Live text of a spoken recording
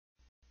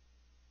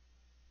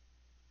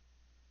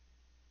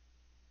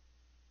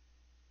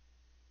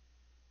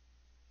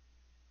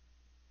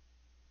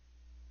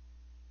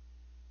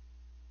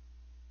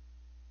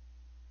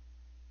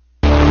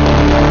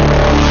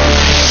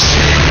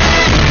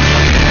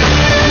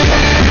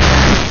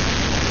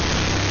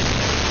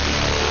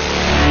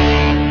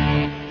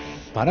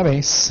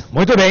Parabéns.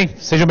 Muito bem.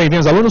 Sejam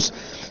bem-vindos, alunos.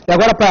 E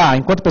agora,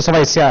 enquanto o pessoal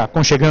vai se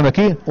aconchegando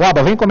aqui,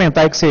 OAB, vem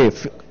comentar aí que você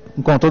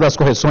encontrou das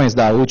correções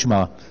da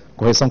última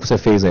correção que você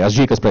fez aí, as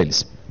dicas para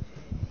eles.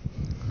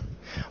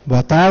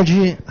 Boa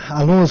tarde,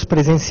 alunos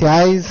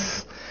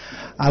presenciais,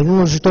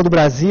 alunos de todo o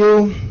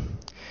Brasil.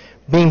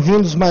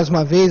 Bem-vindos mais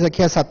uma vez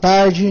aqui essa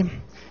tarde.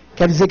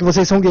 Quero dizer que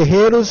vocês são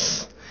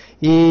guerreiros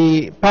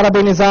e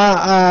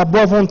parabenizar a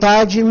boa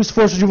vontade e o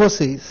esforço de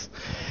vocês.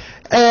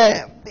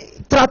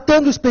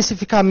 Tratando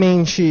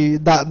especificamente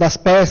das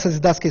peças e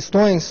das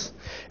questões,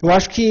 eu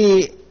acho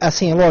que,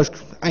 assim, é lógico,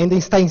 ainda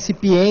está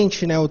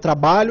incipiente, né, o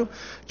trabalho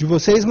de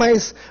vocês,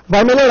 mas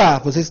vai melhorar.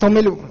 Vocês estão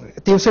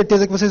tenho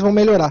certeza que vocês vão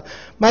melhorar.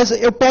 Mas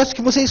eu peço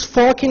que vocês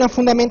foquem na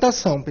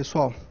fundamentação,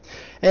 pessoal.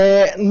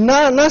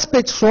 Nas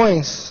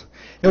petições,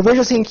 eu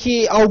vejo assim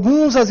que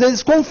alguns às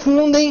vezes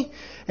confundem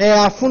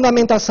a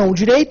fundamentação, o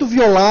direito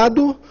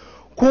violado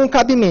com o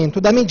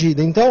cabimento da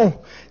medida. Então,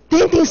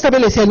 tentem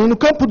estabelecer ali no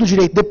campo do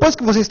direito, depois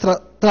que vocês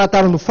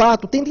trataram do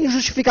fato, tentem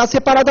justificar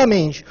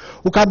separadamente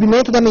o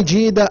cabimento da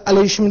medida, a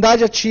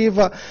legitimidade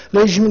ativa,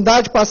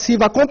 legitimidade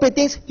passiva, a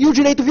competência e o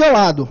direito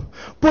violado.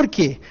 Por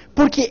quê?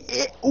 Porque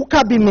o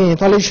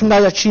cabimento, a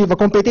legitimidade ativa, a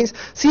competência,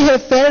 se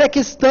refere à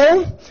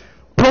questão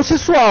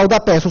processual da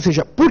peça, ou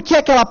seja, por que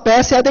aquela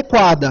peça é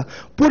adequada,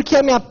 por que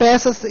a minha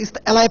peça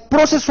ela é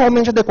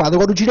processualmente adequada.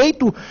 Agora, o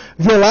direito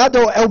violado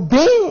é o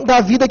bem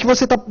da vida que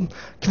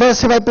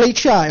você vai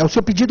pleitear, é o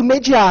seu pedido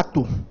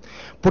imediato,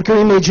 porque o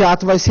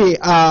imediato vai ser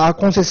a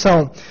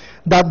concessão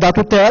da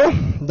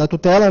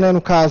tutela, né,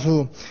 no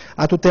caso,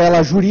 a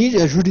tutela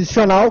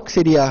jurisdicional, que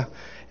seria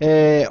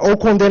ou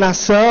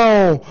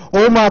condenação,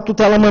 ou uma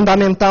tutela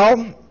mandamental,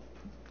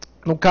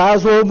 no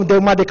caso, ou de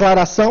uma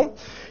declaração,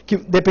 que,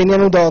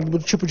 dependendo do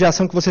tipo de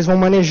ação que vocês vão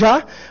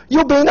manejar, e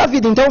o bem da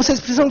vida. Então, vocês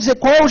precisam dizer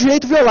qual é o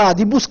direito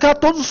violado e buscar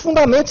todos os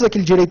fundamentos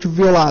daquele direito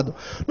violado.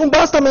 Não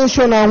basta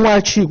mencionar um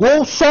artigo,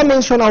 ou só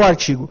mencionar o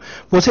artigo.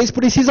 Vocês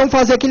precisam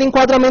fazer aquele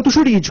enquadramento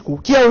jurídico. O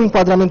que é o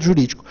enquadramento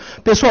jurídico?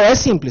 Pessoal, é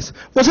simples.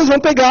 Vocês vão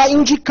pegar e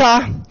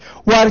indicar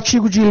o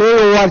artigo de lei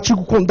ou o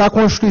artigo da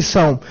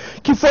Constituição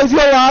que foi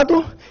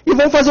violado e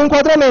vão fazer um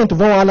enquadramento.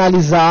 Vão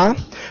analisar,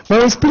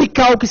 vão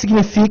explicar o que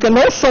significa,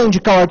 não só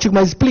indicar o artigo,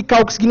 mas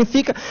explicar o que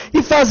significa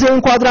e fazer um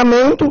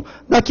enquadramento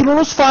daquilo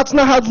nos fatos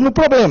narrados no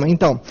problema.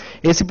 Então,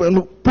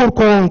 por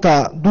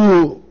conta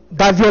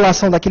da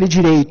violação daquele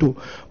direito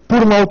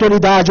por uma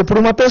autoridade ou por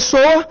uma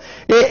pessoa,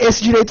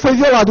 esse direito foi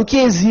violado, o que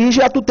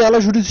exige a tutela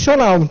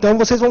jurisdicional. Então,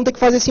 vocês vão ter que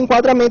fazer esse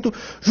enquadramento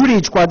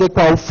jurídico,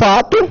 adequar o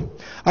fato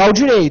ao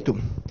direito.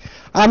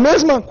 A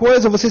mesma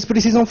coisa vocês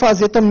precisam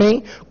fazer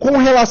também com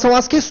relação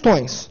às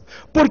questões.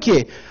 Por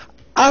quê?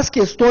 As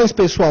questões,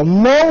 pessoal,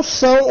 não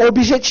são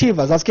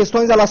objetivas. As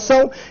questões, elas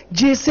são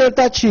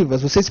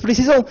dissertativas. Vocês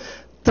precisam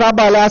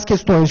trabalhar as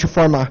questões de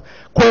forma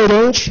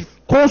coerente,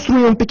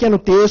 construir um pequeno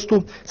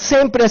texto,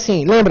 sempre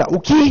assim. Lembra, o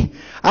que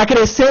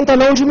acrescenta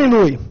não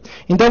diminui.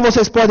 Então,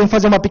 vocês podem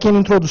fazer uma pequena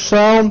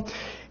introdução,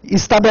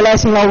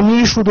 estabelecem lá o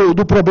nicho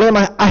do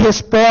problema, a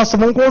resposta,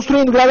 vão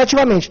construindo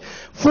gradativamente.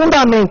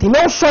 Fundamentem,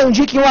 não só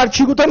indiquem o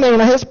artigo também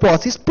na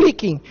resposta,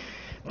 expliquem.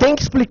 Tem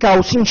que explicar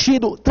o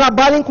sentido,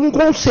 trabalhem com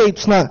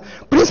conceitos,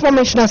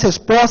 principalmente nas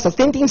respostas,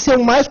 tentem ser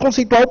o mais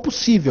conceitual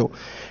possível.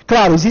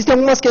 Claro, existem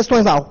algumas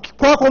questões,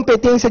 qual a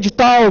competência de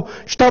tal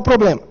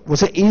problema?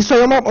 Isso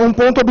aí é um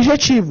ponto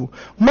objetivo.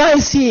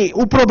 Mas se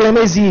o problema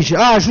exige,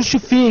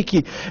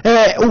 justifique,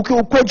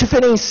 o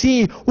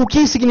diferencie, o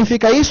que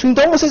significa isso,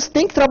 então vocês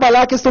têm que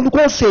trabalhar a questão do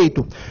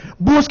conceito.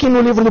 Busquem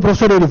no livro do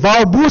professor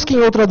Olival, busquem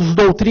em outras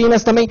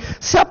doutrinas também,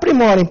 se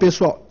aprimorem,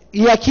 pessoal.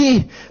 E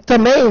aqui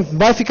também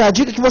vai ficar a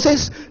dica que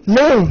vocês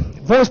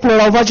vão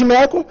explorar o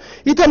vade-mecum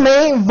e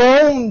também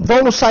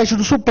vão no site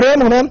do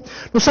Supremo, né?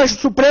 No site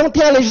do Supremo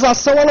tem a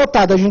legislação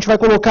anotada. A gente vai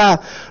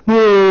colocar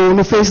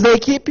no Face da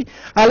equipe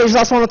a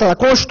legislação anotada, a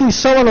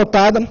Constituição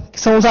anotada, que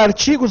são os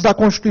artigos da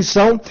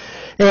Constituição,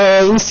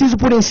 inciso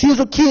por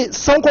inciso, que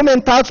são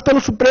comentados pelo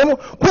Supremo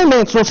com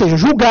emendas, ou seja,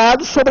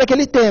 julgados sobre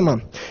aquele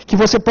tema, que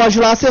você pode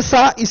ir lá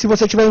acessar, e se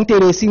você tiver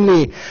interesse em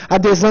ler a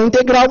adesão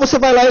integral, você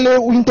vai lá e lê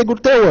o íntegro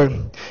teor.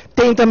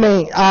 Tem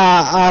também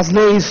as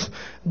leis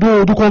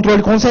do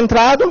controle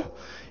concentrado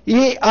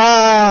e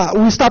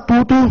o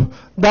estatuto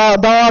da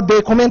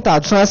OAB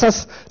comentado. São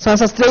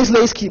essas três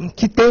leis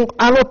que tem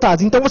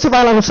anotadas. Então você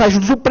vai lá no site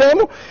do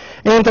Supremo,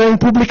 entra em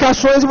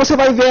publicações e você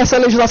vai ver essa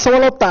legislação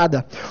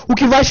anotada. O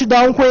que vai te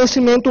dar um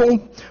conhecimento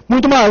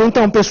muito maior.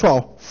 Então,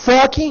 pessoal,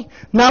 foquem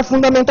na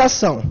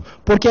fundamentação,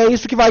 porque é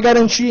isso que vai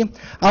garantir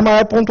a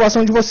maior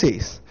pontuação de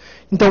vocês.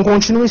 Então,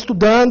 continuem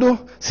estudando,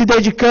 se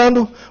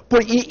dedicando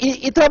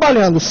e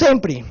trabalhando,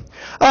 sempre.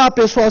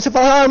 Pessoal, você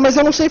fala, mas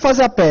eu não sei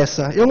fazer a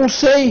peça, eu não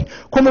sei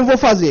como eu vou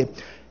fazer.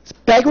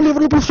 Pega o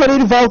livro do professor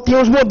Erival, tem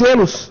os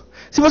modelos.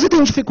 Se você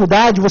tem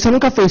dificuldade, você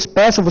nunca fez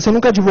peça, você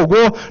nunca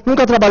divulgou,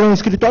 nunca trabalhou no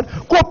escritório,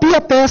 copie a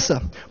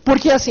peça.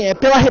 Porque assim, é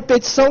pela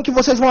repetição que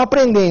vocês vão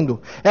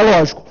aprendendo. É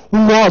lógico, o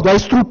modo, a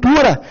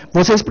estrutura,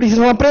 vocês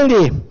precisam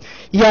aprender.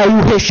 E aí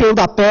o recheio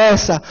da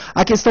peça,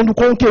 a questão do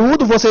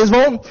conteúdo, vocês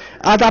vão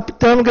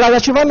adaptando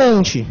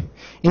gradativamente.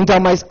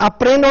 Então, mas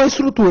aprendam a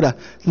estrutura,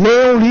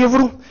 leiam o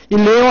livro e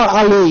leiam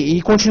a lei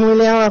e continuem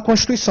lendo a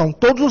Constituição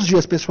todos os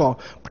dias, pessoal,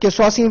 porque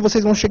só assim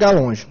vocês vão chegar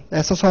longe.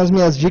 Essas são as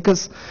minhas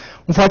dicas.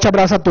 Um forte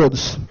abraço a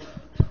todos.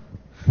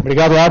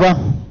 Obrigado, Aba.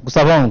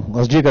 Gustavão,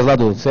 as dicas lá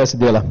do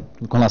CSD lá,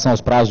 com relação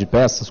aos prazos de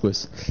peças, essas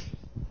coisas.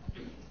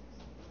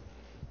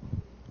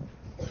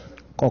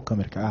 Qual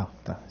câmera? Ah,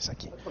 tá, isso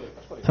aqui.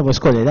 Eu vou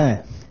escolher,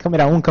 né?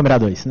 Câmera 1, câmera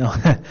 2. Não.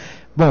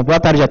 Bom, boa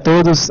tarde a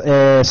todos.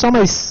 Só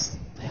mais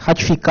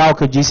ratificar o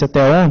que eu disse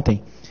até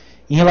ontem,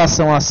 em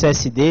relação a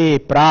CSD,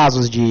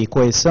 prazos de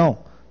correção,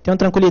 tenham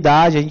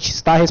tranquilidade, a gente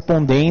está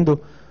respondendo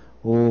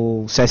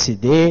o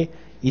CSD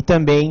e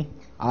também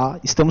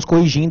estamos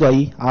corrigindo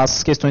aí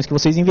as questões que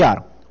vocês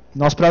enviaram.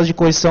 Nosso prazo de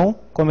correção,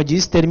 como eu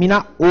disse,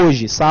 termina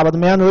hoje, sábado,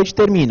 meia-noite,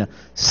 termina.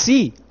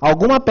 Se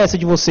alguma peça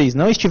de vocês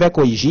não estiver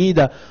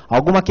corrigida,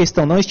 alguma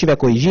questão não estiver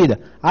corrigida,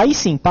 aí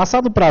sim,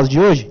 passado o prazo de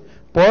hoje,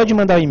 pode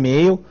mandar um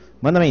e-mail,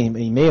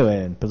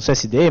 pelo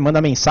CSD,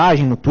 manda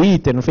mensagem no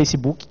Twitter, no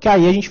Facebook, que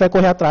aí a gente vai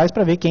correr atrás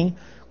para ver quem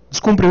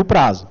descumpriu o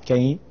prazo. Que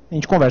aí a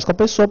gente conversa com a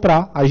pessoa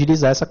para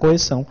agilizar essa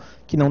correção,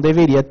 que não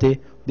deveria ter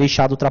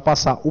deixado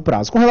ultrapassar o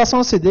prazo. Com relação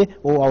ao CD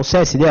ou ao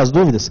CSD, as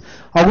dúvidas,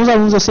 alguns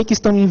alunos eu sei que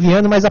estão me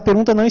enviando, mas a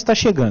pergunta não está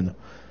chegando.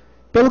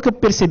 Pelo que eu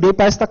percebi,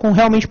 parece que está com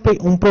realmente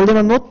um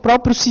problema no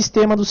próprio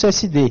sistema do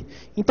CSD.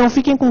 Então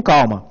fiquem com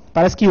calma.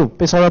 Parece que o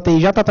pessoal da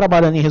TI já está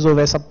trabalhando em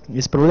resolver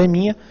esse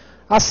probleminha.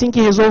 Assim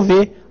que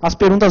resolver, as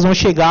perguntas vão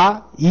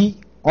chegar e,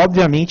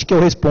 obviamente, que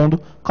eu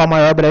respondo com a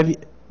maior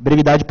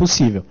brevidade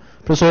possível.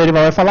 O professor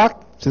Erival vai falar,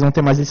 vocês vão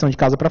ter mais lição de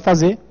casa para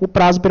fazer, o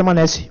prazo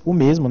permanece o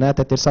mesmo, né,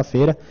 até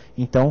terça-feira,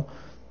 então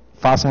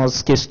façam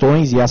as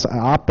questões e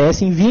a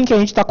peça, enviem que a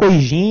gente está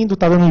corrigindo,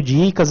 está dando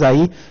dicas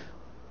aí.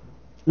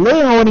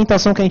 Leiam a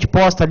orientação que a gente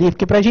posta ali,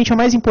 porque para a gente o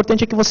mais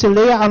importante é que você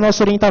leia a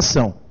nossa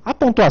orientação. A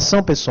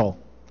pontuação, pessoal,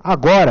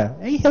 agora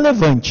é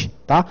irrelevante,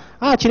 tá?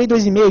 Ah, tirei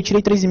 2,5,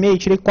 tirei 3,5,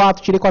 tirei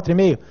 4, tirei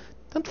 4,5.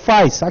 Tanto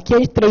faz, aqui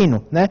é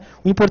treino, né?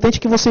 O importante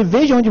é que você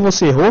veja onde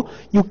você errou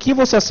e o que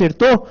você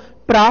acertou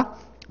para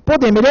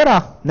poder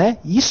melhorar, né?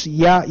 Isso,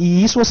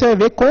 e isso você vai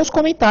ver com os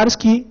comentários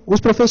que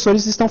os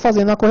professores estão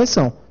fazendo na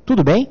correção.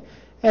 Tudo bem?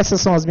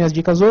 Essas são as minhas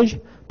dicas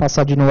hoje.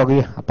 Passar de novo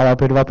a palavra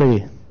para ele, para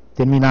ele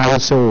terminar a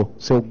sua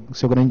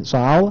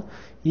aula.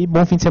 E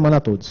bom fim de semana a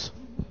todos.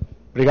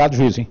 Obrigado,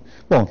 juiz. Hein?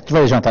 Bom, a gente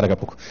vai jantar daqui a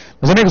pouco.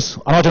 Meus amigos,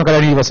 anote no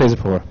caderninho de vocês,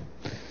 por favor.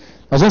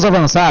 Nós vamos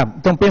avançar,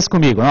 então pense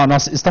comigo.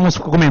 Nós estamos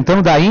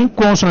comentando da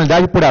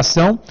inconstitucionalidade por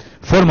ação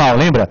formal,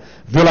 lembra?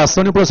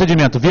 Violação de um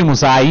procedimento.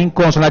 Vimos a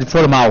inconstitucionalidade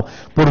formal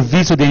por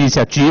vício de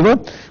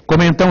iniciativa.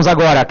 Comentamos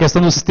agora a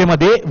questão do sistema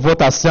de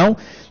votação.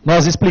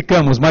 Nós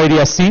explicamos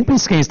maioria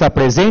simples, quem está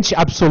presente,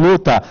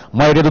 absoluta,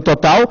 maioria do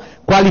total,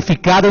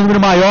 qualificada, número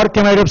maior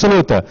que a maioria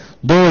absoluta.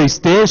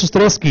 2/3,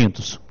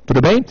 3/5. Tudo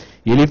bem?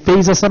 E ele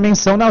fez essa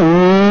menção na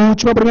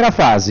última primeira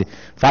fase.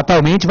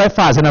 Fatalmente vai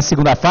fazer na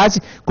segunda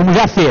fase, como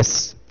já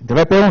fez. Então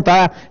vai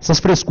perguntar essas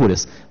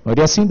frescuras.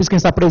 Maioria simples, quem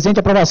está presente,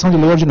 aprovação de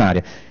lei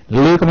ordinária.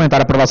 Lei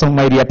complementar, aprovação de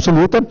maioria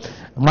absoluta,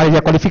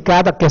 maioria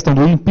qualificada, questão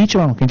do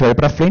impeachment, que a gente vai ver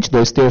para frente,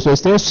 2/3,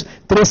 2/3,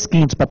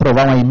 3/5 para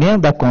aprovar uma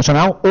emenda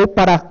constitucional ou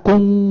para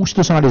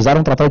constitucionalizar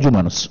um tratado de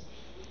humanos.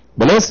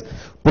 Beleza?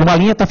 Por uma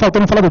linha, está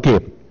faltando falar do quê?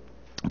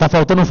 Está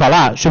faltando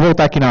falar, deixa eu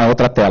voltar aqui na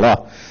outra tela,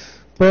 ó.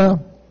 Pam,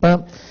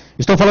 pam.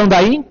 Estou falando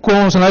da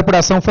inconstitucionalidade por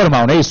ação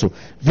formal, não é isso?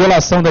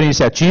 Violação da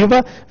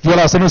iniciativa,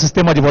 violação do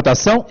sistema de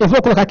votação. Eu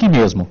vou colocar aqui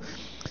mesmo.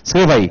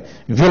 Escreva aí.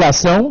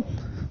 Violação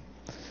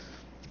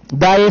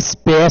da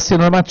espécie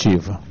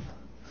normativa.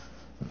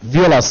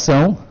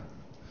 Violação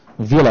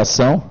da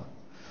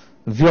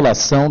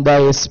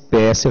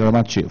espécie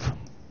normativa.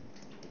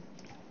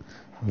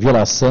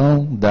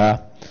 Violação da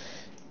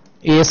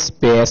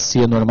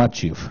espécie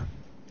normativa.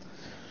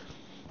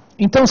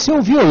 Então, se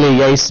eu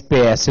violei a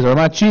espécie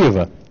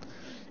normativa,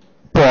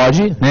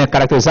 pode, né,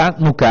 caracterizar,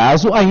 no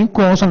caso, a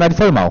inconstitucionalidade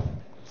formal.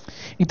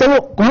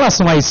 Então, com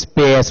relação à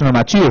espécie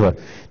normativa,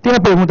 tem uma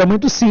pergunta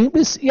muito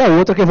simples e a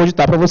outra que eu vou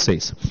ditar para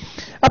vocês.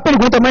 A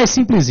pergunta mais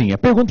simplesinha.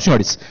 Pergunto,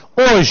 senhores,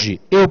 hoje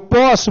eu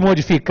posso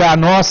modificar a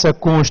nossa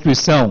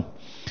Constituição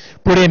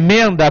por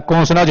emenda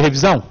constitucional de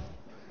revisão?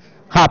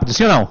 Rápido,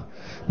 sim ou não?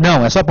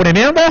 Não, é só por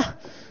emenda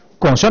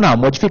constitucional.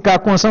 Modificar a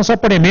Constituição só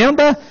por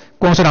emenda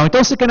constitucional.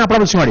 Então, se quer na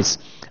prova dos senhores,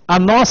 a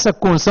nossa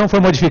Constituição foi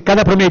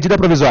modificada por medida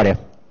provisória.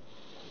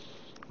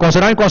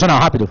 Constitucional e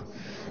inconstitucional, rápido.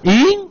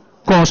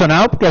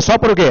 Inconstitucional, porque é só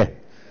por o quê?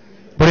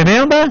 Por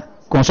emenda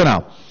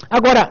constitucional.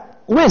 Agora,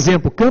 um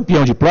exemplo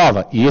campeão de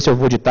prova, e esse eu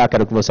vou ditar,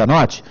 quero que você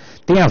anote,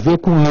 tem a ver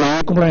com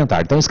lei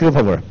complementar. Então, escreva,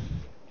 por favor.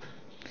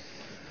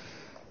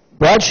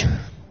 Pode?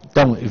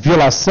 Então,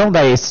 violação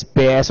da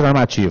espécie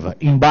normativa.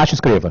 Embaixo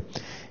escreva.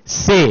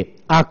 Se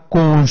a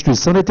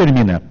Constituição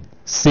determina,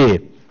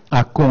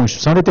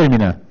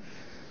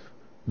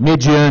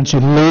 mediante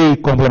lei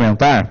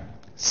complementar,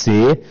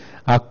 se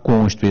a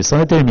Constituição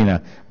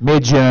determina,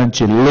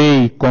 mediante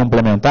lei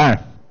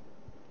complementar,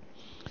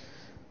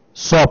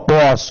 só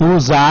posso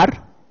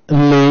usar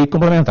lei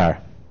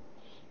complementar.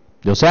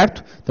 Deu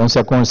certo? Então, se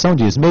a Constituição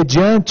diz,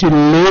 mediante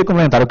lei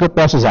complementar, o que eu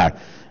posso usar?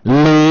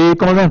 Lei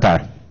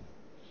complementar.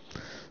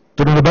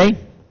 Tudo bem?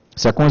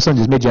 Se a Constituição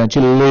diz mediante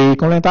lei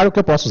complementar, o que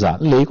eu posso usar?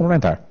 Lei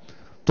complementar.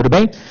 Tudo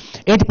bem?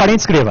 Entre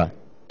parênteses, escreva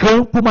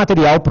campo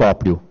material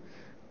próprio.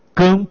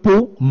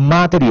 Campo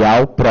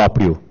material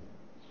próprio.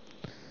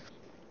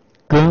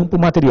 Campo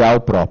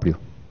material próprio.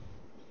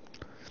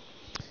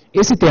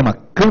 Esse tema,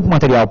 campo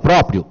material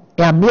próprio,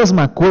 é a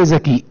mesma coisa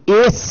que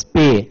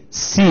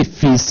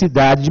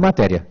especificidade de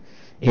matéria.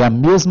 É a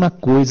mesma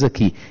coisa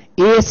que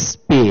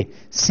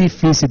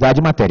especificidade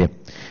de matéria.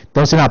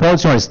 Então, se na prova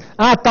dos senhores,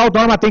 tal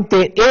norma tem que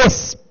ter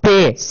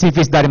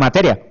especificidade de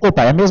matéria,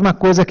 opa, é a mesma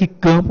coisa que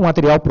campo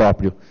material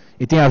próprio.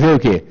 E tem a ver o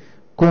quê?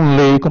 Com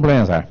lei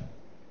complementar.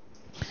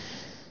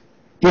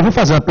 Eu vou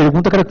fazer uma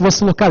pergunta, eu quero que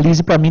você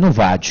localize para mim no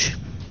VAD.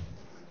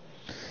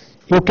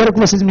 Eu quero que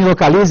vocês me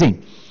localizem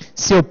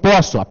se eu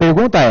posso, a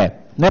pergunta é,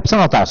 não é para você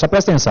anotar, só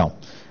presta atenção.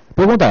 A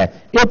pergunta é,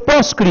 eu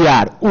posso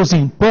criar os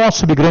impostos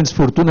sobre grandes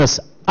fortunas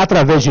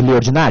através de lei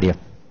ordinária?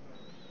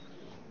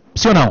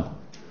 Sim ou não?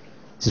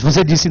 Se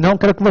você disse não,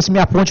 quero que você me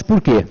aponte por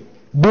quê.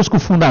 Busca o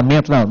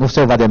fundamento no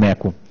seu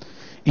vademeco.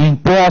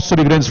 Impostos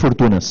sobre grandes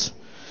fortunas.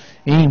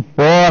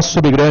 Impostos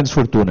sobre grandes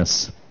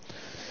fortunas.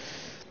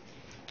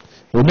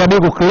 O meu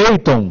amigo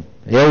Cleiton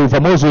é o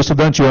famoso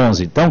estudante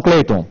 11. Então,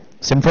 Cleiton,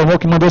 você me informou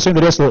que mandou seu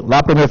endereço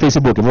lá para o meu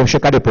Facebook. Eu vou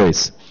checar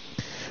depois.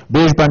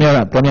 Beijo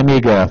para minha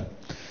amiga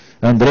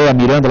Andréa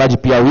Miranda, lá de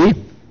Piauí.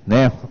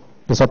 Né?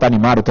 O pessoal está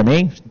animado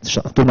também.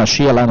 Turma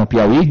cheia lá no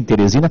Piauí, em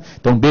Teresina.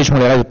 Então, um beijo,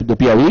 mulherada do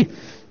Piauí.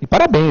 E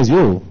parabéns,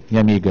 viu,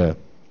 minha amiga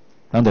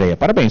Andréa.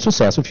 Parabéns,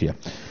 sucesso, filha.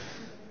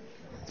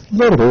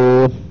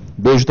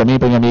 Beijo também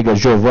para minha amiga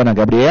Giovana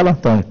Gabriela.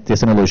 Estão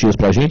testando elogios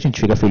para a gente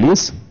fica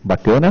feliz.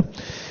 Bacana.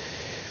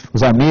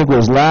 Os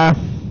amigos lá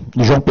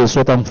de João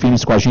Pessoa estão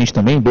firmes com a gente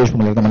também. Beijo para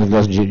a mulher da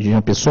maravilhosa de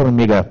João Pessoa, minha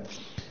amiga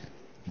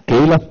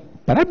Keila.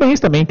 Parabéns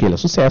também, Keila.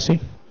 Sucesso,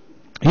 hein?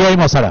 E aí,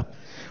 moçada?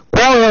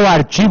 Qual é o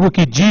artigo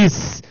que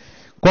diz,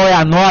 qual é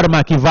a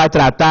norma que vai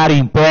tratar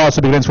impostos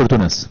sobre grandes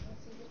fortunas?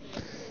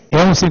 É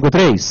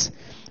 153?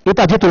 E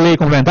está dito lei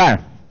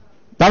complementar?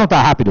 Tá ou não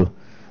está rápido?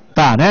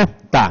 Tá, né?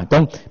 Tá.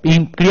 Então,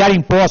 criar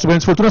impostos sobre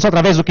grandes fortunas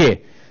através do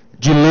quê?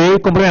 De lei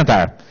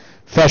complementar.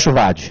 Fecha o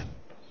VAD.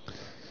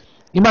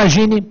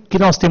 Imagine que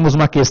nós temos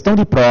uma questão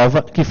de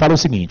prova que fala o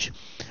seguinte.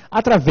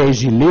 Através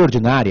de lei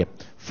ordinária,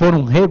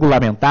 foram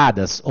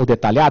regulamentadas ou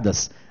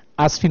detalhadas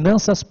as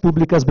finanças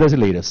públicas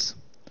brasileiras.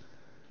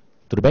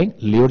 Tudo bem?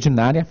 Lei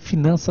ordinária,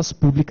 finanças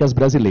públicas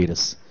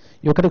brasileiras.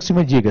 E eu quero que você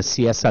me diga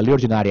se essa lei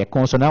ordinária é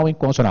constitucional ou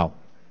inconstitucional.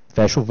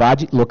 Fecha o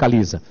VAD,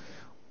 localiza.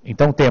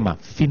 Então, tema,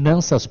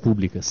 finanças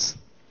públicas.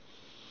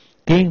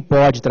 Quem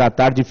pode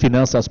tratar de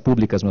finanças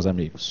públicas, meus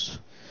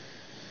amigos?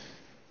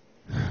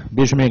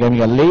 Beijo, minha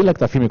amiga Leila, que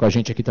está firme com a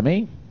gente aqui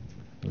também.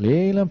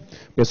 Leila.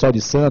 Pessoal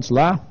de Santos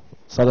lá.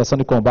 Saudação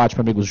de combate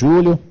para o amigo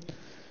Júlio.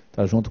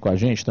 Está junto com a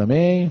gente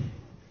também.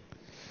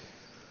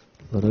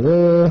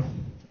 A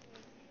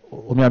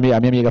minha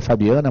amiga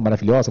Fabiana,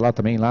 maravilhosa, lá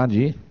também, lá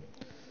de...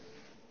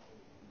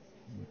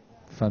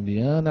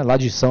 Fabiana, lá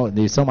de São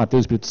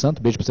Mateus, Espírito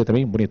Santo. Beijo para você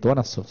também,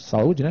 bonitona,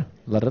 saúde, né?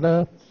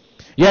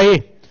 E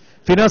aí?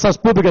 Finanças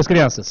públicas,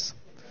 crianças.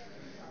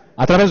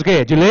 Através do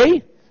quê? De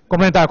lei?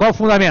 Complementar, qual o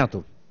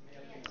fundamento?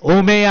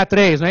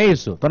 163, não é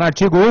isso? Estou no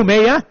artigo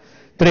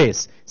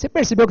 163. Você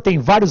percebeu que tem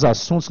vários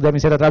assuntos que devem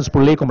ser tratados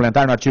por lei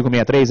complementar no artigo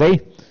 63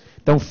 aí?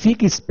 Então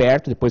fique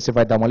esperto, depois você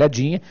vai dar uma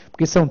olhadinha,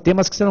 porque são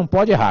temas que você não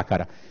pode errar,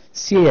 cara.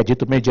 Se é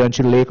dito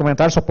mediante lei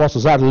complementar, só posso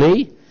usar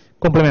lei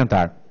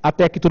complementar.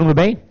 Até aqui todo mundo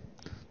bem?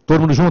 Todo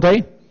mundo junto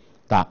aí?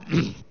 Tá.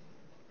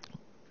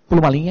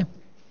 Pula uma linha.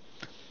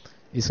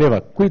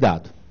 Escreva,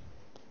 cuidado.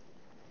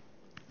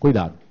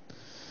 Cuidado.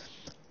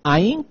 A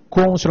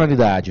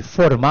inconstitucionalidade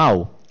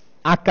formal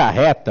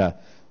acarreta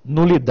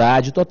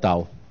nulidade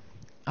total.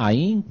 A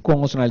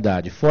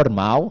inconstitucionalidade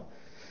formal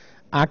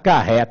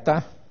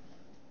acarreta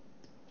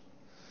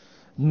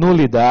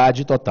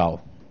nulidade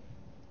total.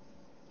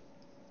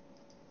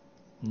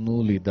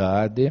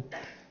 Nulidade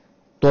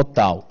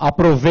total.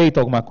 Aproveita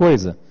alguma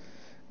coisa?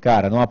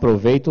 Cara, não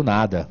aproveito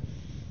nada.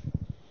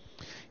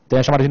 Então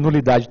é chamada de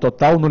nulidade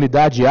total,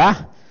 nulidade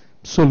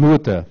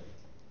absoluta.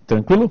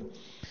 Tranquilo?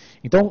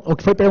 Então, o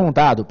que foi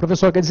perguntado,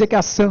 professor, quer dizer que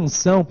a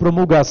sanção,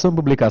 promulgação e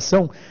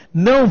publicação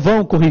não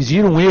vão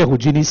corrigir um erro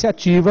de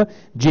iniciativa,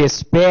 de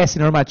espécie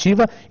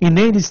normativa e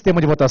nem de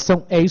sistema de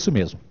votação? É isso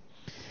mesmo.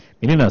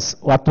 Meninas,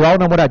 o atual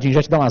namoradinho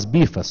já te dá umas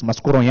bifas, umas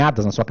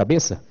coronhadas na sua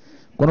cabeça?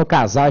 Quando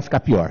casar vai ficar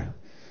pior.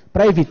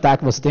 Para evitar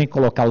que você tenha que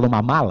colocá-lo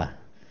numa mala,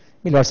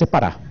 melhor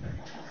separar.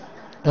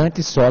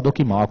 Antes só do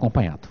que mal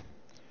acompanhado.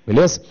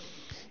 Beleza?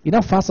 E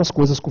não faça as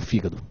coisas com o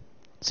fígado.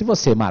 Se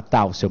você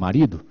matar o seu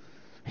marido,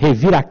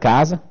 revira a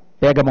casa,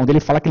 pega a mão dele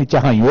e fala que ele te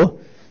arranhou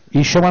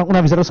e chama o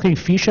navizeiro que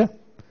ficha,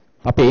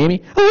 a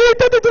PM. Ai,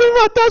 tá tentando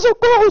me matar,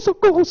 socorro,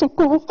 socorro,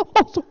 socorro,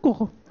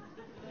 socorro.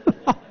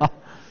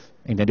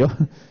 Entendeu?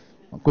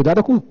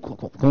 Cuidado com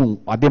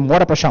a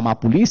demora para chamar a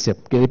polícia,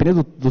 porque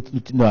dependendo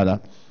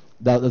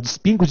dos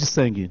pingos de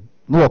sangue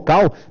no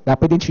local, dá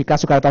para identificar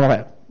se o cara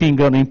estava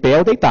pingando em pé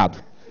ou deitado.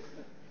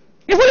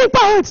 Eu vou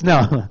limpar antes.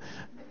 Não.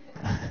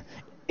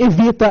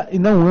 Evita e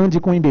não ande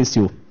com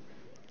imbecil.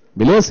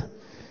 Beleza?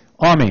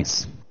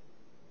 Homens,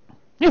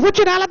 Eu vou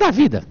tirar ela da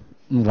vida.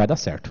 Não vai dar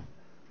certo.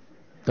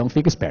 Então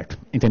fica esperto.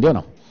 Entendeu ou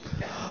não?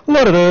 Não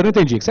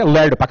entendi, que você é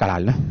lerdo pra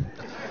caralho, né?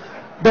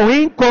 Então,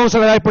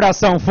 inconstitucionalidade por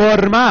ação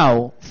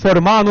formal.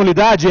 Formal,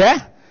 nulidade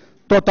é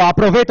total.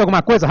 Aproveita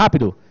alguma coisa?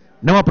 Rápido.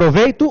 Não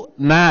aproveito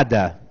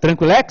nada.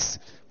 Tranquilex?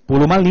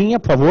 Pula uma linha,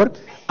 por favor.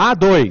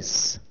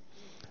 A2.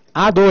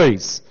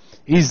 A2.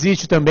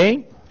 Existe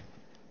também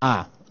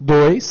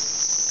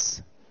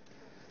A2.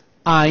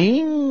 A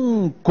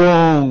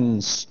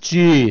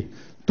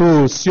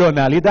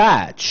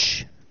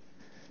inconstitucionalidade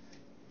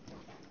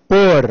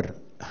por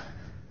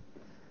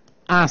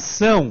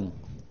ação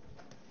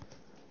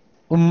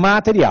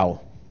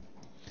material.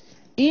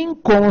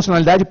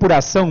 Inconstitucionalidade por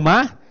ação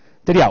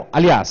material.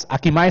 Aliás, a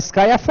que mais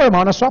cai é a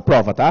formal na sua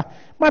prova, tá?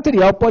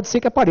 Material pode ser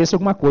que apareça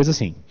alguma coisa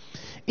assim.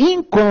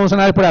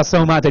 Inconstitucionalidade por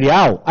ação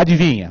material,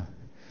 adivinha?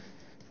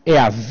 É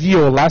a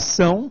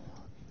violação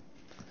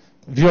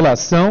de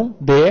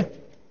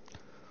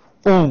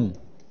um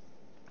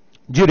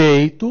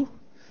direito,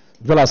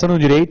 violação de um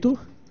direito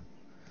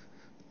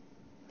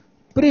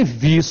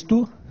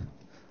previsto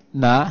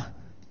na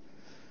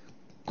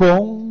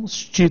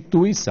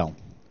Constituição.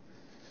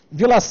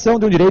 Violação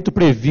de um direito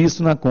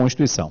previsto na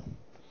Constituição.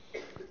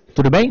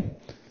 Tudo bem?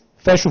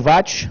 Fecha o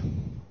VAT.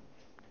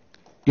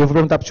 E eu vou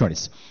perguntar para os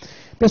senhores.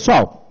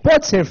 Pessoal,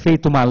 pode ser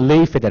feita uma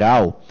lei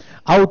federal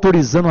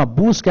autorizando a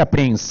busca e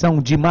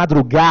apreensão de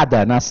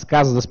madrugada nas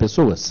casas das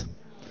pessoas?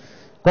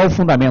 Qual o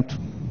fundamento?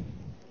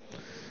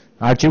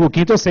 Artigo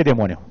 5º eu sei,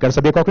 demônio. Quero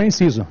saber qual que é o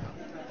inciso.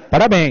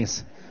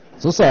 Parabéns.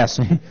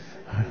 Sucesso, hein?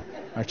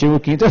 Artigo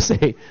 5º eu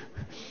sei.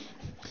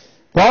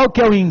 Qual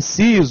que é o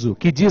inciso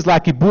que diz lá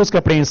que busca e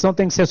apreensão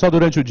tem que ser só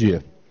durante o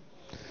dia?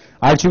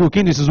 Artigo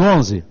 5º, inciso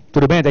 11.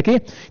 Tudo bem até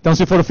aqui? Então,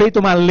 se for feita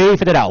uma lei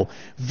federal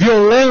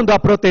violando a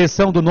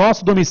proteção do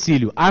nosso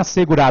domicílio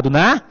assegurado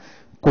na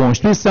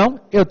Constituição,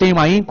 eu tenho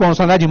uma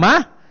inconstitucionalidade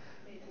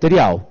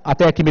material.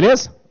 Até aqui,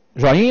 beleza?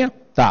 Joinha?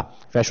 Tá.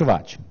 Fecha o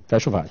VAT.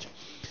 Fecha o VAT.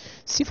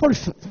 Se for...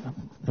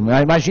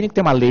 Imagine que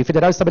tem uma lei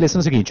federal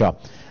estabelecendo o seguinte, ó.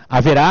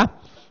 Haverá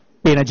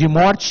pena de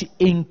morte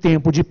em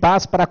tempo de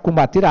paz para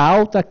combater a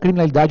alta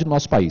criminalidade do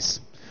nosso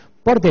país.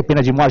 Pode ter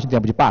pena de morte em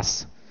tempo de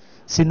paz?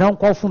 Se não,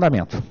 qual o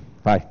fundamento?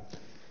 Vai.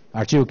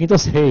 Artigo 5º eu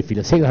sei,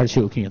 filha. Sei do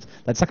artigo 5º.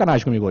 Tá de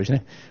sacanagem comigo hoje,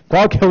 né?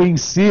 Qual que é o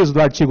inciso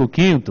do artigo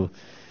 5º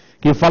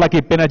que fala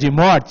que pena de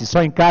morte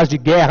só em caso de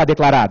guerra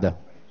declarada?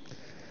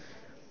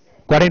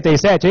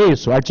 47, é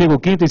isso? Artigo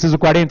 5º, inciso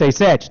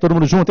 47. Todo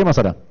mundo junto, hein,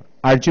 moçada?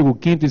 Artigo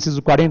 5º,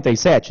 inciso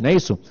 47, não é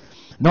isso?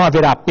 Não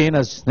haverá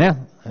penas, né,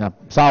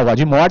 salva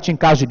de morte em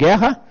caso de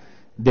guerra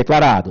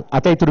declarado.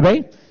 Até aí tudo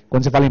bem?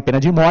 Quando você fala em pena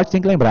de morte,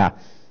 tem que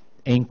lembrar.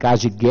 Em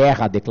caso de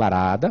guerra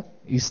declarada,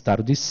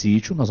 estado de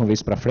sítio, nós vamos ver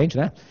isso para frente,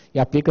 né? E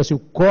aplica-se o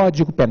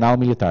Código Penal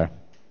Militar,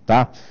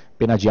 tá?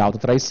 Pena de alta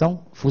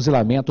traição,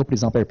 fuzilamento ou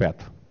prisão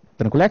perpétua.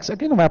 Tranquilo?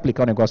 Aqui não vai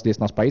aplicar um negócio desse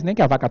no nosso país, nem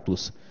que a vaca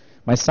tussa.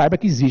 Mas saiba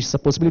que existe essa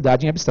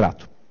possibilidade em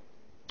abstrato.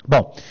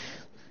 Bom,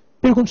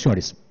 pergunto,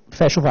 senhores,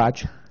 fecha o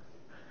VAD.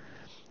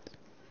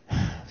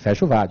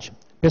 Fecha o VAD.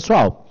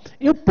 Pessoal,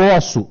 eu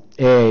posso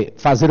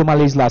fazer uma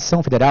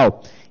legislação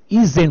federal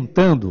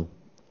isentando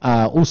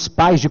os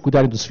pais de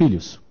cuidarem dos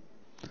filhos?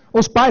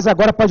 Os pais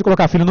agora podem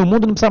colocar filho no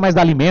mundo, não precisa mais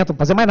dar alimento, não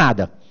fazer mais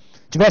nada.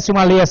 Tivesse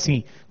uma lei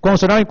assim,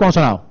 constitucional ou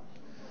inconstitucional?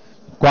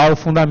 Qual o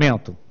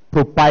fundamento?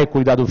 Para o pai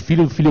cuidar do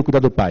filho e o filho cuidar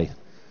do pai.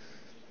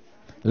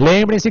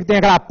 Lembrem-se que tem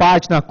aquela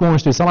parte na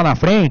Constituição lá na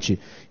frente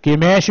que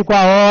mexe com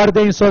a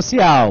ordem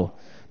social.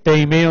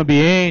 Tem meio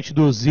ambiente,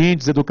 dos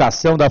índices,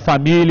 educação, da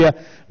família,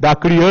 da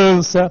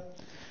criança.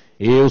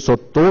 Eu sou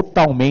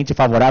totalmente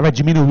favorável a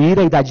diminuir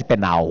a idade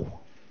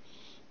penal.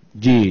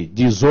 De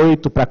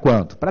 18 para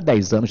quanto? Para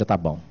 10 anos já tá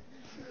bom.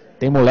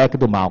 Tem moleque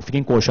do mal, fica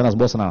encoxando as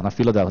moças na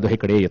fila do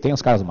recreio, tem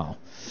os caras do mal.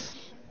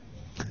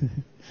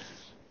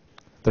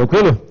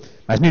 Tranquilo?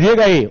 Mas me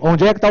diga aí,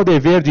 onde é que está o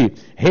dever de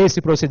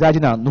reciprocidade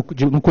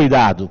no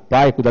cuidado?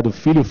 Pai cuidar do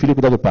filho, o filho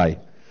cuidar do pai.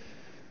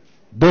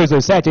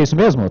 227, é isso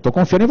mesmo? Estou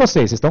confiando em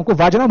vocês, vocês estão com o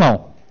VAD na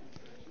mão.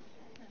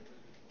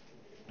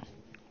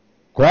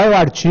 Qual é o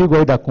artigo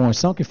aí da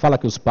Constituição que fala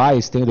que os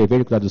pais têm o dever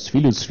de cuidar dos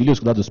filhos e os filhos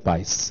cuidar dos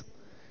pais?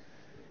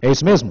 É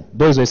isso mesmo?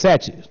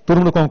 227? Todo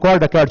mundo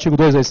concorda que é o artigo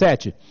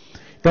 227?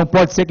 Então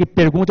pode ser que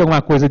pergunte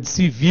alguma coisa de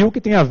civil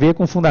que tenha a ver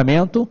com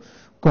fundamento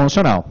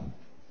constitucional.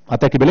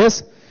 Até aqui,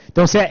 beleza?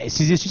 Então se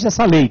existisse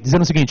essa lei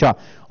dizendo o seguinte, ó,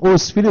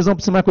 os filhos não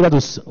precisam mais cuidar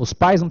os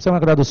pais não precisam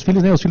mais cuidar dos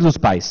filhos, nem os filhos dos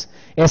pais.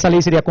 Essa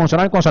lei seria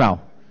constitucional ou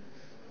inconstitucional?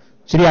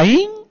 Seria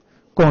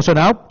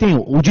inconstitucional, tem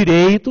o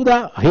direito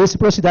da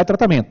reciprocidade de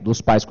tratamento dos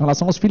pais com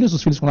relação aos filhos,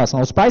 dos filhos com relação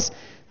aos pais,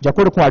 de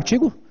acordo com o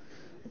artigo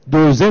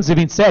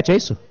 227, é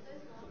isso?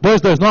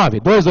 229,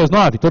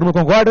 229, todo mundo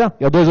concorda?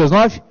 É o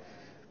 229?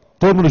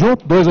 Todo mundo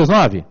junto?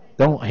 229?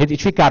 Então,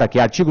 retificar aqui,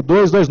 artigo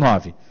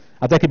 229.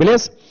 Até aqui,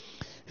 beleza?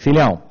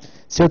 Filhão,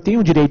 se eu tenho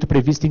um direito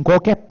previsto em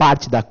qualquer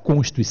parte da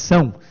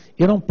Constituição,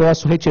 eu não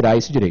posso retirar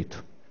esse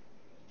direito.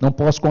 Não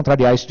posso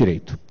contrariar esse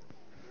direito.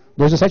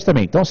 227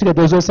 também. Então, seria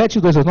 227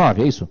 e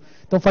 229, é isso?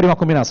 Então, faria uma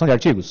combinação de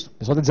artigos? O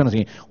pessoal está dizendo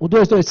assim, o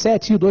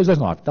 227 e o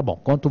 229. Tá bom,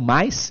 quanto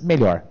mais,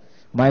 melhor.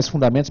 Mais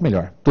fundamentos,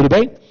 melhor. Tudo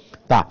bem?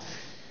 Tá.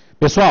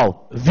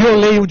 Pessoal,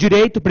 violei um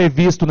direito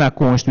previsto na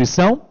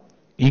Constituição,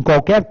 em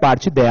qualquer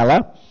parte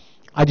dela,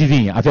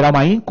 adivinha, haverá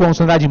uma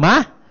inconstitucionalidade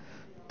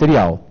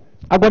material.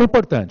 Agora,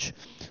 importante,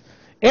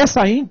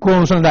 essa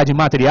inconstitucionalidade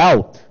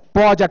material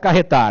pode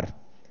acarretar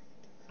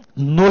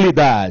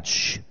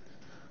nulidade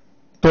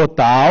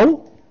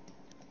total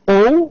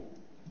ou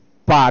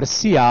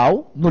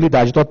parcial,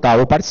 nulidade total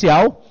ou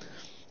parcial,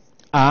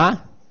 a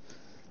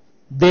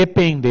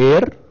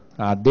depender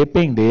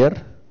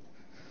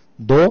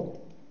do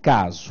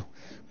caso.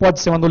 Pode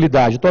ser uma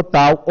nulidade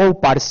total ou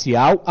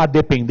parcial, a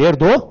depender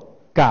do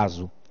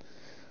caso.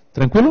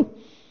 Tranquilo?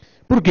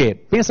 Por quê?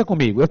 Pensa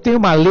comigo, eu tenho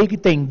uma lei que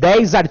tem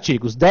 10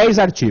 artigos.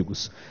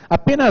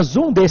 Apenas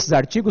um desses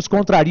artigos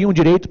contraria um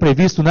direito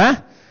previsto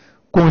na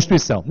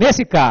Constituição.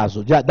 Nesse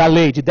caso, da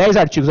lei de 10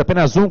 artigos,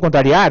 apenas um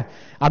contrariar,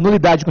 a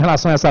nulidade com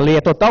relação a essa lei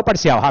é total ou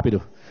parcial?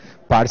 Rápido.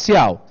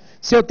 Parcial.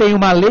 Se eu tenho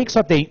uma lei que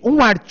só tem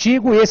um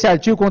artigo e esse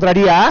artigo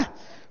contraria a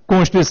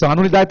Constituição, a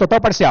nulidade é total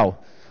ou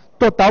parcial?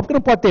 Total, porque não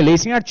pode ter lei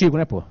sem artigo,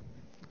 né, pô?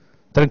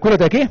 Tranquilo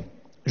até aqui?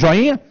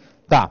 Joinha?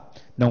 Tá.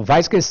 Não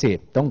vai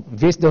esquecer. Então,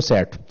 vê se deu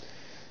certo.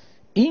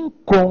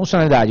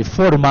 Inconstitucionalidade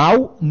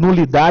formal,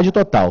 nulidade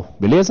total.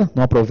 Beleza?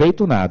 Não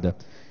aproveito nada.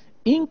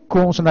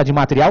 Inconstitucionalidade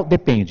material,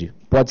 depende.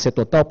 Pode ser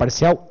total,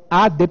 parcial,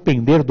 a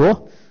depender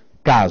do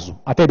caso.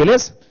 Até aí,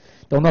 beleza?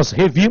 Então, nós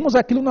revimos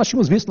aquilo que nós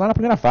tínhamos visto lá na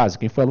primeira fase.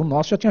 Quem foi aluno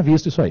nosso já tinha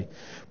visto isso aí.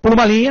 Por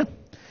uma linha.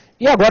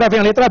 E agora vem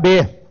a letra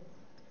B.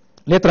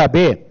 Letra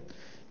B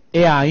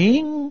é a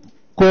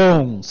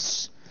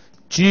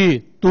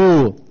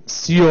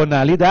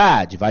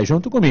inconstitucionalidade. Vai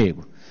junto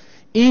comigo.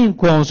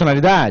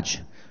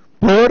 Inconstitucionalidade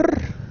por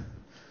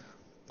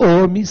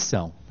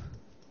omissão.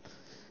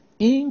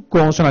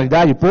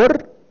 Inconstitucionalidade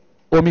por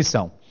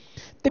omissão.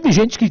 Teve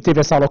gente que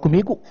teve essa aula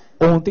comigo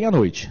ontem à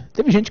noite.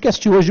 Teve gente que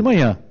assistiu hoje de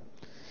manhã.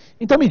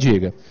 Então me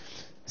diga,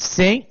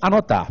 sem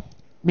anotar,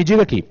 me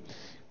diga aqui,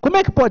 como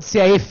é que pode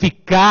ser a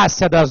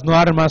eficácia das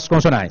normas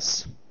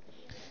constitucionais?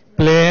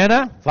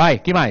 Plena, vai,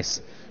 que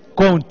mais?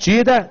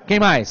 Contida, quem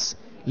mais?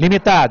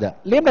 Limitada.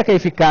 Lembra que a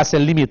eficácia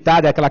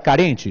limitada é aquela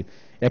carente?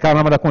 É aquela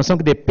norma da Constituição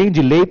que depende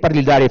de lei para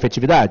lhe dar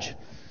efetividade?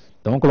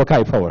 Então vamos colocar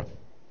aí, por favor.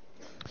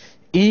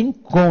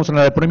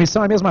 Inconstitucionalidade por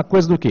omissão é a mesma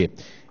coisa do que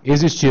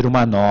existir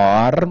uma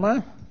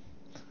norma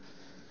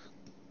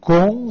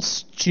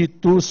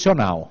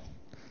constitucional.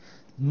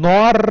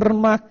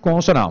 Norma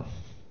constitucional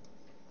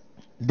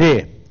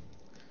de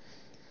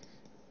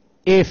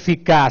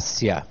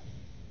eficácia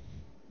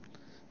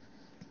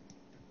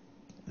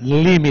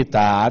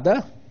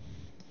limitada,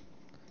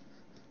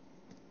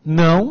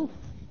 não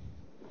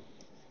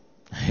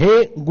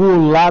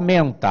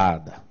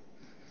regulamentada.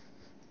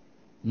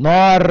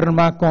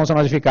 Norma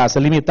constitucional de eficácia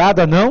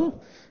limitada, não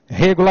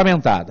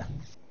regulamentada.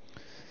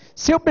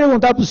 Se eu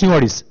perguntar para os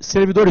senhores,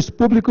 servidores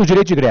públicos,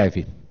 direito de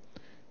greve,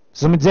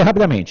 vocês vão me dizer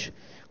rapidamente,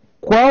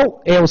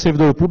 qual é o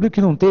servidor público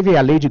que não teve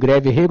a lei de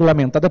greve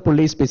regulamentada por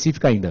lei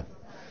específica ainda?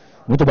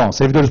 Muito bom.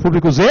 Servidores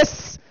públicos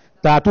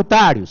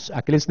estatutários,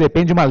 aqueles que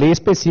dependem de uma lei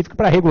específica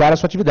para regular a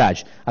sua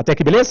atividade. Até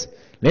aqui, beleza?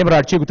 Lembra o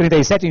artigo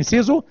 37,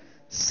 inciso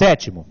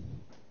 7º?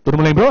 Todo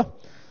mundo lembrou?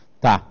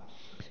 Tá.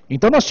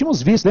 Então nós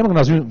tínhamos visto, lembra que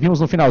nós vimos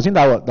no finalzinho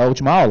da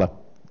última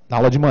aula? Na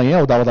aula de manhã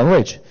ou da aula da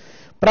noite?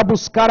 Para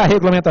buscar a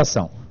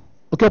regulamentação.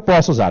 O que eu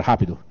posso usar?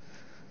 Rápido.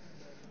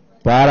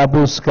 Para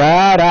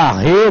buscar a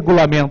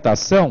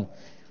regulamentação,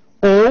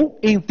 ou,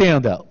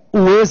 entenda,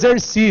 o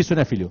exercício,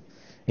 né, filho?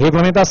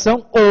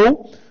 Regulamentação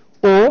ou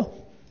o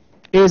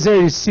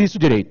exercício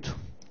do direito.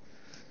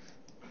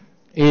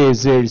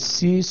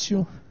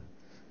 Exercício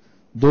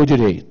do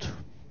direito.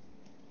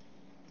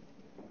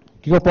 O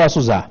que eu posso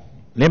usar?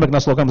 Lembra que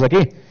nós colocamos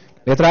aqui?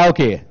 Letra A o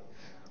quê?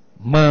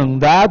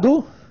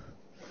 Mandado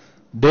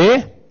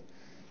de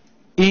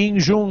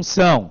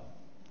injunção.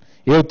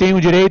 Eu tenho um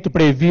direito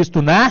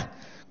previsto na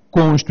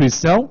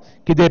Constituição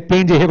que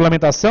depende de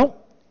regulamentação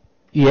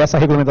e essa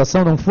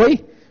regulamentação não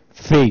foi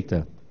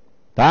feita.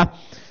 Tá?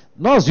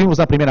 Nós vimos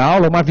na primeira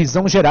aula uma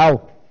visão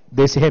geral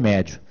desse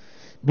remédio.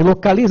 Me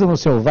localiza no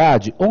seu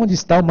VAD onde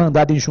está o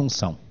mandado de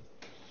injunção.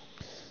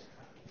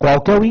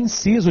 Qual que é o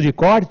inciso de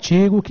qual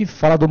artigo que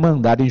fala do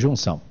mandado de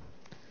injunção?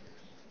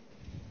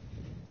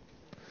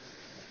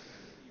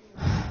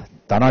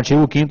 Está no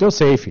artigo 5º, eu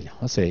sei, filho.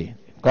 Eu sei.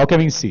 Qual que é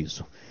o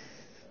inciso?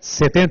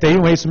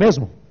 71, é isso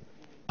mesmo?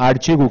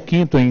 Artigo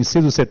 5º,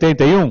 inciso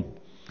 71?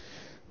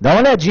 Dá uma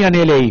olhadinha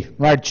nele aí,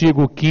 no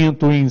artigo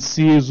 5º,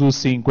 inciso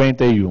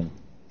 51.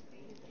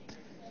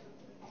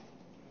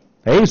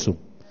 É isso?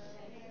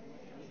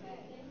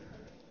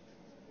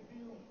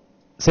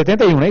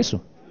 71, não é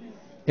isso?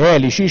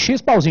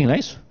 LXX pauzinho, não é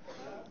isso?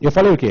 Eu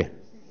falei o quê?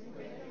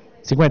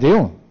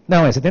 51?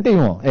 Não, é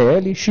 71. É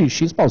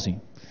LXX pauzinho.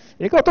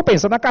 É que eu estou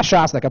pensando na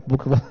cachaça daqui a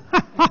pouco.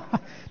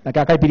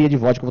 Naquela caipirinha de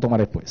vodka que eu vou tomar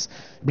depois.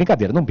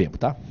 Brincadeira, não bebo,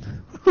 tá?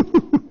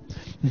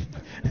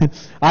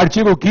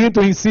 Artigo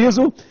 5º,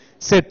 inciso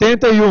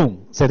 71.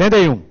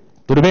 71.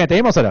 Tudo bem até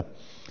aí, moçada?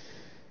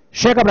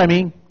 Chega para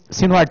mim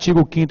se no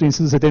artigo 5º,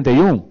 inciso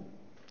 71,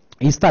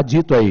 está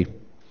dito aí,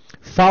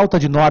 falta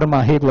de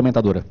norma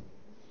regulamentadora.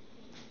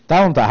 Tá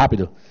ou não tá?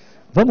 Rápido.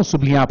 Vamos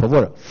sublinhar, por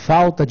favor?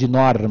 Falta de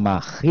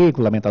norma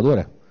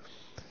regulamentadora.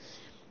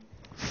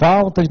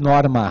 Falta de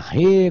norma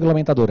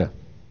regulamentadora.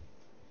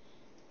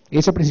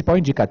 Esse é o principal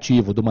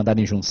indicativo do mandado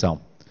de injunção.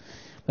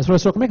 Mas,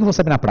 professor, como é que eu vou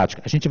saber na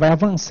prática? A gente vai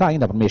avançar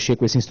ainda para mexer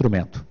com esse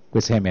instrumento, com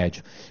esse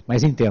remédio.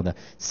 Mas entenda,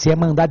 se é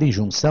mandado de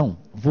injunção,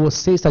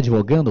 você está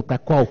advogando para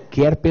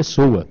qualquer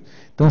pessoa.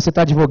 Então, você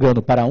está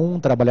advogando para um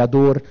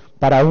trabalhador,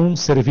 para um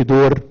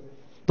servidor.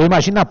 Então,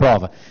 imagine na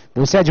prova,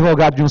 você é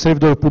advogado de um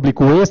servidor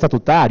público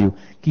estatutário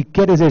que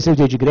quer exercer o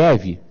direito de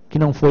greve que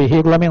não foi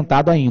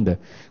regulamentado ainda.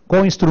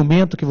 Qual o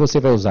instrumento que você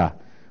vai usar?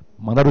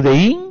 Mandado de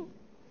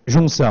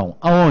injunção.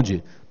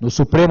 Aonde? No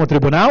Supremo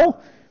Tribunal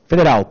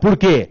Federal. Por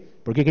quê?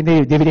 Porque quem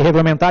deveria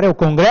regulamentar é o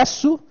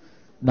Congresso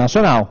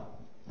Nacional.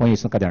 Põe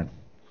isso no caderno.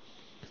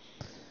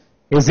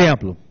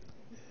 Exemplo.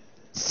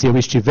 Se eu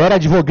estiver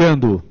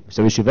advogando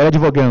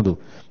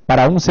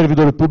para um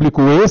servidor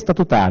público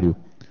estatutário,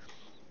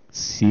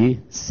 se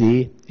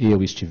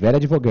eu estiver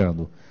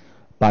advogando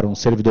para um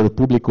servidor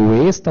público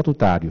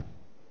estatutário,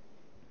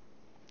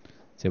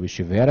 se eu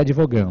estiver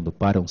advogando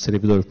para um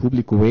servidor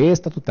público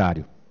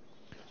estatutário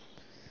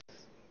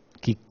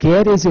que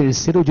quer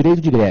exercer o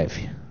direito de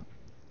greve,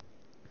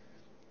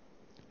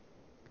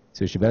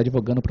 se eu estiver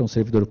advogando para um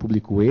servidor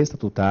público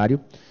estatutário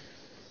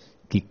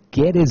que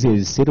quer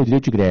exercer o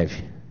direito de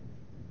greve,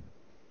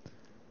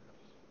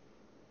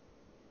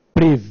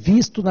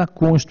 previsto na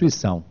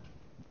Constituição,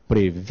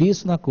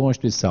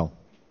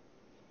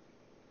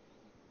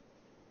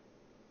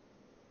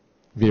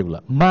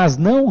 vírgula, mas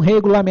não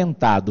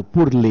regulamentado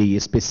por lei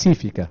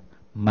específica,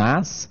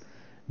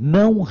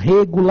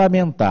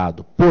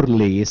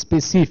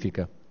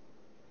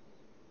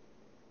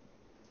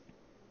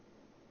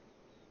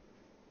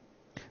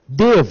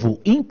 devo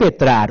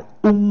impetrar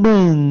um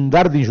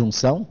mandado de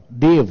injunção,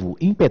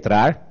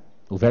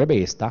 o verbo é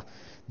esse, tá?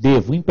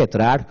 Devo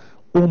impetrar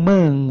um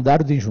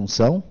mandado de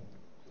injunção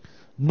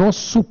no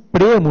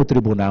Supremo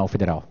Tribunal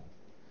Federal.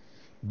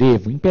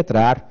 Devo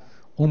impetrar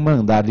um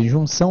mandado de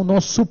injunção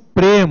no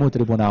Supremo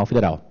Tribunal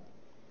Federal.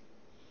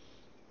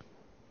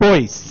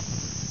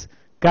 Pois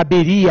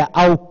caberia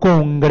ao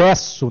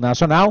Congresso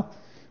Nacional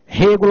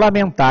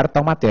regulamentar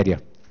tal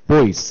matéria.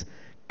 Pois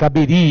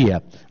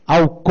caberia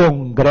ao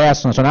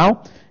Congresso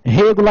Nacional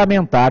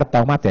regulamentar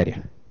tal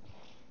matéria.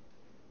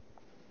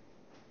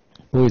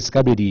 Pois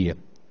caberia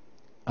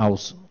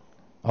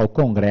ao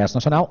Congresso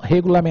Nacional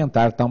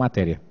regulamentar tal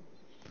matéria.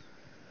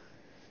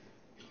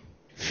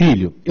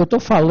 Filho, eu estou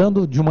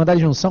falando de um mandado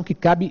de injunção que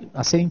cabe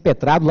a ser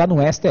impetrado lá no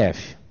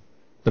STF.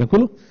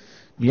 Tranquilo?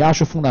 Me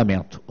acha o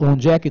fundamento.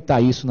 Onde é que está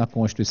isso na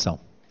Constituição?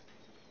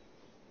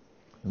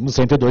 No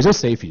 102 eu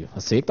sei, filho.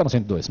 Eu sei que está no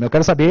 102. Mas eu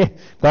quero saber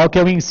qual que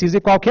é o inciso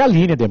e qual que é a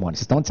linha, demônio.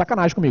 Vocês estão de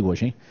sacanagem comigo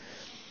hoje, hein?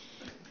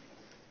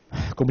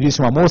 Como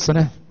disse uma moça,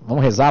 né?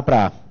 Vamos rezar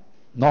para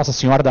Nossa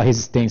Senhora da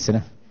Resistência,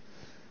 né?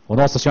 Ou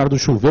Nossa Senhora do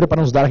Chuveiro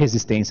para nos dar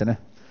resistência, né?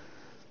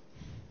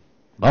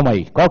 Vamos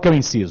aí. Qual que é o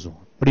inciso?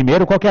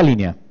 Primeiro, qual que é a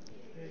linha?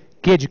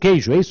 Que de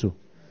queijo, é isso?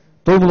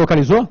 Todo mundo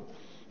localizou?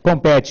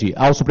 Compete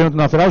ao Supremo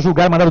Tribunal Federal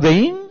julgar mandado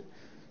de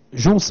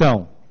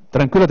injunção.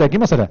 Tranquilo até aqui,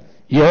 moçada?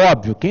 E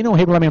óbvio, quem não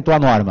regulamentou a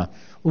norma?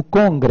 O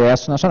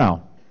Congresso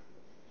Nacional.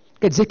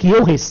 Quer dizer que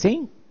eu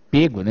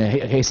recém-peguei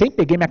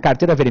minha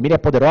carteira vermelha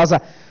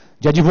poderosa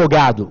de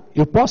advogado.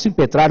 Eu posso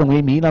impetrar um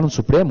MI lá no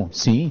Supremo?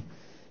 Sim.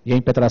 E a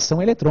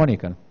impetração é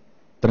eletrônica.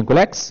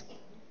 Tranquilex?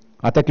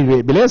 Até aqui,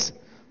 beleza?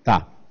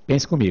 Tá,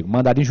 pense comigo.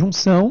 Mandado de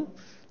injunção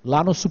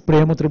lá no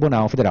Supremo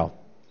Tribunal Federal.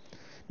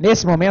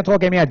 Nesse momento, qual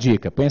que é a minha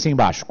dica? Põe assim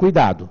embaixo.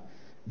 Cuidado,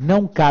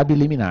 não cabe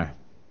liminar.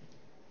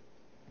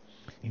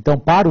 Então,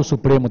 para o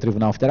Supremo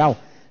Tribunal Federal,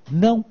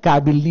 não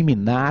cabe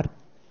liminar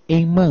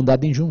em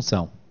mandado de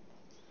injunção.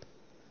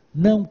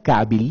 Não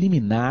cabe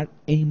liminar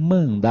em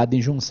mandado de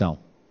injunção.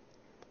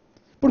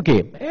 Por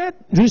quê? É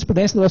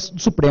jurisprudência do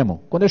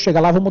Supremo. Quando eu chegar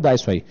lá, vou mudar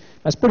isso aí.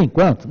 Mas, por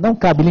enquanto, não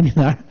cabe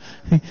liminar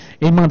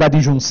em mandado de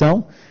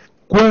injunção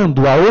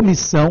quando a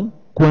omissão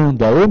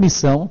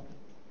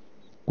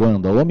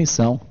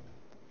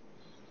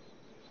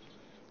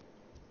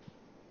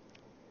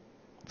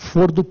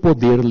for do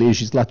Poder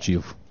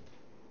Legislativo.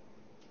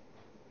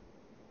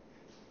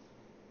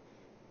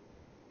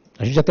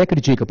 A gente até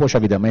critica, poxa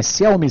vida, mas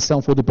se a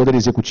omissão for do Poder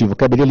Executivo,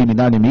 caberia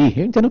liminar no MI?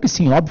 Eu entendo que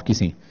sim, óbvio que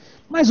sim.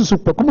 Mas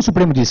como o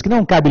Supremo disse que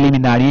não cabe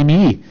liminar em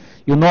MI,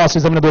 e o nosso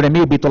examinador é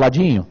meio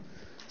bitoladinho,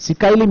 se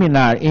cair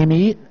liminar em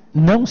MI,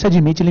 não se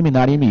admite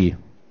liminar em MI.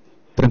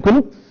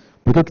 Tranquilo?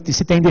 Porque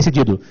se tem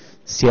decidido,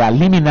 se a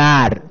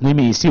liminar no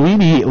MI, se o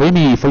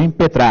MI foi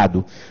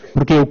impetrado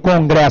porque o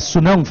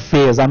Congresso não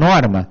fez a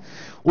norma,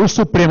 o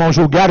Supremo, ao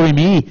julgar o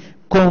MI,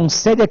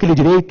 concede aquele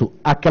direito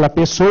àquela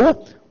pessoa,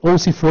 ou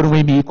se for um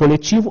MI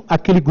coletivo,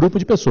 aquele grupo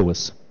de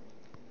pessoas.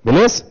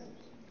 Beleza?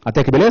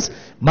 Até aqui, beleza?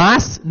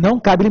 Mas não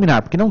cabe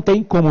liminar, porque não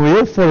tem como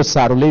eu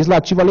forçar o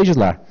Legislativo a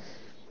legislar.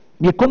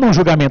 E como é um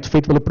julgamento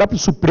feito pelo próprio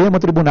Supremo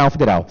Tribunal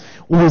Federal,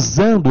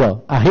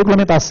 usando a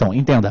regulamentação,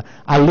 entenda,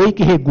 a lei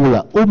que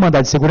regula o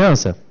mandado de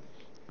segurança,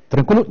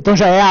 tranquilo? Então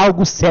já é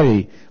algo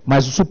sério,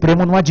 mas o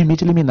Supremo não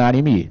admite liminar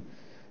em MI.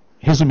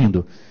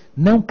 Resumindo,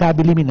 não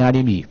cabe liminar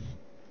em MI.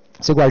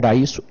 Você guardar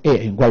isso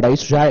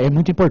já é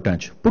muito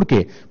importante. Por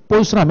quê?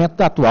 Posicionamento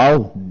da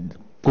atual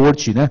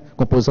corte, né?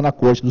 Composição da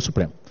corte do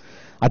Supremo.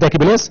 Até aqui,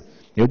 beleza?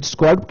 Eu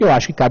discordo porque eu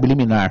acho que cabe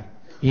eliminar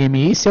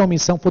IMI se a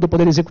omissão for do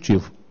Poder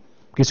Executivo.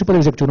 Porque se o Poder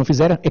Executivo não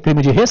fizer, é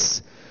crime de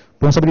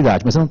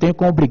responsabilidade. Mas eu não tenho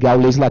como obrigar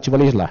o Legislativo a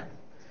legislar.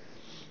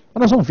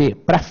 Mas nós vamos ver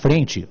para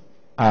frente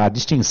a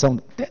distinção,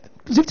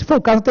 inclusive se for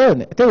o caso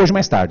até hoje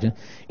mais tarde, né?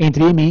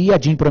 Entre IMI e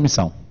ADIM por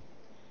omissão.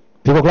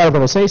 Ficou claro para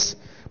vocês?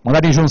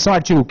 Mandado em junção,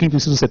 artigo 5º,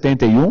 inciso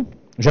 71.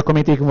 Já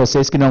comentei com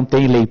vocês que não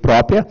tem lei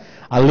própria.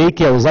 A lei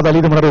que é usada, a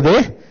lei do mandado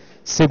de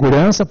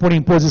segurança por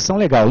imposição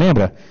legal.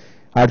 Lembra?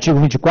 Artigo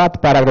 24,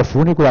 parágrafo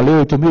único da lei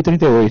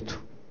 8.038.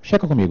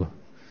 Checa comigo.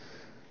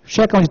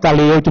 Checa onde está a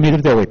lei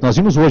 8.038. Nós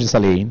vimos hoje essa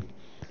lei, hein?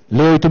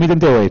 Lei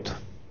 8.038.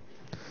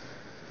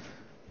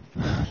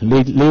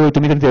 Lei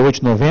 8.038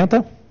 de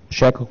 90.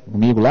 Checa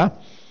comigo lá.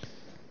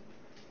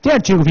 Tem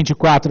artigo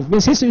 24,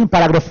 não sei se o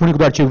parágrafo único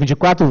do artigo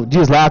 24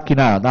 diz lá que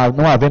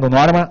não havendo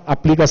norma,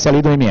 aplica-se a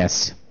lei do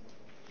MS.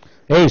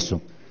 É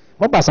isso.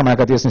 Vamos passar a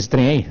marca-texto nesse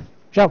trem aí?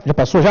 Já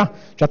passou já?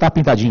 Já está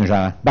pintadinho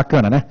já.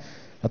 Bacana, né?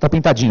 Já está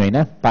pintadinho aí,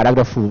 né?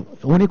 Parágrafo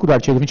único do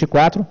artigo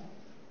 24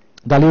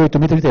 da lei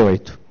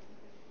 8.038.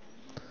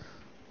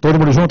 Todo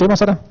mundo junto aí,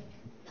 moçada?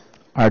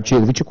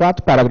 Artigo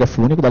 24,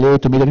 parágrafo único da lei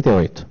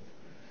 8.038.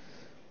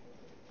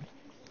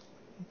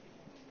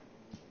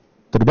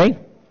 Tudo bem?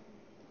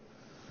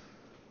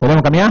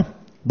 Podemos caminhar?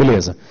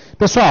 Beleza.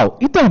 Pessoal,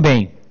 e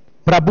também,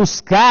 para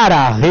buscar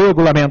a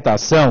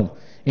regulamentação,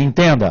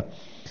 entenda,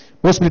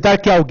 possibilitar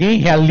que alguém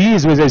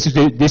realize o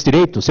exercício desse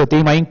direito, se eu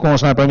tenho uma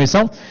inconstitucional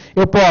permissão,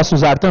 eu posso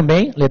usar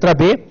também, letra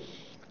B,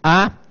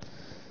 a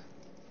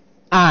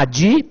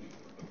ADI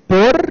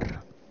por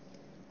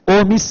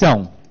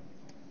omissão.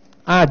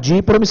 A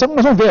ADI por omissão,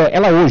 nós vamos ver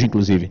ela hoje,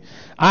 inclusive.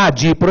 A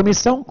ADI por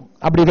omissão,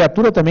 a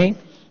abreviatura também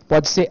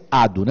pode ser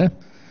ADO, né?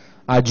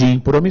 ADI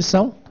por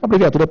omissão, a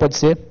abreviatura pode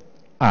ser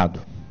ADO.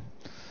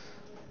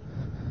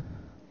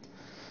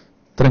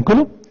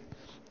 Tranquilo?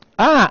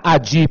 A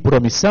ADI por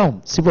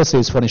omissão, se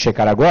vocês forem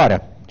checar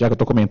agora, já que eu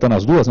estou comentando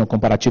as duas, no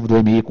comparativo do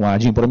MI com a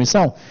ADI por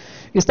omissão,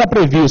 está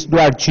previsto do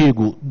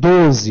artigo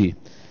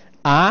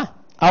 12A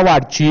ao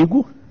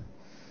artigo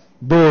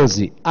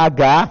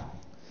 12H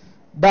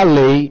da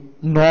Lei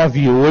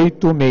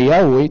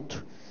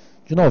 9868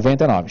 de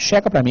 99.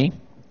 Checa para mim,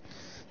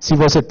 se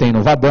você tem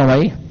no vadão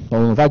aí, ou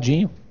no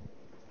vadinho,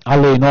 a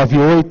Lei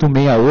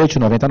 9868 de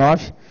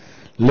 99,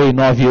 Lei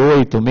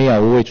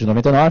 9868 de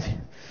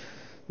 99,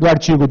 do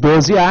artigo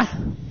 12A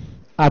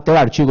até o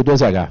artigo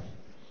 12H.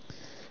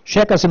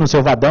 Checa se no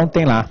seu vadão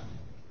tem lá.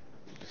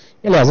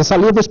 Aliás, essa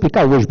lei eu vou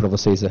explicar hoje para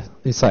vocês,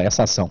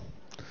 essa ação.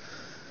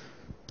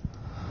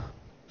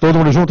 Todo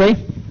mundo junto aí?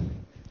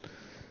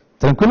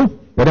 Tranquilo?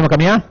 Podemos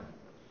caminhar?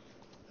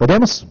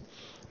 Podemos?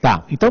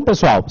 Tá. Então,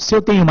 pessoal, se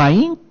eu tenho uma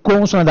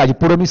inconstitucionalidade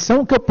por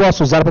omissão, o que eu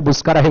posso usar para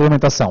buscar a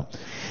regulamentação?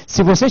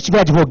 Se você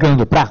estiver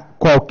advogando para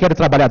qualquer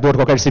trabalhador,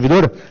 qualquer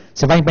servidor,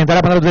 você vai inventar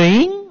a palavra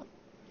de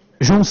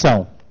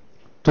injunção.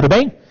 Tudo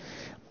bem?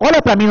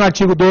 Olha para mim no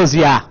artigo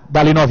 12A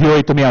da Lei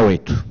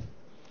 9868.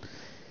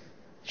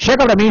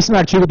 Chega para mim se no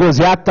artigo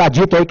 12A está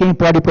dito aí quem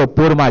pode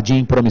propor uma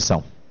ADIM por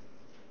omissão.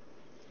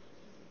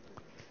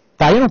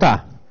 Está aí ou não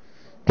está?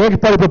 Quem é que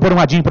pode propor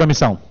uma ADIM por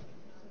omissão?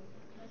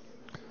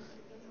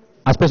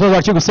 As pessoas do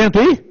artigo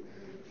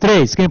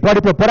 103. Quem pode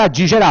propor a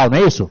ADIM geral, não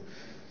é isso?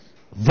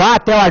 Vá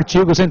até o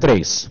artigo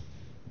 103.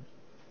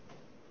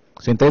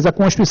 103 da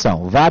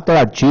Constituição. Vá até o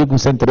artigo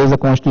 103 da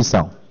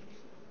Constituição.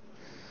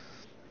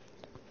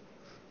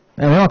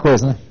 É a mesma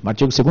coisa, né? O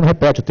artigo 2º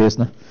repete o texto,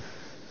 né?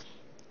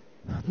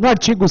 No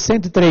artigo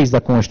 103 da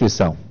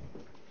Constituição,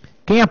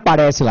 quem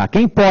aparece lá?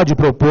 Quem pode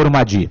propor uma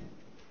ADI?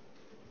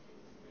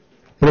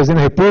 Presidente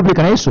da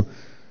República, não é isso?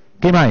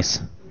 Quem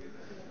mais?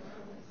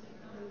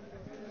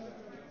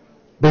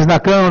 Presidente da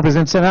Câmara,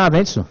 presidente do Senado, não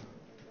é isso?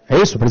 É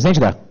isso? Presidente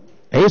da...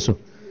 É isso?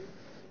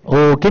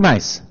 Ou quem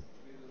mais?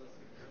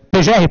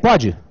 PGR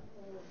pode?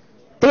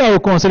 Tem aí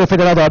o Conselho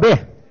Federal da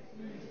OAB?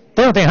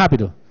 Tem ou tem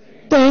rápido?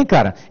 Tem,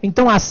 cara.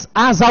 Então,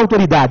 as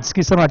autoridades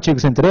que estão no artigo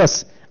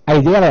 103, a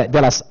ideia é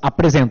delas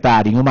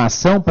apresentarem uma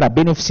ação para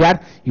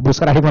beneficiar e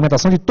buscar a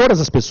regulamentação de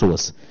todas as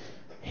pessoas.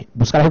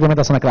 Buscar a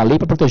regulamentação daquela lei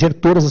para proteger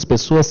todas as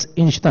pessoas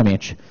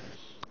indistintamente.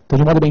 Então,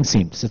 de modo bem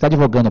simples, você está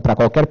advogando para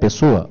qualquer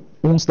pessoa,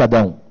 um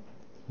cidadão,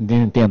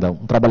 entenda,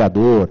 um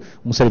trabalhador,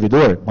 um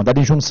servidor, mandado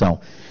em junção.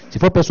 Se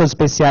for pessoas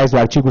especiais do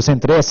artigo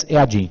 103, é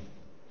ADIM.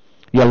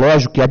 E é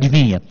lógico que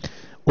adivinha.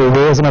 O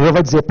examinador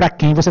vai dizer para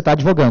quem você está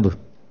advogando.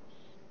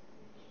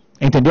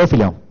 Entendeu,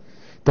 filhão?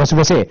 Então, se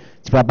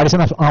vai aparecer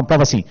uma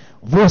prova assim,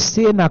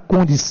 você na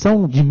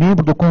condição de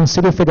membro do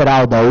Conselho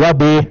Federal da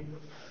OAB,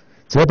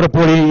 você vai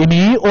propor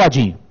MI ou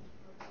ADIM?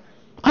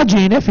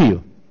 ADIM, né,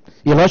 filho?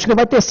 E lógico que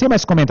vai tecer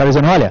mais comentários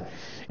dizendo, olha,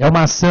 é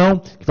uma ação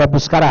que vai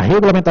buscar a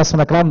regulamentação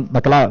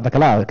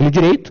daquele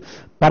direito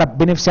para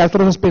beneficiar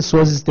todas as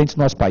pessoas existentes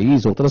no nosso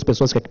país, ou todas as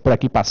pessoas que por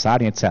aqui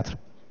passarem, etc.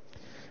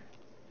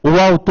 O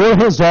autor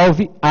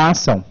resolve a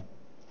ação.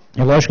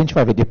 É lógico que a gente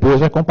vai ver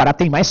depois, vai comparar,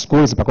 tem mais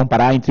coisa para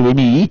comparar entre o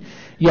MI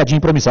e a ADIM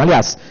por omissão.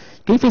 Aliás,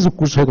 quem fez o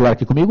curso regular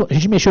aqui comigo, a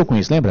gente mexeu com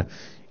isso, lembra?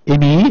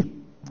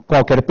 MI,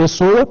 qualquer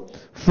pessoa.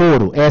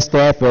 Foro,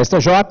 STF ou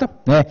STJ,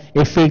 né?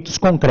 Efeitos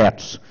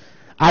concretos.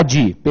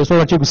 ADI, pessoa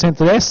do artigo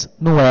 103,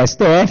 no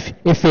STF,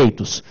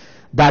 efeitos.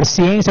 Dar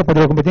ciência ao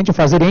poder competente a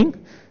fazer em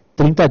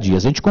 30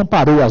 dias. A gente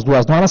comparou as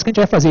duas normas, que a gente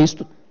vai fazer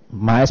isso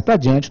mais para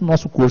adiante no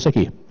nosso curso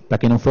aqui, para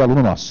quem não for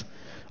aluno nosso.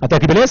 Até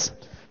aqui, beleza?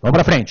 Vamos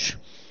para frente.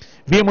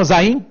 Vimos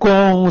a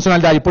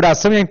inconstitucionalidade por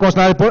ação e a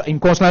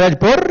inconstitucionalidade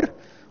por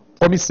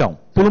omissão.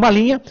 Pula uma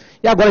linha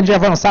e agora a gente vai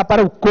avançar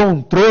para o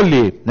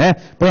controle, né?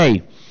 Põe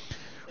aí.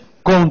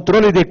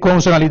 Controle de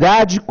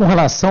constitucionalidade com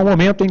relação ao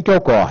momento em que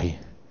ocorre.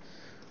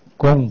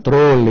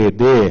 Controle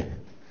de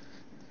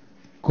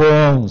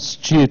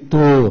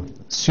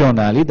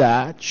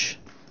constitucionalidade.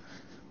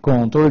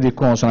 Controle de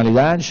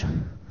constitucionalidade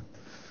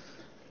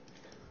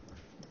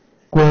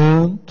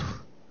quanto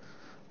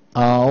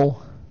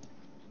ao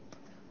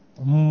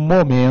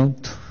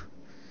momento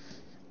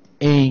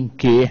em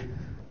que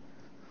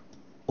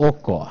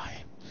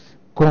ocorre.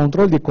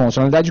 Controle de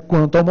constitucionalidade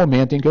quanto ao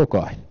momento em que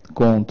ocorre.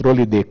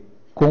 Controle de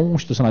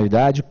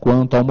constitucionalidade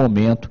quanto ao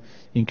momento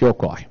em que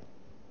ocorre.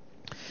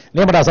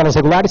 Lembra das aulas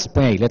regulares?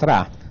 Põe aí,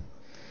 letra A.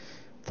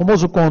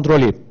 Famoso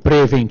controle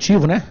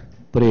preventivo, né?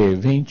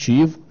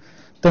 Preventivo,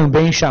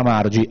 também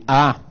chamado de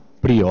a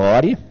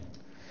priori,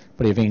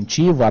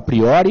 preventivo a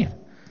priori,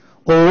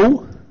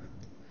 ou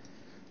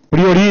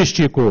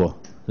priorístico.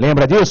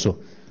 Lembra disso?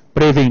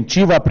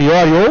 Preventivo a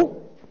priori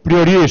ou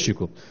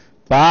priorístico.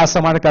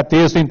 Passa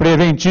marca-texto em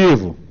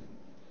preventivo.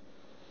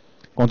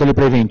 Controle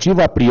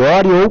preventivo a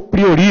priori ou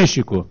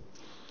priorístico.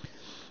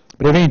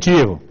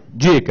 Preventivo.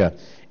 Dica.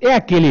 É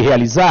aquele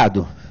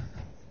realizado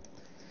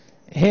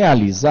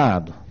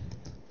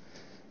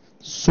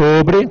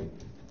sobre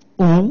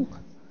um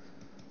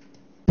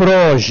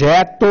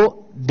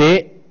projeto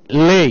de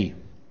lei.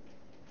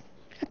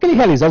 Aquele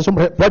realizado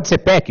sobre, pode ser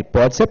PEC?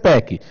 Pode ser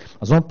PEC.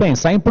 Nós vamos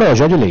pensar em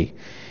projeto de lei.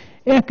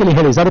 É aquele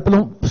realizado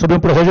sobre um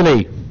projeto de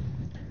lei.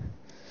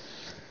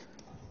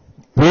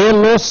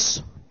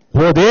 Pelos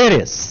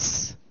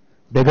poderes.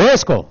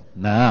 Begresco?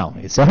 Não,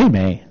 esse é o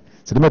He-Man.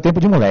 Esse é do meu tempo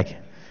de moleque.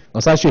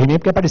 Gostava de He-Man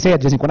porque aparecia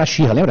de vez em quando a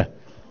Xirra, lembra?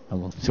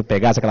 Se eu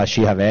pegasse aquela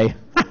Xirra velha.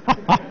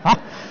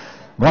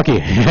 Vamos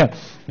aqui.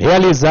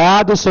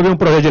 Realizado sobre um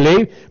projeto de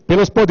lei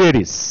pelos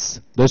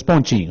poderes. 2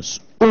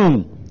 pontinhos.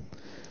 1.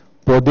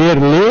 Poder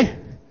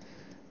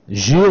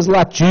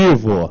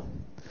legislativo.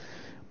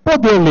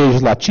 Poder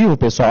legislativo,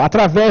 pessoal,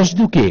 através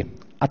do quê?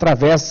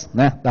 Através,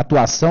 né, da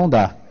atuação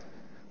da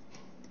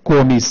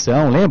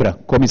comissão, lembra?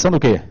 Comissão do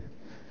quê?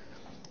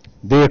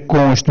 De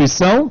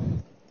Constituição.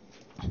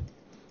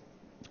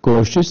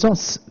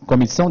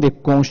 Comissão de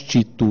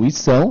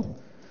Constituição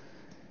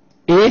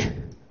e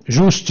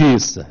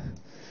Justiça.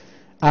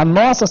 A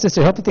nossa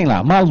CCJ tem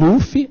lá,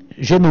 Maluf,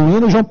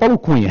 Genuíno, João Paulo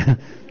Cunha.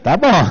 Tá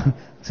bom.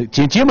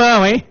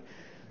 Tintimão, hein?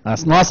 A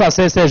nossa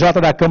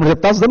CCJ da Câmara dos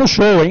Deputados dando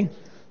show, hein?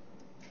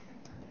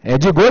 É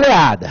de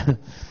goleada.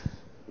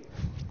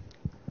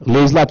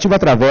 Legislativo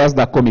através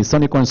da Comissão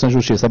de Constituição e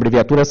Justiça,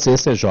 abreviatura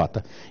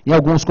CCJ. Em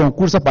alguns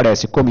concursos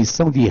aparece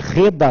Comissão de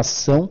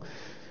Redação,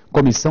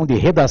 Constituição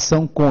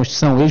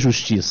e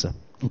Justiça.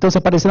 Então, se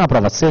aparecer na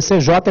prova,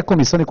 CCJ é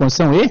Comissão de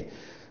Constituição e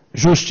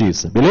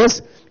Justiça,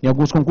 beleza? Em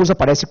alguns concursos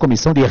aparece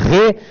Comissão de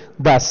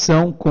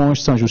Redação,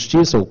 Constituição e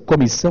Justiça, ou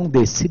Comissão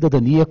de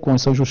Cidadania,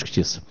 Constituição e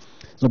Justiça.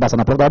 Se não passar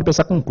na prova, da hora de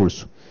pensar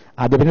concurso.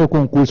 A dependendo do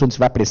concurso onde você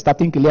vai prestar,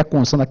 tem que ler a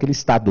Constituição daquele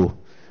estado,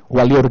 ou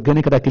a lei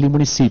orgânica daquele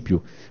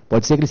município.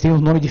 Pode ser que eles tenham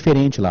um nome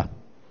diferente lá.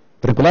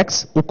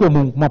 Tranquilex? O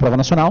comum, uma prova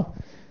nacional,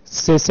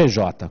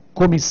 CCJ,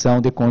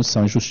 Comissão de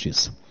Constituição e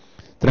Justiça.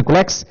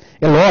 Tranquilex?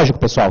 É lógico,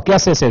 pessoal, que a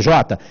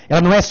CCJ ela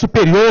não é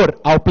superior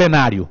ao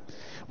plenário,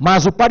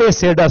 mas o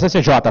parecer da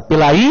CCJ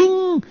pela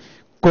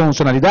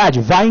inconstitucionalidade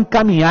vai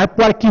encaminhar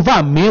para o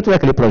arquivamento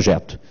daquele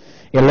projeto.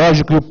 É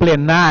lógico que o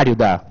plenário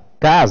da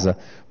casa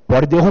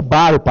pode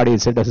derrubar o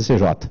parecer da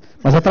CCJ,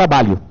 mas é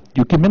trabalho.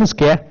 E o que menos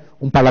quer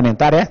um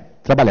parlamentar é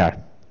trabalhar.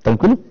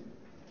 Tranquilo?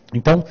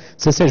 Então,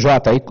 CCJ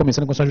aí,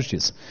 Comissão de Constituição e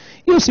Justiça.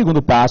 E o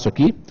segundo passo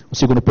aqui, o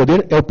segundo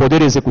poder, é o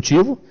Poder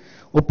Executivo.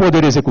 O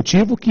Poder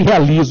Executivo que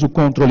realiza o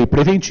controle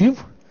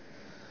preventivo.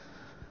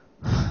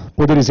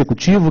 Poder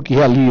Executivo que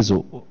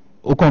realiza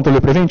o controle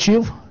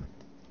preventivo.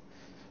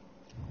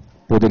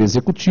 Poder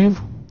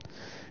Executivo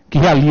que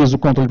realiza o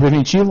controle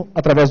preventivo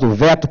através do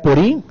veto por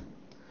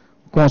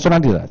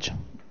inconstitucionalidade.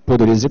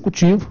 Poder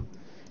Executivo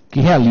que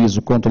realiza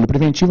o controle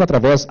preventivo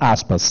através,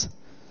 aspas,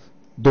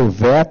 do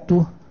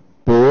veto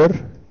por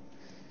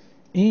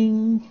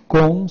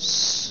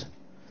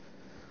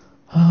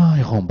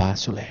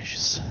Rombácio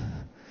Legis.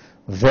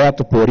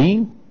 Veto por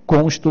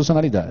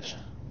inconstitucionalidade.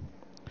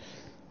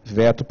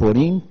 Veto por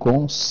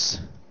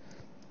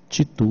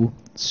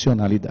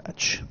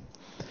inconstitucionalidade.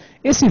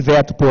 Esse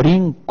veto por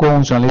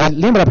inconstitucionalidade,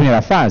 lembra a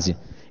primeira fase?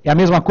 É a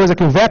mesma coisa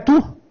que o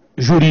veto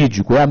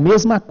jurídico, é a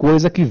mesma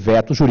coisa que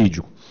veto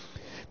jurídico.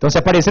 Então, se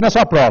aparecer na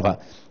sua prova,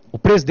 o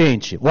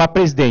presidente ou a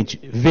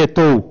presidente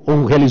vetou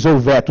ou realizou o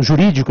veto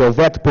jurídico, é o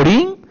veto por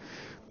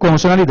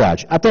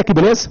inconstitucionalidade. Até aqui,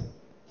 beleza?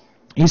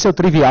 Isso é o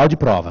trivial de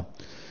prova.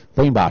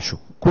 Vou embaixo.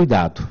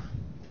 Cuidado.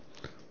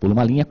 Pula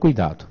uma linha,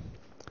 cuidado.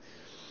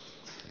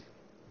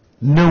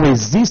 Não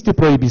existe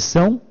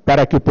proibição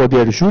para que o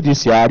Poder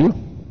Judiciário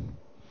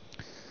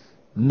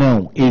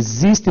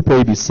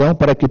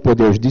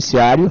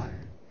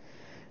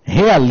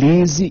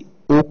realize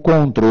o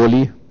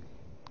controle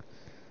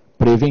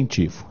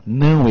preventivo.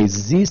 Não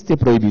existe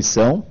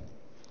proibição.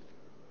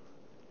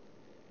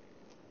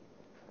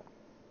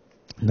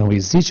 Não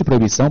existe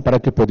proibição para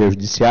que o Poder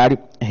Judiciário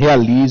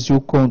realize o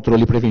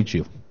controle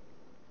preventivo.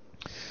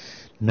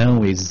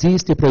 Não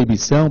existe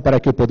proibição para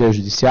que o Poder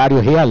Judiciário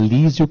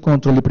realize o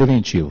controle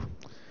preventivo.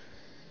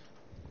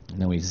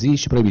 Não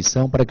existe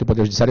proibição para que o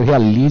Poder Judiciário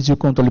realize o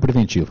controle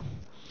preventivo.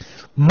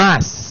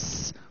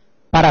 Mas,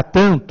 para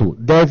tanto,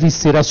 deve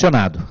ser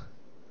acionado.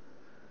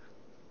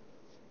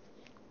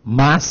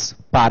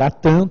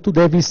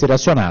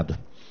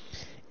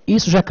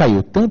 Isso já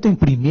caiu tanto em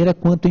primeira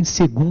quanto em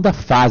segunda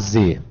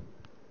fase.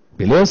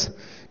 Beleza?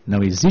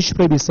 Não existe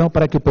proibição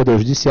para que o Poder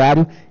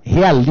Judiciário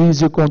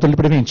realize o controle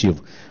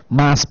preventivo,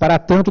 mas, para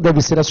tanto,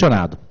 deve ser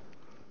acionado.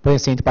 Põe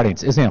assim entre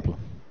parênteses. Exemplo.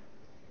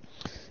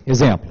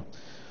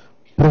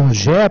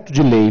 Projeto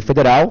de lei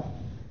federal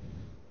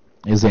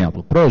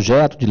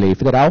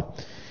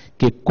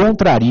que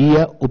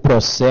contraria o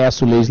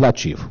processo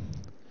legislativo.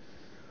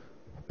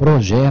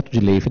 Projeto de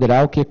lei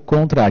federal que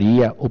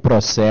contraria o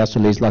processo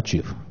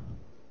legislativo.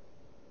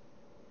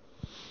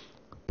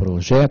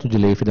 Projeto de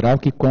lei federal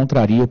que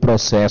contraria o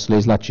processo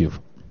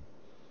legislativo.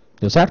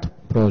 Deu certo?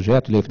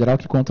 Projeto de lei federal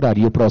que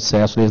contraria o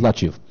processo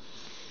legislativo.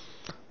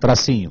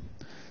 Tracinho.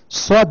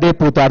 Só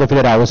deputado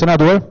federal ou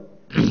senador.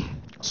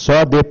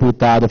 Só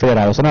deputado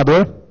federal ou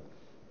senador.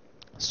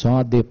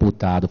 Só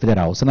deputado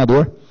federal ou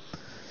senador.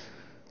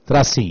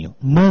 Tracinho.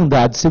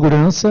 Mandado de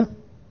segurança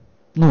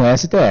no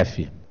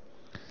STF.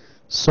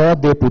 Só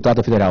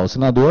deputado federal ou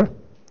senador.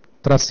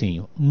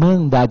 Tracinho.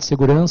 Mandado de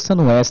segurança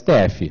no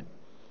STF.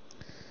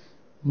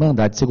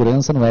 Mandado de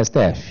segurança no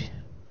STF.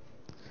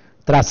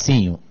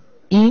 Tracinho.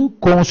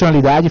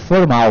 Inconstitucionalidade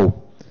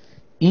formal.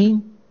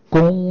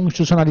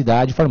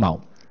 Inconstitucionalidade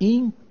formal.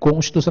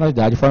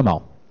 Inconstitucionalidade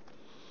formal.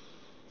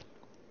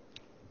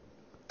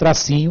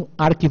 Tracinho.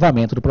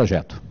 Arquivamento do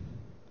projeto.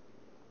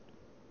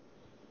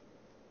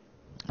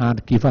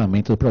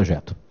 Arquivamento do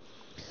projeto.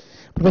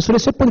 Professor,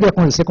 isso poderia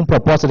acontecer com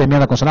proposta de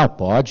emenda constitucional?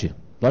 Pode.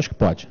 Lógico que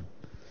pode.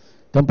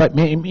 Então,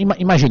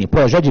 imagine,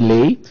 projeto de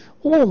lei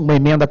ou uma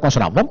emenda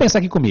constitucional. Vamos pensar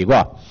aqui comigo,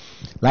 ó.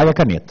 Larga a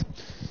caneta.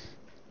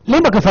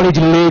 Lembra que eu falei de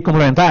lei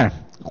complementar?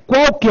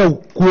 Qual que é o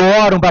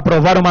quórum para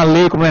aprovar uma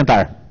lei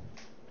complementar?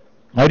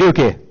 Maioria o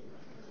quê?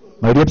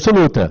 Maioria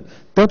absoluta.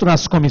 Tanto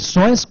nas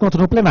comissões quanto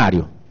no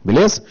plenário.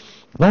 Beleza?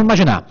 Vamos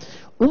imaginar.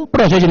 Um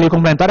projeto de lei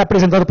complementar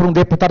apresentado por um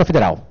deputado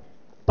federal.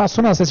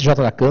 Passou na CCJ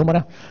da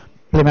Câmara,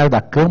 plenário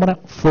da Câmara,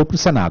 foi para o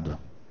Senado.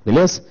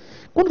 Beleza?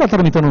 Quando está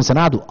tramitando no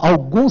Senado,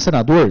 algum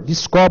senador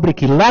descobre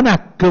que lá na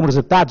Câmara dos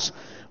Deputados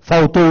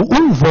faltou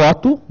um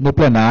voto no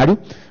plenário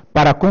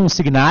para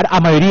consignar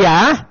a maioria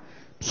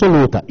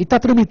absoluta. E está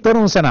tramitando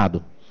no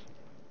Senado.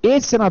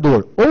 Esse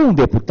senador ou um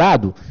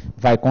deputado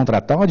vai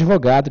contratar um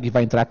advogado que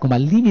vai entrar com uma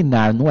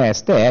liminar no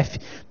STF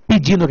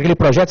pedindo que aquele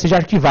projeto seja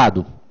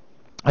arquivado.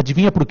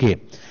 Adivinha por quê?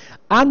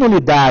 A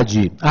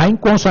nulidade, a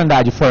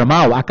inconstitucionalidade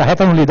formal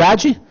acarreta a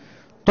nulidade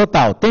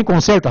total. Tem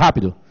conserto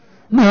rápido?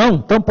 Não.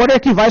 Então pode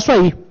arquivar isso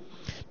aí.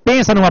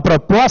 Pensa numa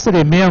proposta de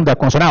emenda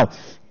constitucional.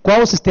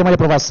 Qual o sistema de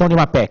aprovação de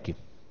uma PEC?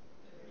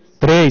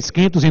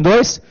 3/5 em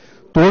 2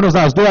 turnos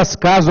nas duas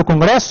casas do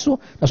Congresso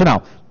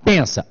Nacional.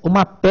 Pensa,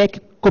 uma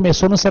PEC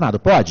começou no Senado.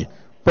 Pode?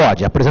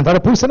 Pode. Apresentada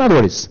por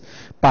senadores.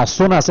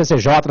 Passou na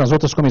CCJ, nas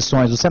outras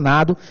comissões do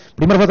Senado.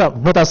 Primeira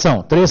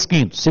votação,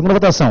 3/5. Segunda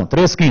votação,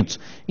 3/5.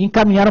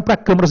 Encaminharam para a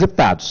Câmara dos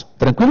Deputados.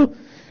 Tranquilo?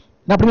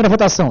 Na primeira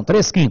votação,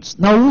 3/5.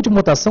 Na última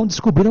votação,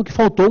 descobriram que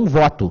faltou um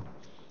voto.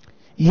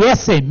 E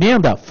essa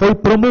emenda foi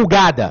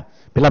promulgada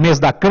pela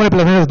mesa da Câmara e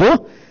pela mesa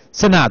do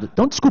Senado.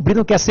 Então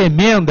descobriram que essa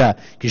emenda,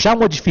 que já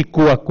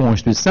modificou a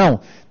Constituição,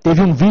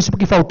 teve um vício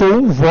porque faltou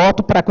um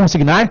voto para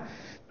consignar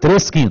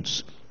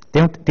 3/5.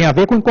 Tem a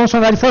ver com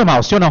inconstitucionalidade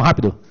formal, sim ou não?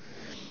 Rápido.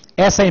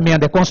 Essa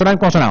emenda é constitucional ou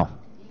inconstitucional?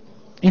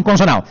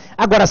 Inconstitucional.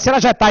 Agora, se ela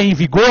já está em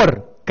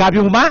vigor, cabe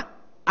uma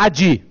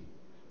ADI.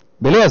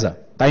 Beleza?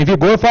 Está em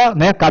vigor,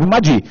 né, cabe uma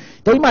ADI.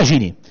 Então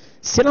imagine,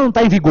 se ela não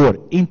está em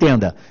vigor,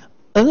 entenda,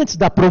 antes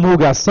da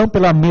promulgação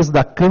pela mesa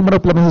da Câmara ou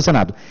pela mesa do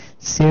Senado.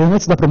 Se é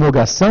antes da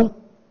promulgação,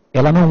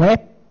 ela não é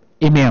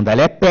emenda,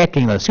 ela é PEC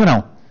ainda, sim ou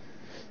não?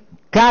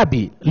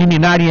 Cabe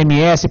liminar em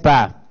MS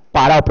para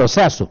parar o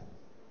processo?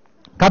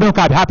 Cabe ou não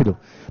cabe? Rápido.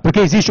 Porque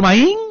existe uma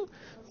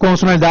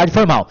inconstitucionalidade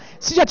formal.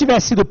 Se já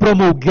tivesse sido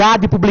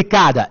promulgada e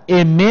publicada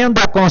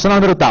emenda constitucional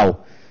número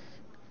tal,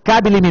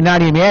 cabe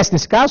liminar em MS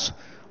nesse caso?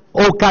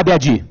 Ou cabe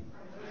ADI?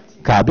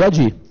 Cabe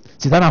ADI.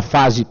 Se está na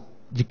fase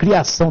de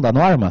criação da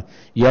norma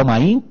e é uma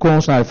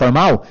inconstitucionalidade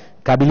formal,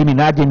 cabe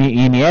liminar de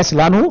IMS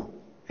lá no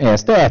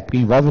STF, porque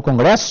envolve o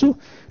Congresso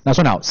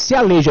Nacional. Se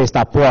a lei já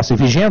está posta e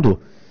vigendo,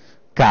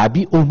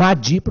 cabe uma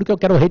ADI, porque eu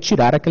quero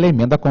retirar aquela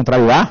emenda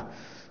contrária à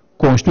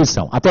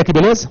Constituição. Até aqui,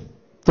 beleza?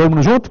 Todo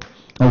mundo junto?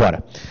 Vamos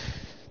embora.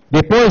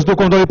 Depois do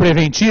controle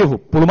preventivo,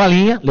 por uma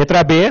linha,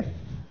 letra B,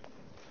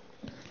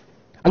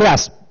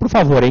 Aliás, por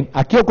favor, hein?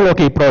 Aqui eu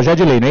coloquei projeto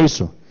de lei, não é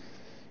isso?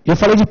 Eu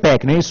falei de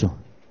PEC, não é isso?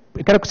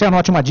 Eu quero que você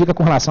anote uma dica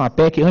com relação à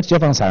PEC antes de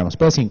avançarmos.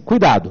 Então, assim,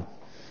 cuidado.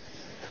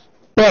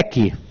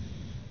 PEC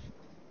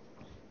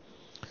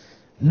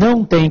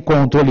não tem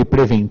controle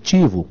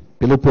preventivo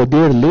pelo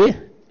poder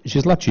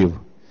legislativo.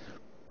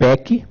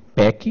 PEC,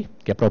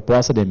 que é a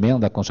proposta de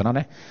emenda constitucional,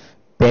 né?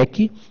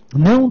 PEC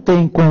não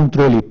tem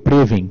controle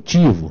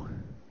preventivo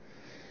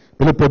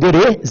pelo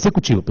poder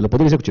executivo. Pelo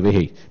poder executivo,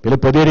 errei. Pelo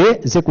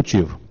poder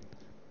executivo.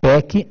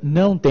 PEC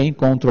não tem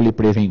controle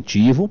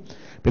preventivo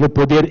pelo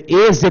poder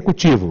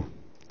executivo,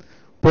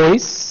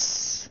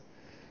 pois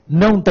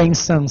não tem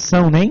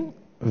sanção nem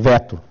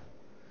veto.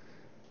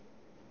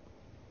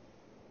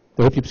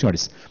 Vou repetir para os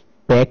senhores.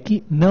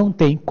 PEC não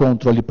tem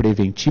controle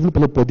preventivo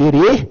pelo poder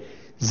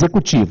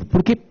executivo,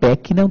 porque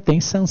PEC não tem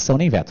sanção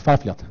nem veto. Fala,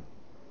 filhota.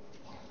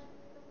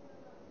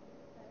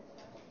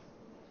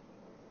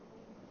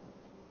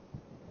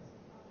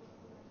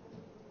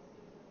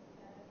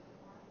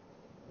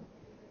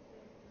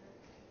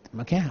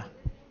 Mas quem é?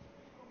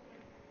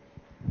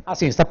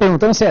 Assim, você está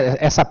perguntando se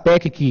essa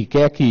PEC que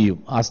quer que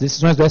as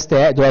decisões do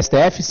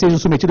STF sejam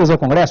submetidas ao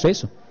Congresso, é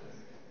isso?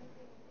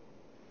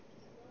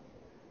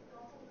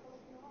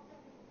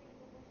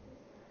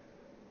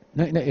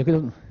 Não.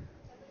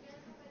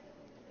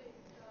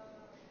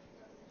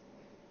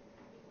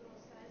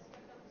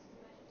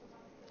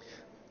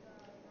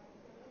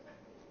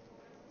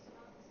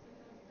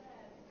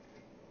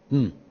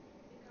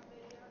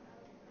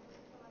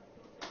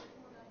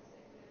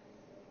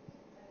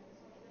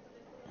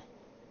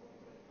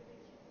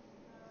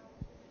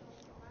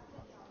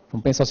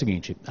 Vamos pensar o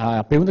seguinte,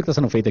 a pergunta que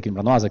está sendo feita aqui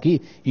para nós aqui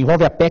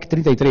envolve a PEC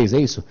 33, é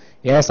isso?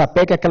 E essa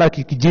PEC é aquela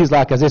que diz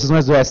lá que as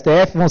decisões do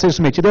STF vão ser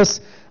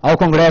submetidas ao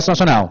Congresso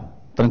Nacional.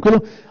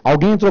 Tranquilo?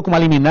 Alguém entrou com uma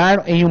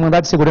liminar em um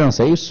mandado de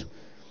segurança, é isso?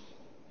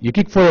 E o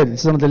que foi a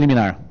decisão da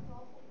liminar?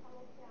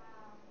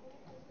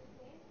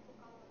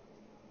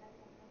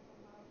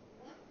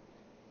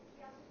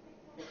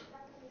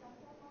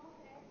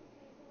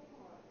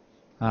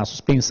 A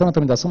suspensão da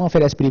tramitação não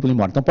oferece perigo de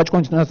morte. Então pode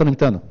continuar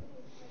tramitando.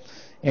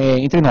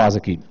 Entre nós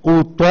aqui.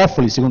 O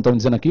Toffoli, segundo estão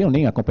dizendo aqui, eu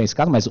nem acompanho esse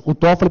caso, mas o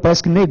Toffoli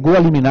parece que negou a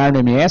liminar no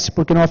MS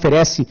porque não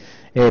oferece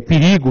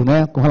perigo,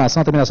 né, com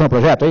relação à terminação do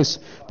projeto, é isso?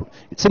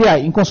 Seria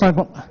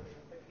inconstitucional.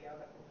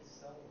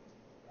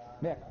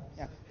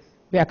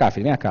 Vem cá,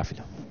 filho.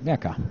 Vem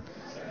cá.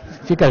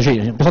 Fica, o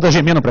pessoal está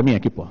gemendo para mim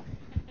aqui, pô.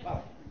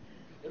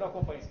 Eu não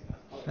acompanho esse caso.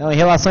 Não, em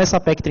relação a essa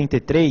PEC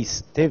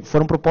 33,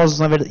 foram propostos,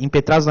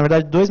 impetrados, na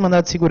verdade, 2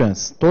 mandados de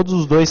segurança. Todos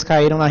os 2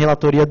 caíram na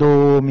relatoria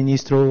do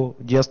ministro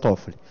Dias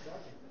Toffoli.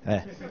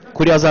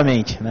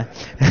 Curiosamente, né?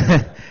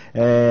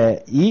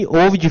 E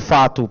houve, de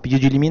fato, o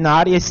pedido de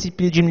liminar, e esse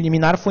pedido de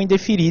liminar foi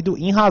indeferido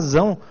em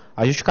razão,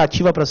 a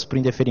justificativa para o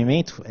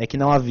indeferimento é que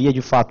não havia,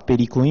 de fato,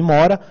 periculo in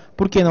mora.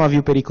 Por que não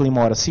havia o periculo in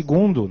mora?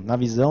 Segundo, na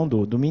visão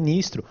do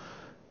ministro,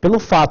 pelo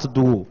fato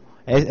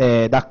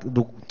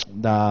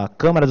da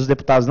Câmara dos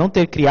Deputados não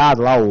ter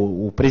criado lá,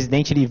 o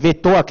presidente ele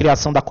vetou a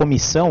criação da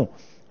comissão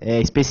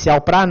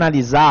especial para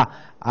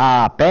analisar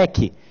a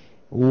PEC,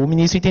 o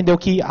ministro entendeu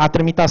que a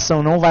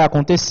tramitação não vai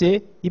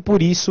acontecer e por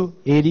isso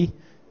ele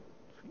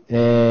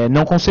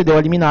não concedeu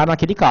a liminar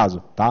naquele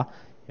caso, tá?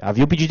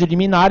 Havia o pedido de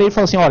liminar e ele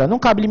falou assim, olha, não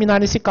cabe liminar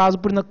nesse caso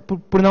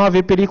por não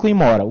haver periculo in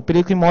mora. O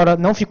periculo in mora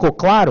não ficou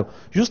claro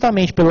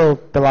justamente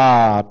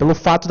pelo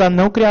fato da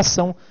não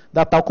criação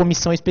da tal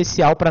comissão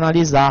especial para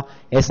analisar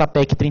essa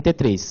PEC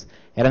 33.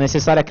 Era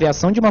necessária a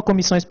criação de uma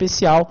comissão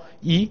especial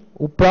e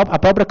a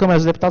própria Câmara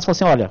dos Deputados falou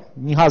assim, olha,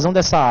 em razão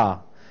dessa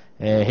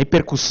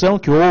repercussão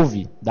que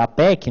houve da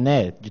PEC,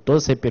 né, de toda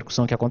essa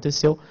repercussão que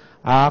aconteceu,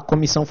 a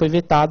comissão foi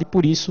vetada e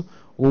por isso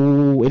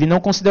ele não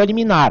concedeu a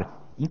liminar.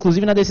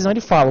 Inclusive na decisão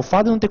ele fala, o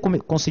fato de não ter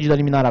concedido a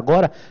liminar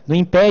agora não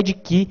impede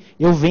que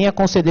eu venha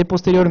conceder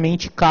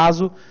posteriormente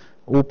caso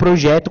o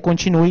projeto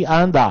continue a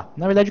andar.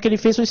 Na verdade o que ele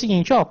fez foi o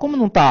seguinte, como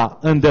não está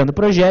andando o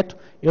projeto,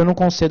 eu não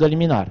concedo a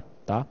liminar.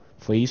 Tá?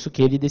 Foi isso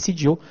que ele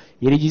decidiu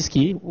e ele diz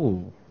que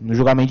no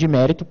julgamento de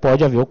mérito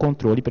pode haver o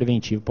controle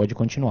preventivo, pode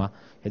continuar.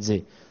 Quer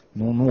dizer,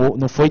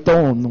 não foi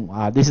tão,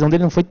 a decisão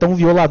dele não foi tão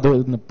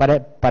violadora,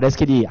 parece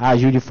que ele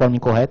agiu de forma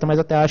incorreta, mas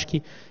até acho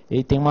que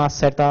ele tem uma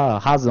certa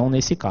razão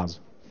nesse caso.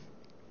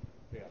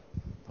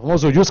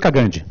 Famoso Juska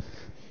Gandhi.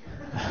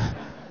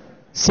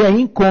 Se é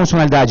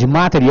inconstitucionalidade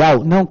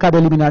material, não cabe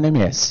eliminar no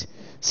MS.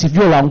 Se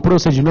violar um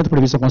procedimento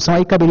previsto na Constituição,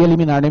 aí caberia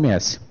eliminar no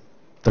MS.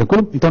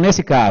 Tranquilo? Então,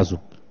 nesse caso,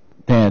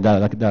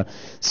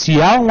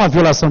 se há uma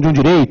violação de um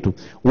direito,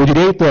 o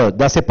direito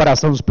da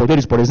separação dos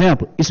poderes, por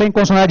exemplo, isso é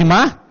inconstitucionalidade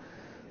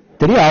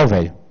material,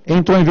 velho.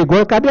 Entrou em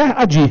vigor, cabe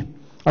adir.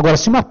 Agora,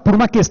 se por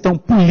uma questão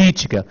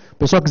política, o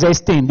pessoal quiser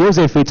estender os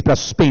efeitos para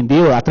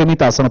suspender a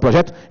tramitação do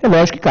projeto, é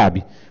lógico que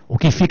cabe. O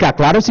que fica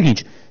claro é o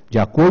seguinte, de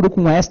acordo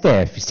com o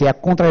STF, se a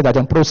contrariedade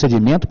é um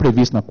procedimento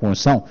previsto na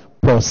Constituição,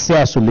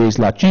 processo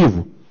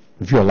legislativo,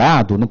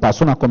 violado, não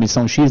passou na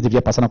comissão X,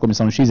 devia passar na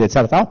comissão X,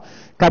 etc. Tal,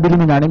 cabe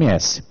liminar no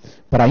MS.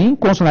 Para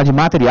inconstitucionalidade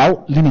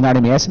material, liminar no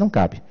MS não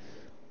cabe.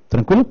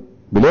 Tranquilo?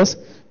 Beleza?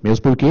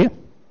 Mesmo porque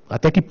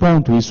Até que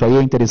ponto isso aí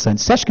é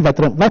interessante? Você acha que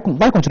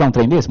vai continuar um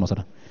trem desse,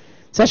 moçada?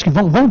 Você acha que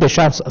vão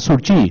deixar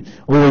surtir,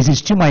 ou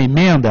existir uma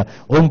emenda,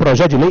 ou um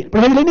projeto de lei?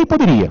 Projeto de lei nem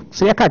poderia,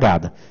 seria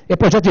cagada. É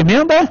projeto de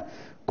emenda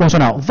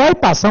constitucional. Vai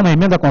passar uma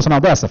emenda constitucional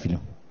dessa, filho?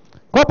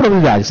 Qual a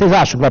probabilidade? Vocês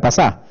acham que vai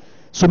passar?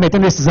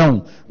 Submetendo a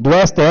decisão do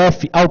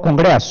STF ao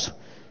Congresso?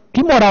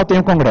 Que moral tem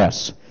o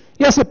Congresso?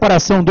 E a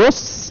separação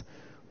dos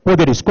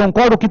poderes?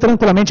 Concordo que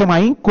tranquilamente é uma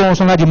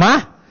inconstitucionalidade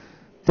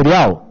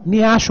material?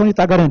 Me acham onde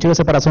está garantida a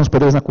separação dos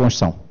poderes na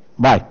Constituição.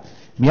 Vai,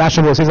 me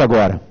acham vocês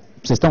agora.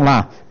 Vocês estão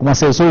lá, como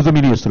assessores do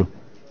ministro.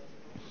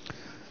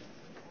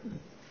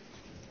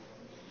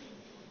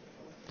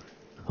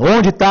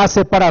 Onde está a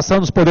separação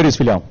dos poderes,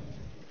 filhão?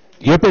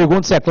 E eu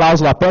pergunto se é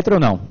cláusula pétrea ou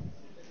não.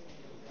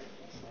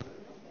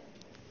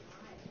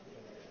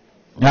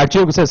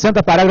 Artigo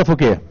 60, parágrafo o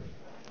quê?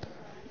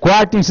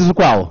 Quarto inciso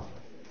qual?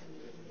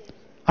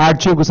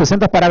 Artigo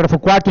 60, parágrafo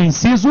 4º,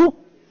 inciso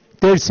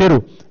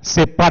 3º.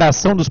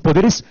 Separação dos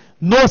poderes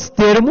nos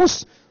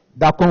termos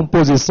da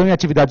composição e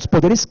atividade dos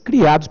poderes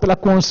criados pela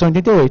Constituição de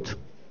 88.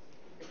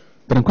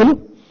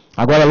 Tranquilo?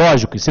 Agora, é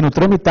lógico, se no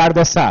tramitar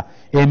dessa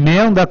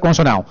emenda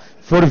constitucional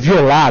for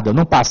violada,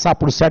 não passar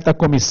por certa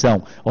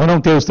comissão, ou não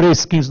ter os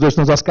 3/5 dos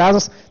turnos das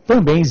casas,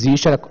 também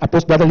existe a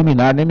possibilidade de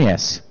liminar no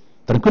MS.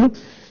 Tranquilo?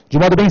 De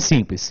modo bem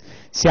simples.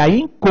 Se a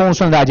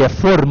inconstitucionalidade é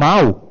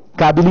formal,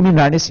 cabe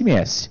liminar nesse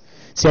MS.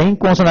 Se a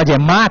inconstitucionalidade é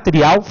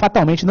material,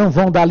 fatalmente não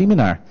vão dar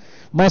liminar.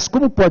 Mas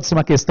como pode ser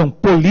uma questão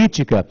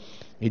política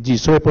e de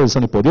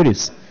sobreposição de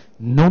poderes,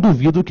 não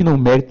duvido que no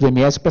mérito do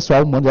MS o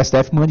pessoal manda, o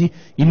STF mande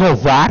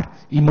inovar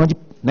e mande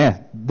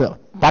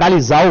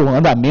paralisar o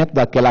andamento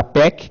daquela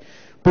PEC,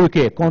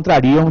 porque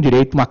contraria um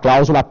direito, uma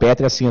cláusula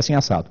pétrea assim, assim,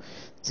 assado.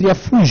 Seria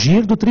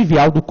fugir do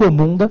trivial, do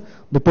comum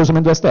do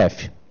posicionamento do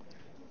STF.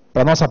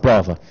 Para nossa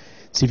prova,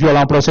 se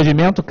violar um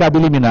procedimento, cabe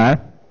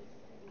liminar,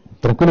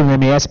 tranquilo, no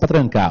MS para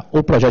trancar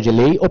ou projeto de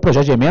lei ou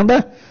projeto de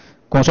emenda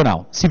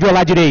constitucional. Se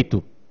violar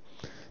direito,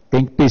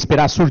 tem que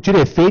esperar surtir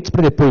efeitos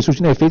para depois,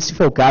 surtir efeitos, se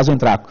for o caso,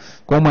 entrar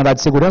com um mandado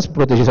de segurança para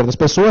proteger certas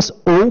pessoas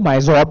ou,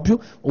 mais óbvio,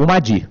 uma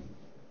ADI.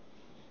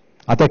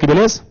 Até aqui,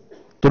 beleza?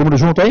 Todo mundo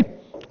junto aí?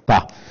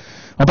 Tá.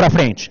 Vamos para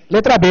frente.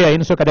 Letra B aí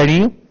no seu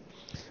caderninho.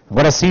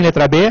 Agora sim,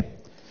 letra B.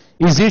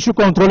 Existe o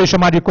controle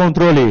chamado de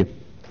controle.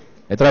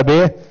 Letra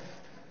B.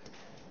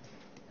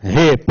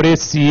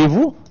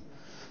 Repressivo.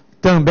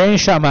 Também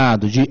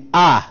chamado de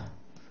a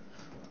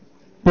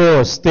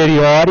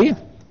posteriori.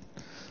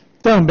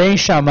 Também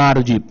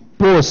chamado de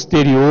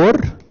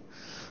posterior,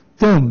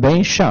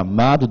 também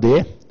chamado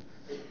de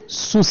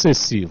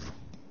sucessivo,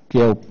 que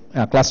é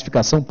a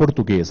classificação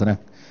portuguesa, né?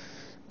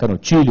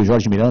 Canutilho,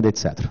 Jorge Miranda,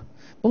 etc.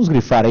 Vamos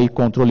grifar aí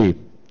controle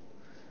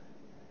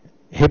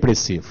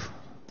repressivo.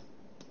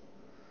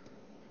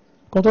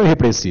 Controle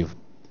repressivo.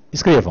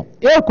 Escrevam.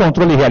 É o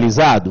controle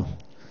realizado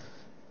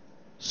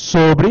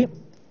sobre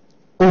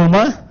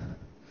uma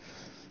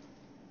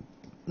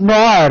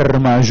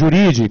norma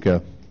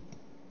jurídica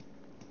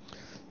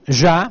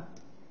já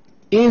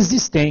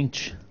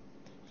existente.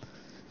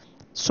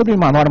 Sobre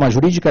uma norma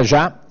jurídica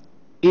já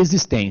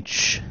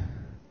existente.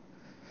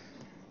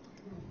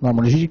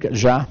 Norma jurídica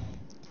já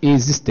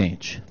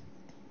existente.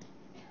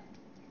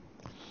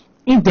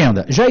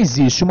 Entenda, já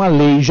existe uma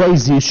lei, já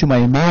existe uma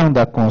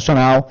emenda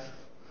constitucional,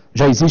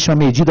 já existe uma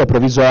medida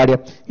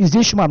provisória,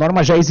 existe uma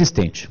norma já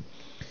existente.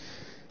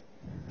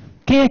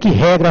 Quem é que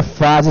regra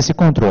faz esse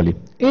controle?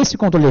 Esse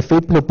controle é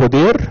feito pelo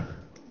Poder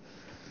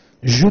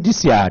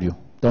Judiciário.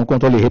 Então, o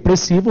controle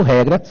repressivo,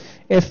 regra,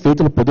 é feito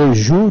pelo Poder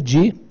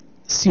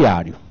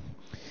Judiciário.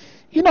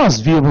 E nós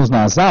vimos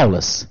nas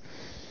aulas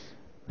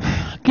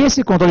que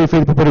esse controle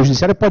feito pelo Poder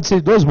Judiciário pode ser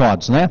de dois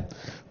modos, né?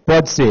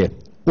 Pode ser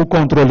o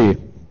controle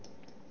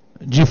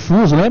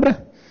difuso,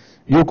 lembra?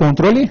 E o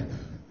controle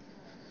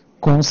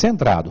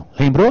concentrado.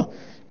 Lembrou?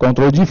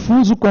 Controle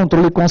difuso,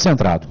 controle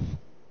concentrado.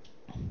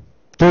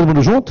 Todo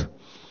mundo junto?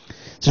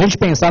 Se a gente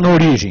pensar na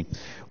origem,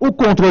 o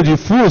controle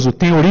difuso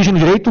tem origem no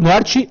direito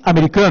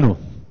norte-americano.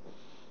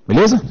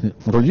 Beleza?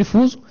 Controle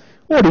difuso,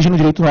 origem no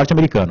direito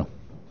norte-americano.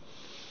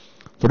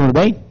 Todo mundo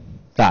bem?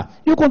 Tá.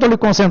 E o controle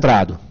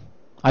concentrado?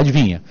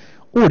 Adivinha?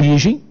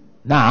 Origem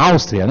na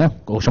Áustria, né?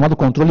 O chamado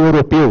controle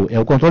europeu. É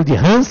o controle de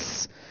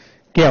Hans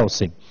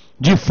Kelsen.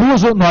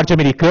 Difuso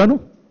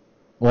norte-americano,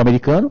 ou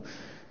americano.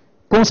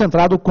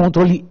 Concentrado,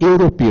 controle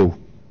europeu,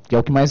 que é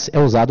o que mais é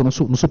usado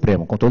no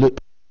Supremo. Controle.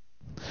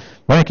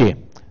 Vamos aqui.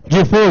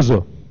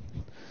 Difuso.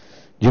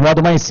 De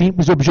modo mais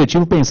simples e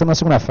objetivo, pensando na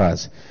segunda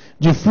fase.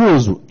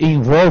 Difuso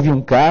envolve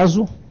um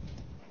caso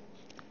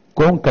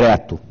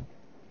concreto.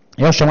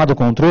 É o chamado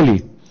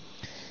controle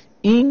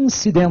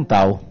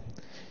incidental.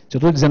 Se eu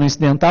estou dizendo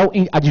incidental,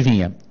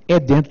 adivinha, é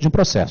dentro de um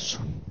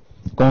processo.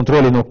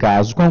 Controle no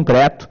caso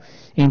concreto,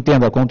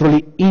 entenda,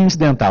 controle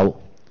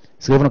incidental.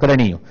 Escreva no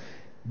caderninho.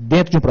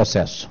 Dentro de um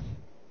processo.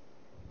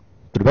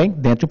 Tudo bem?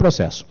 Dentro de um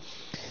processo.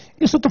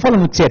 Isso eu estou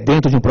falando que se é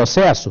dentro de um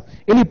processo,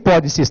 ele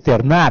pode se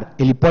externar,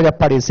 ele pode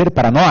aparecer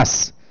para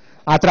nós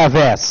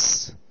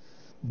através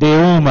de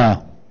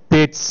uma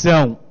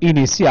petição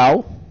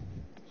inicial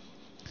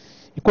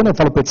E quando eu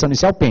falo petição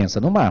inicial, pensa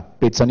numa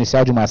petição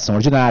inicial de uma ação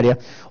ordinária,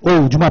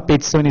 ou de uma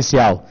petição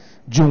inicial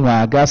de um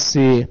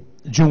HC,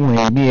 de um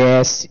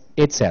MS,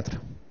 etc.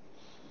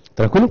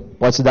 Tranquilo?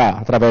 Pode se dar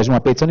através de uma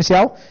petição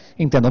inicial,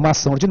 entenda uma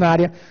ação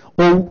ordinária,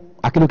 ou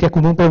aquilo que é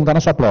comum perguntar na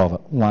sua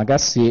prova, um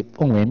HC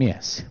ou um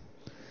MS.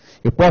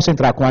 Eu posso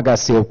entrar com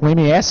HC ou com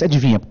MS,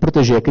 adivinha,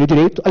 proteger aquele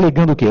direito,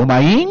 alegando o quê?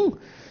 Uma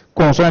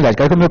inconstitucionalidade.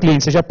 Quero que o meu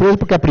cliente seja preso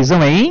porque a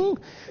prisão é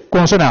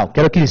inconstitucional.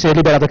 Quero que seja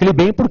liberado aquele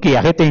bem porque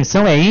a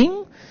retenção é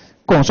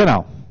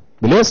inconstitucional.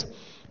 Beleza?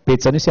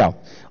 Petição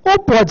inicial. Ou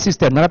pode se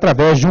externar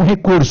através de um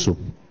recurso,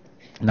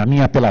 na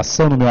minha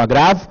apelação, no meu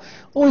agravo,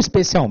 ou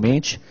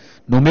especialmente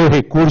no meu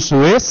recurso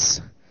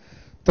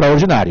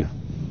extraordinário,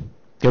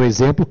 que é o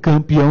exemplo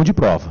campeão de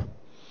prova.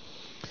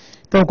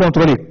 Então,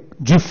 controle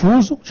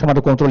difuso,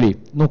 chamado controle,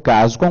 no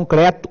caso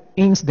concreto,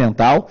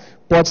 incidental,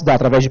 pode se dar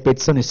através de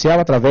petição inicial,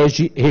 através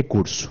de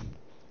recurso.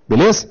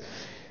 Beleza?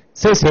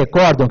 Vocês se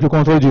recordam que o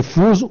controle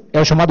difuso é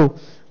o chamado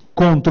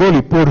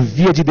controle por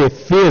via de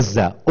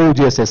defesa ou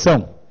de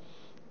exceção?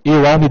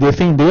 Eu, ao me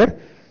defender,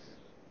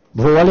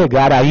 vou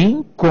alegar a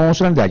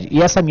inconstitucionalidade.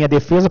 E essa minha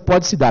defesa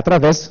pode se dar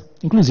através,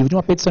 inclusive, de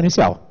uma petição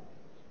inicial.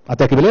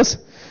 Até aqui,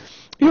 beleza?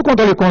 E o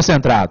controle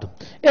concentrado?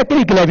 É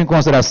aquele que leva em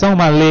consideração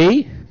uma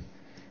lei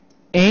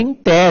em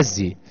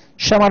tese,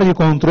 chamada de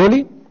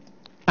controle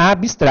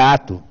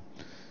abstrato.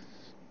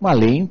 Uma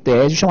lei em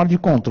tese chamada de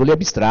controle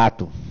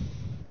abstrato.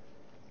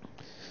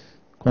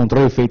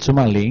 Controle feito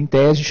sobre uma lei em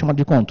tese chamada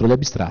de controle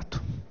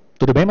abstrato.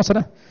 Tudo bem,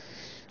 moçada?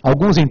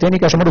 Alguns entendem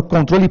que é chamado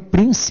controle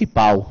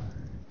principal.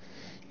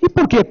 E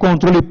por que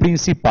controle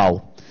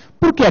principal?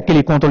 Porque é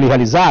aquele controle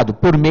realizado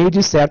por meio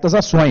de certas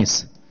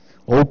ações,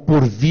 ou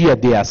por via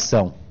de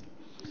ação.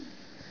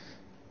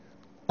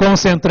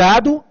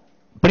 Concentrado,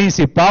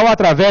 principal,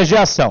 através de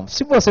ação.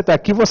 Se você está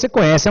aqui, você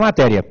conhece a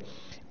matéria.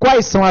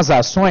 Quais são as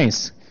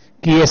ações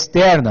que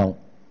externam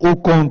o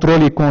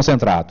controle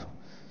concentrado?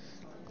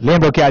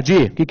 Lembra o que é a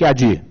DI? O que é a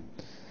DI?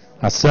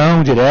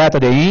 Ação direta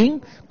de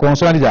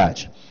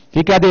inconstitucionalidade.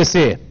 O que é a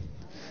DC?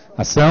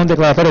 Ação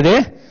declaratória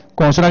de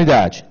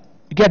constitucionalidade.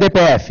 O que é a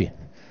DPF?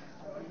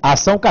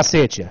 Ação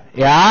cacete.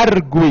 É a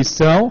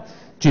arguição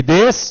de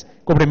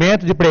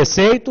descumprimento de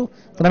preceito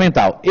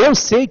fundamental. Eu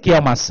sei que é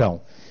uma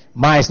ação,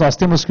 mas nós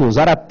temos que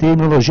usar a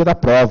terminologia da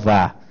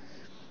prova.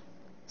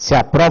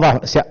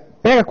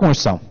 Pega a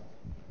Constituição.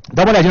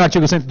 Dá uma olhadinha no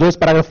artigo 102,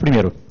 parágrafo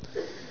 1º.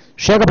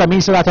 Chega para mim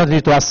se ela está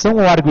dito ação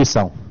ou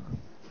arguição.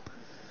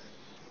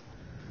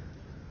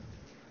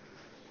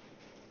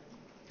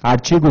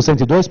 Artigo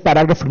 102,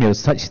 parágrafo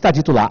 1º. Está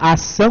dito lá,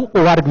 ação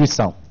ou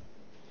arguição?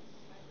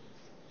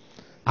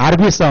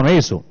 Arguição, não é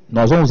isso?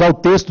 Nós vamos usar o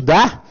texto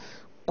da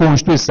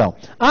Constituição.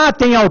 Ah,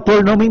 tem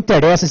autor, não me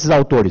interessa esses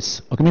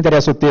autores. O que me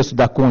interessa é o texto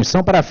da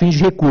Constituição para fins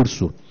de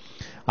recurso.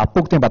 Há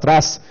pouco tempo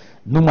atrás,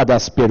 numa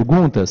das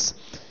perguntas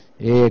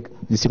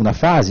de segunda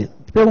fase,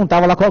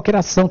 perguntava lá qual que era a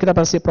ação que era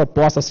para ser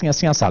proposta assim,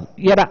 assim, assado.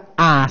 E era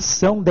a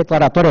ação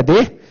declaratória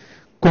de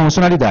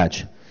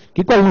constitucionalidade. O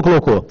que o aluno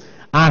colocou?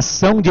 A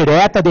ação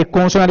direta de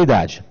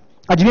constitucionalidade.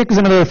 Adivinha o que o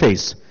examinador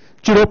fez?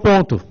 Tirou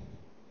ponto.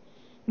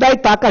 Daí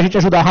taca a gente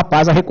ajudar o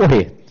rapaz a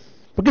recorrer.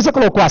 Por que você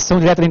colocou ação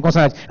direta de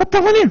inconstitucionalidade? Eu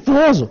estava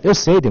nervoso. Eu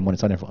sei, demônio,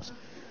 está nervoso.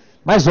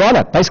 Mas olha,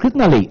 está escrito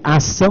na lei,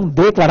 ação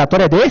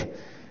declaratória de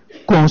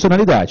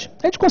constitucionalidade.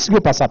 A gente conseguiu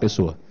passar a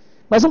pessoa.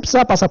 Mas não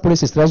precisava passar por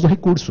esse estresse do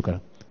recurso,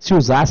 cara. Se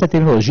usasse a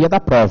terminologia da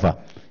prova.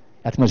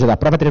 A terminologia da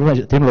prova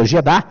é a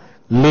terminologia da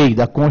lei,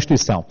 da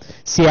Constituição.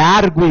 Se a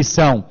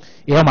arguição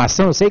é uma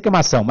ação, eu sei que é uma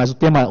ação, mas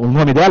o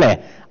nome dela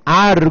é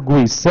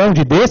arguição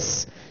de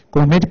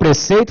descumprimento de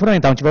preceito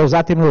fundamental. A gente vai usar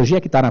a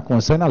terminologia que está na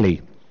Constituição e na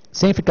lei,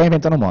 sem ficar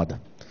inventando moda.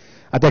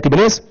 Até aqui,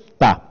 beleza?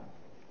 Tá.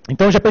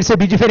 Então já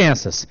percebi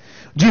diferenças.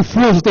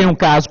 Difuso tem um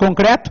caso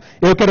concreto,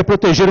 eu quero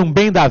proteger um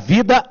bem da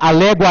vida,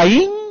 alego a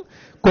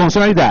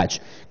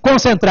inconstitucionalidade.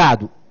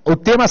 Concentrado, o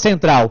tema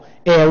central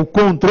é o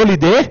controle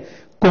de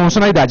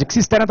constitucionalidade, que se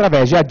externa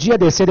através de ADI,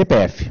 ADC e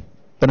DPF.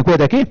 Tranquilo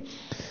até aqui?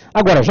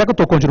 Agora, já que eu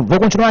estou continuando, vou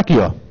continuar aqui,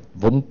 ó.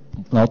 Vou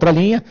na outra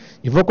linha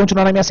e vou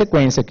continuar na minha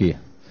sequência aqui.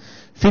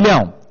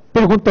 Filhão,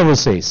 pergunto para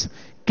vocês.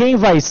 Quem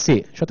vai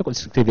ser... Deixa eu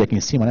escrever aqui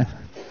em cima, né?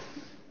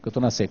 Que eu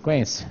estou na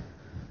sequência.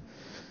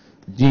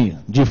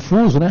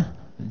 Difuso, né?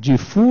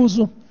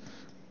 Difuso,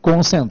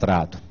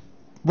 concentrado.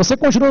 Você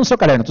continua no seu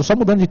caderno, estou só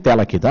mudando de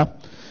tela aqui, tá?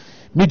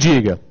 Me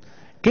diga,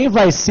 quem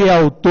vai ser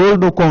autor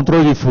no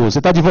controle difuso? Você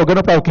está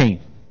advogando para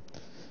quem?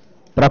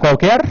 Para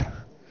qualquer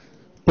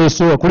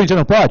pessoa. Corinthians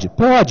não pode?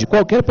 Pode,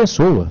 qualquer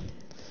pessoa.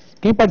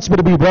 Quem participa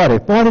do Big Brother?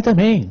 Pode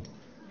também.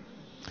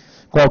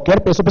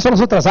 Qualquer pessoa. Pessoa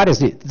nas outras áreas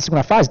de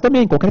segunda fase?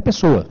 Também, qualquer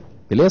pessoa.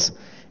 Beleza?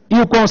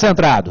 E o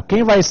concentrado?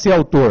 Quem vai ser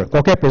autor?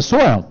 Qualquer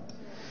pessoa?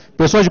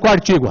 Pessoas de qual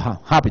artigo?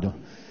 Rápido.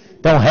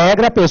 Então,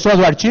 regra, pessoas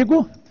do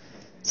artigo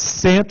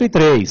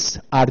 103.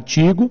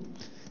 Artigo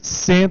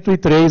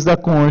 103 da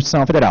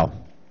Constituição Federal.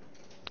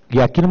 E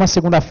aqui numa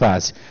segunda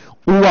fase,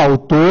 o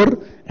autor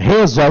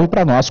resolve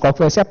para nós qual que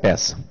vai ser a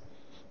peça.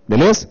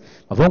 Beleza?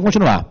 Mas vamos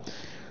continuar.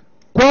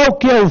 Qual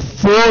que é o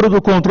foro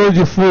do controle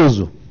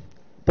difuso?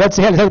 Pode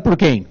ser realizado por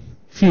quem?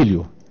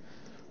 Filho.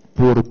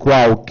 Por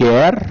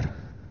qualquer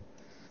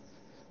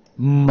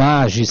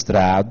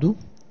magistrado,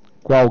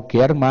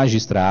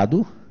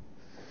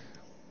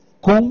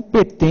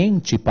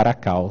 competente para a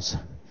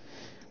causa.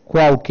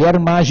 Qualquer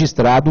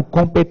magistrado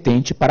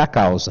competente para a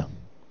causa.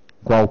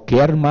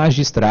 Qualquer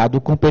magistrado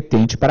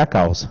competente para a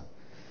causa.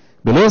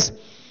 Beleza?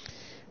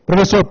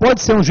 Professor,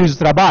 pode ser um juiz do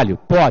trabalho?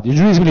 Pode. Um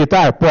juiz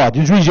militar?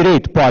 Pode. Um juiz de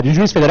direito? Pode. Um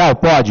juiz federal?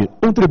 Pode.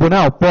 Um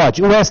tribunal?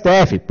 Pode. O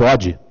STF?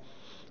 Pode.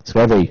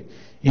 Escreve aí.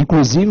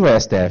 Inclusive o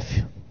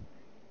STF.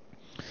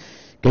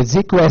 Quer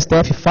dizer que o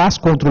STF faz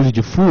controle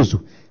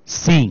difuso?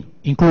 Sim.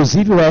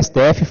 Inclusive o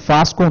STF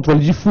faz controle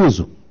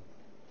difuso.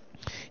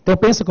 Então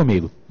pensa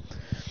comigo.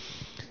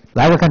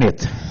 Larga a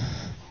caneta.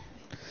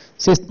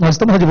 Nós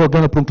estamos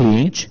advogando para um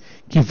cliente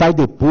que vai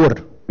depor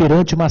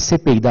perante uma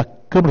CPI da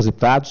Câmara dos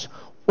Deputados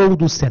ou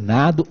do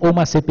Senado ou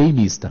uma CPI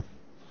mista.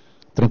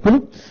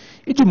 Tranquilo?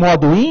 E de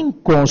modo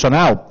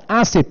inconstitucional,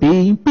 a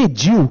CPI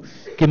impediu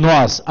que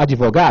nós,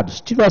 advogados,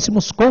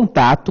 tivéssemos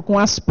contato com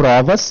as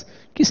provas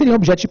que seriam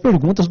objeto de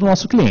perguntas do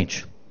nosso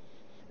cliente.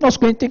 Nosso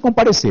cliente tem que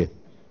comparecer.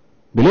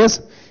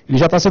 Beleza? Ele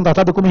já está sendo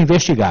tratado como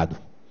investigado.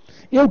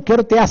 Eu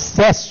quero ter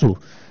acesso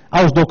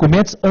aos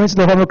documentos antes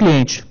de levar meu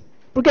cliente.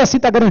 Porque assim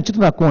está garantido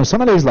na Constituição,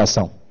 na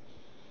legislação.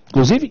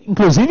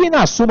 Inclusive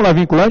na súmula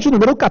vinculante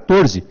número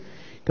 14.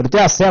 Quero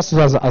ter acesso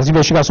às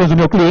investigações do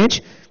meu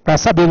cliente para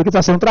saber do que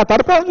está sendo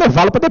tratado para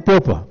levá-lo para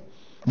depor, pô.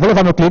 Vou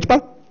levar meu cliente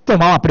para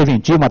tomar uma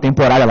preventiva, uma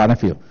temporária lá, né,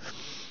 filho?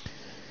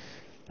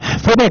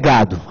 Foi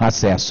negado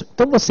acesso.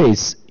 Então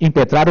vocês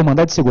impetraram o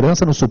mandado de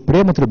segurança no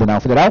Supremo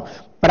Tribunal Federal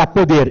para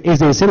poder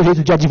exercer o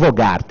direito de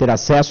advogar, ter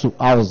acesso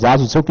aos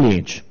dados do seu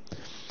cliente.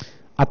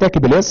 Até aqui,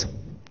 beleza?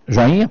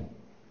 Joinha?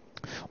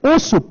 O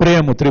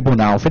Supremo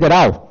Tribunal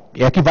Federal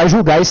é que vai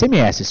julgar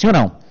ICMS, sim ou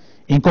não?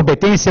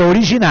 Incompetência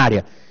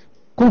originária.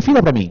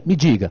 Confira para mim, me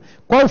diga,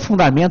 qual o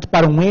fundamento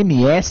para um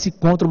MS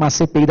contra uma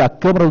CPI da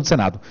Câmara ou do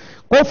Senado?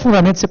 Qual o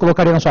fundamento você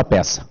colocaria na sua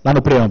peça, lá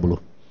no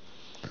preâmbulo?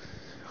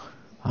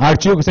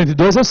 Artigo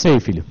 102 eu sei,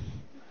 filho.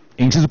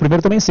 Inciso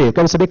 1º também sei. Eu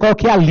quero saber qual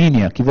que é a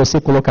linha que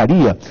você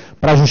colocaria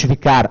para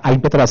justificar a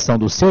impetração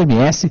do seu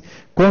MS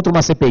contra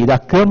uma CPI da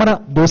Câmara,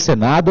 do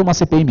Senado ou uma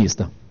CPI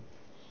mista.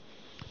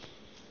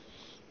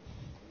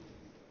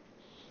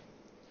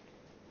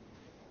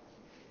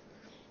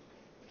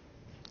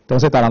 Então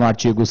você está lá no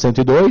artigo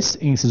 102,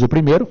 inciso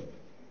 1º.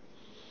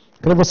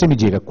 Quero que você me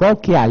diga qual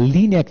que é a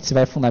linha que você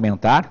vai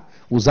fundamentar,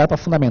 usar para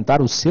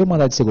fundamentar o seu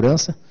mandado de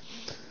segurança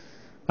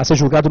a ser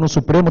julgado no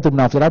Supremo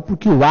Tribunal Federal,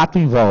 porque o ato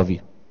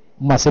envolve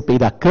uma CPI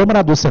da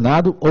Câmara, do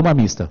Senado ou uma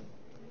mista.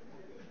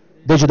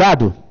 D de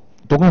dado?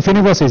 Estou confiando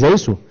em vocês, é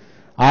isso?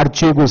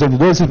 Artigo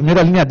 102,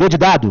 primeira linha D de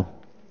dado.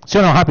 Sim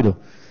ou não? Rápido.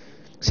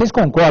 Vocês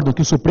concordam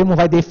que o Supremo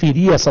vai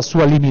deferir essa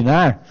sua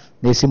liminar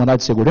nesse mandado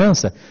de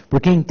segurança,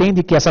 porque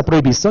entende que essa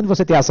proibição de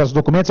você ter acesso aos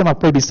documentos é uma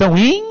proibição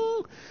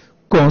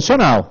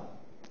inconstitucional.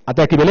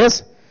 Até aqui,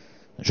 beleza?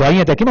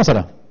 Joinha até aqui,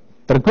 moçada?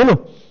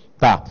 Tranquilo?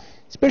 Tá.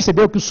 Você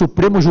percebeu que o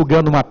Supremo,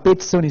 julgando uma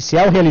petição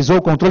inicial, realizou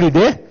o controle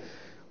de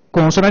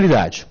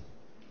constitucionalidade.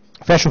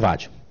 Fecha o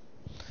VAD.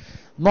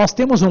 Nós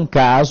temos um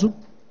caso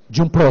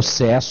de um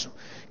processo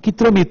que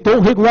tramitou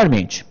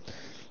regularmente.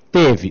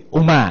 Teve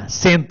uma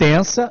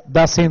sentença,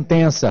 da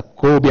sentença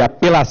coube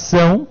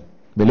apelação,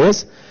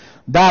 beleza?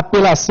 Da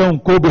apelação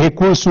coube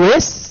recurso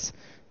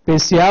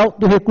especial,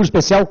 do recurso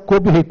especial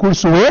coube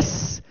recurso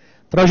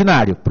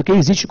extraordinário, porque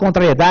existe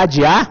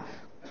contrariedade à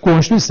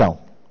Constituição.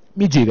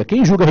 Me diga,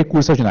 quem julga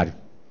recurso extraordinário?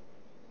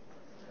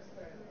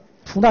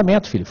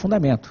 Fundamento, filho,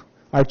 fundamento.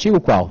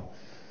 Artigo qual?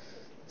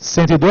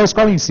 102,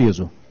 qual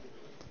inciso?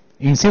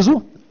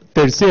 Inciso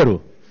 3º.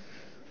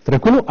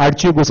 Tranquilo?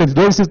 Artigo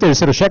 102, inciso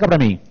 3º, checa para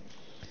mim.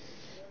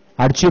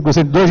 Artigo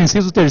 102,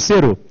 inciso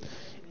 3º.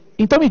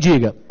 Então me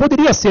diga,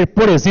 poderia ser,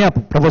 por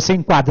exemplo, para você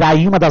enquadrar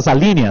em uma das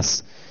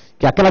alíneas,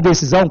 que aquela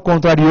decisão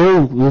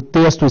contrariou o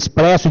texto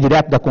expresso e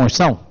direto da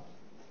Constituição?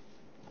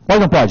 Pode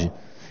ou não pode?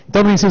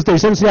 Então no inciso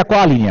 3º seria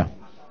qual a linha?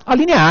 A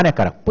linha A, né,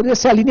 cara? Poderia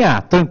ser a linha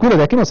A. Tranquilo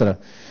daqui, moçada?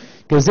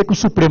 Quer dizer que o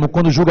Supremo,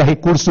 quando julga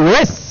recurso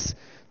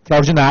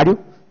extraordinário,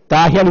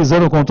 está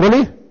realizando o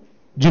controle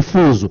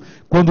difuso.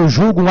 Quando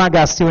julga um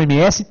HC ou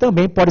MS,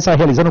 também pode estar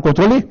realizando o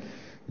controle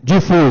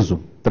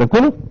difuso.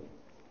 Tranquilo?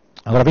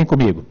 Agora vem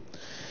comigo.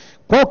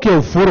 Qual que é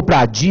o foro para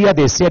ADI,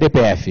 ADC e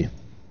ADPF?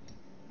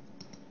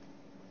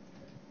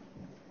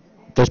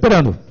 Estou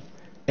esperando.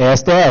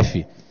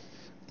 STF.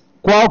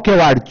 Qual que é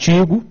o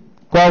artigo,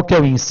 qual que é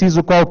o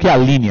inciso, qual que é a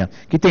linha?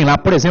 Que tem lá,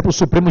 por exemplo, o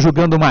Supremo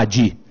julgando uma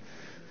ADI.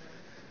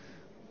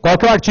 Qual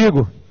que é o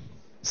artigo?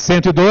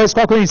 102,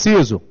 qual que é o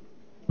inciso?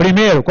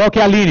 Primeiro, qual que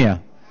é a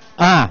linha?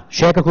 A,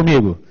 checa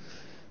comigo.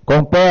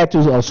 Compete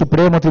ao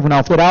Supremo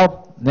Tribunal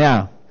Federal,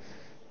 né,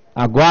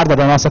 a guarda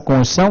da nossa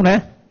Constituição,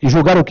 né, e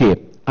julgar o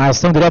quê? A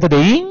ação direta de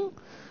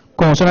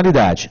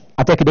inconstitucionalidade.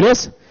 Até aqui,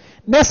 beleza?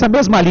 Nessa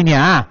mesma linha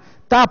A,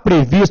 está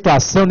previsto a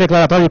ação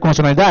declaratória de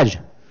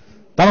constitucionalidade?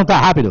 Tá ou não tá?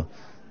 Rápido.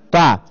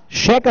 Tá.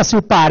 Checa se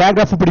o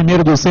parágrafo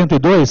 1º do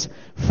 102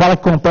 fala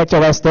que compete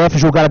ao STF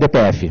julgar a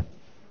DPF.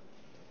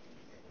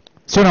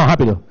 Sim ou não?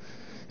 Rápido.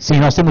 Sim,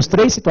 nós temos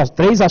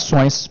três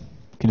ações,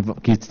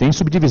 que tem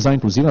subdivisão,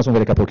 inclusive, nós vamos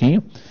ver daqui a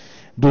pouquinho.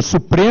 do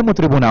Supremo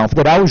Tribunal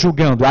Federal,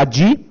 julgando a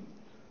DI,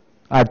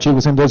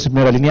 artigo 112,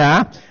 primeira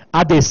linha A,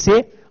 a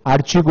DC,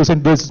 artigo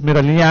 112,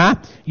 primeira linha A,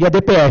 e a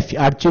DPF,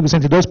 artigo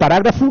 102,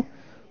 parágrafo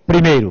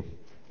 1º.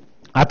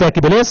 Até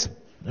aqui, beleza?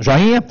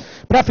 Joinha?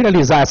 Para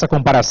finalizar essa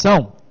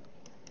comparação,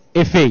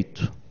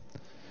 efeito.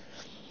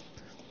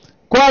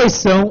 Quais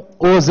são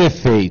os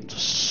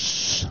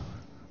efeitos?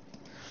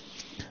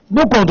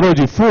 No controle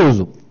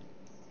difuso,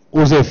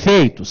 os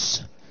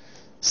efeitos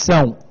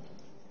são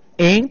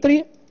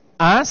entre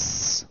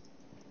as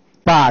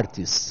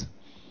partes.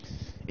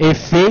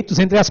 Efeitos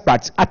entre as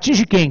partes.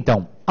 Atinge quem,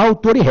 então?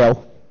 Autor e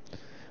réu.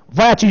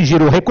 Vai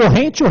atingir o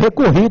recorrente ou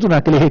recorrido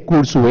naquele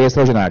recurso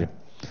extraordinário.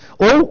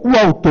 Ou o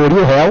autor e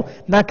o réu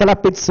naquela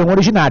petição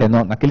originária,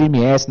 naquele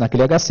MS,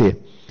 naquele HC.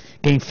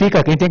 Quem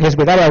tem que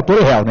respeitar é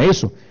autor e réu, não é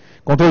isso?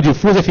 Controle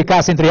difuso,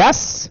 eficácia entre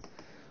as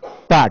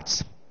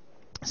partes.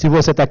 Se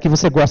você está aqui,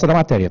 você gosta da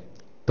matéria.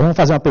 Então vamos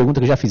fazer uma pergunta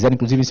que já fizeram,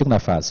 inclusive, em segunda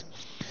fase.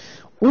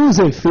 Os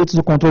efeitos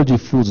do controle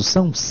difuso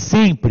são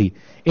sempre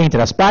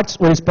entre as partes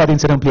ou eles podem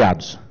ser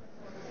ampliados?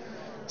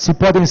 Se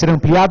podem ser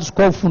ampliados,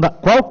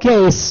 qual que é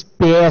a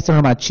SPS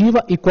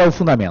normativa e qual é o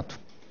fundamento?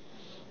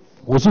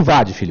 Usa o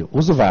VAD, filho,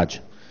 usa o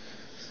VAD.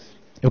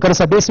 Eu quero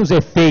saber se os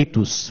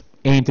efeitos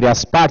entre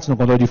as partes no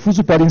controle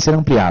difuso podem ser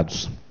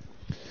ampliados.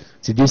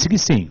 Se disse que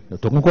sim, eu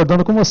estou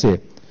concordando com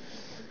você.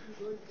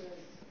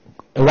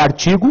 É o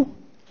artigo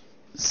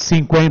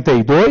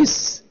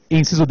 52,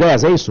 inciso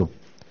 10, é isso?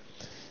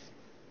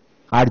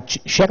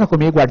 Checa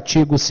comigo o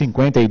artigo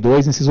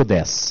 52, inciso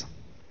 10.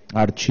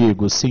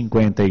 Artigo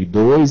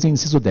 52,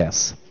 inciso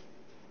 10.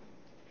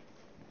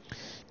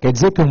 Quer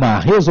dizer que uma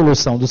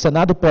resolução do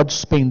Senado pode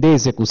suspender a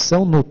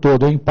execução no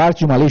todo ou em parte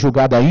de uma lei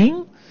julgada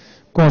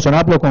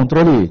inconstitucional pelo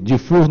controle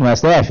difuso no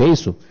STF, é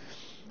isso?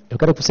 Eu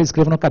quero que você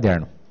escreva no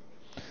caderno.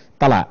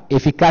 Está lá,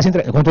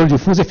 controle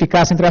difuso e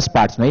eficácia entre as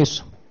partes, não é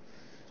isso?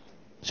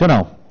 Sim ou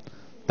não?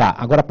 Tá,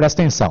 agora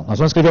presta atenção. Nós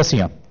vamos escrever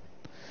assim, ó.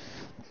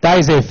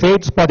 Tais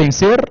efeitos podem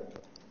ser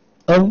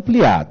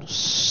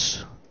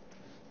ampliados.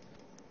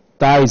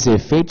 Tais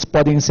efeitos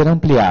podem ser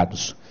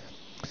ampliados.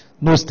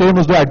 Nos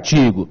termos do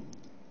artigo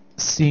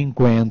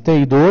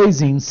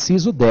 52,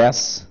 inciso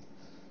 10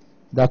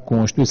 da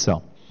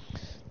Constituição.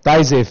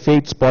 Tais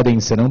efeitos podem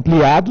ser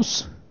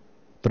ampliados,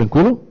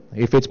 tranquilo?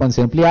 Efeitos podem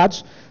ser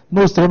ampliados,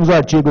 nos termos do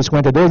artigo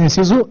 52,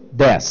 inciso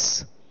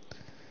 10.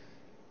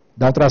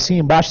 Dá um tracinho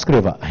embaixo,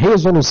 escreva,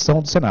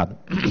 resolução do Senado.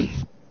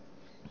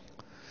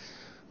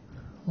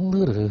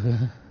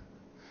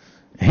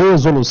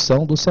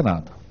 Resolução do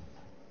Senado.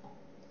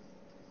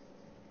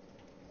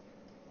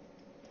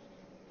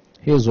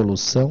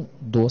 Resolução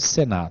do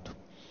Senado.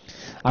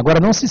 Agora,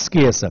 não se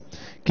esqueça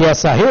que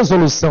essa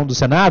resolução do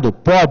Senado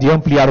pode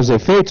ampliar os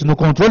efeitos no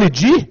controle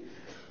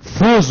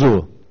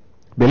difuso.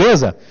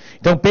 Beleza?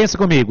 Então, pense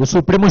comigo. O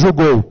Supremo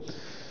julgou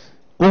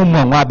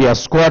um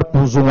habeas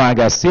corpus, um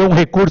HC, um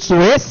recurso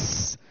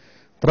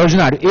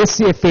extraordinário.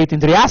 Esse efeito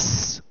entre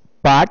as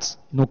partes,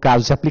 no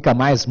caso, se aplica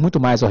muito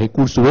mais ao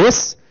recurso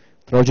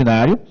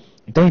extraordinário.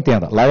 Então,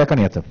 entenda. Larga a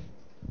caneta.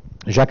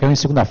 Já caiu em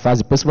segunda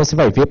fase, depois você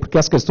vai ver, porque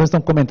as questões estão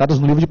comentadas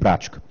no livro de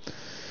prática.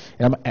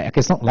 A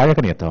questão, larga a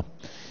caneta. Ó.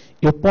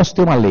 Eu posso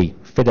ter uma lei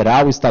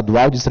federal,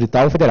 estadual,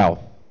 distrital e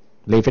federal.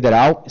 Lei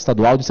federal,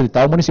 estadual,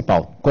 distrital,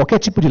 municipal. Qualquer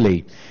tipo de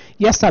lei.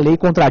 E essa lei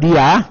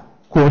contraria a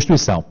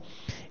Constituição.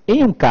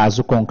 Em um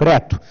caso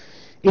concreto,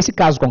 esse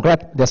caso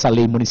concreto dessa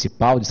lei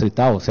municipal,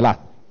 distrital, sei lá,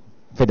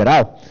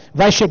 federal,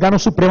 vai chegar no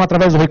Supremo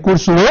através do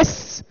recurso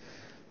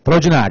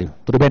extraordinário.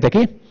 Tudo bem até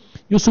aqui?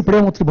 E o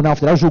Supremo Tribunal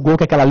Federal julgou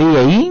que aquela lei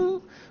é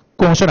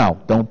inconstitucional.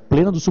 Então, o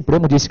Pleno do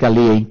Supremo disse que a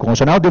lei é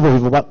inconstitucional,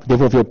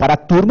 devolveu para a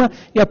turma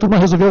e a turma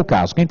resolveu o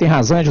caso. Quem tem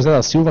razão é José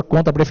da Silva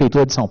contra a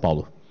Prefeitura de São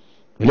Paulo.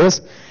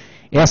 Beleza?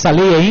 Essa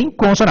lei é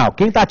inconstitucional.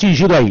 Quem está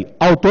atingido aí?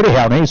 Autor e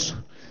réu, não é isso?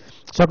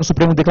 Só que o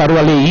Supremo declarou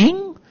a lei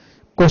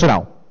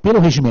inconstitucional. Pelo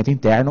regimento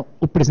interno,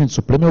 o presidente do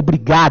Supremo é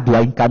obrigado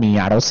a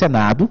encaminhar ao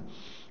Senado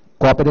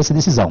cópia dessa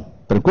decisão.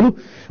 Tranquilo?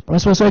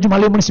 Mas se você é de uma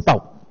lei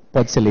municipal,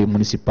 pode ser lei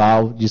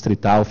municipal,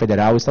 distrital,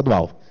 federal,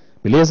 estadual.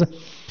 Beleza?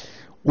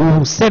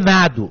 O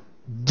Senado,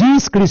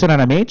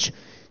 discricionariamente,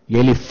 e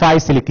ele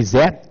faz se ele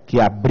quiser, que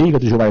é a briga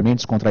dos Gilmar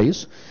Mendes contra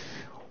isso,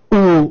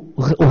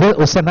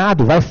 o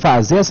Senado vai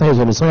fazer essa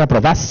resolução e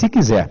aprovar se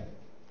quiser.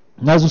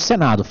 Mas o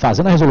Senado,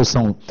 fazendo a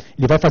resolução,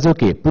 ele vai fazer o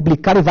quê?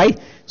 Publicar e vai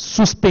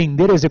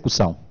suspender a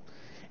execução.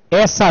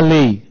 Essa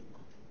lei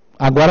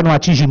agora não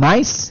atinge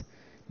mais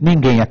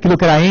ninguém. Aquilo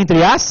que era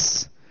entre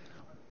as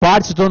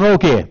partes se tornou o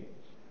quê?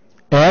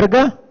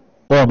 Erga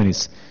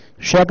omnes.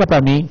 Checa para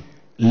mim,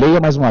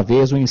 leia mais uma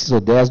vez o inciso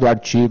 10 do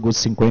artigo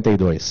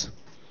 52.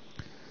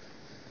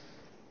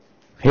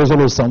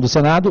 Resolução do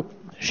Senado,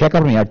 checa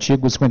para mim,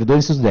 artigo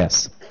 52, inciso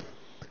 10.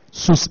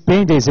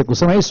 Suspende a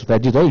execução, é isso? Está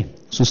dito aí?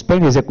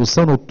 Suspende a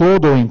execução no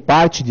todo ou em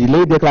parte de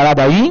lei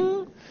declarada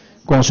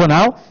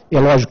inconstitucional. É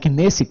lógico que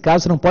nesse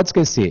caso você não pode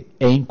esquecer,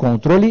 é em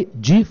controle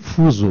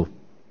difuso.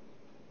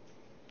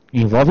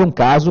 Envolve um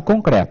caso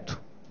concreto.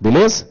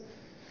 Beleza?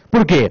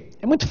 Por quê?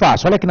 É muito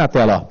fácil, olha aqui na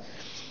tela. Ó.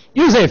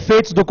 E os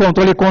efeitos do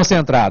controle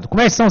concentrado?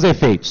 Como é que são os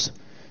efeitos?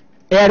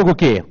 Ergo o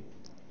quê?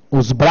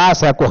 Os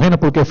braços, correndo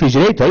porque eu fiz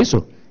direito, é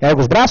isso? Erga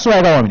os braços ou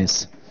erga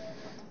omnes?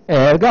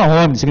 Erga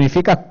omnes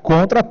significa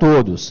contra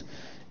todos.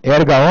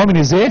 Erga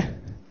omnes e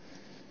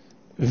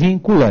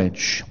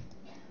vinculante.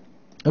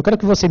 Eu quero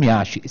que você me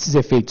ache esses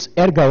efeitos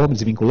erga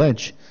omnes e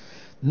vinculante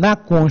na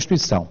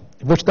Constituição.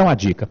 Eu vou te dar uma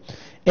dica.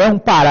 É um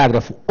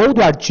parágrafo ou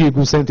do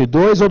artigo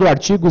 102 ou do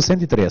artigo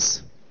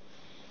 103.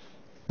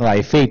 Lá,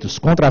 efeitos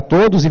contra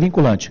todos e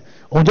vinculante.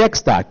 Onde é que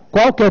está?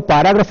 Qual que é o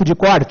parágrafo de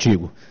qual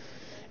artigo?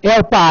 É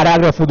o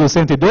parágrafo do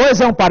 102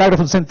 ou é um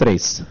parágrafo do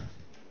 103?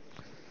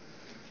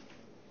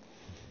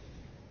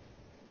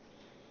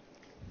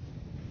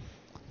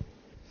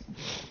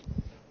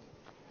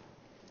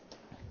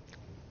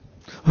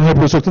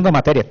 Professor, tanta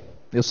matéria.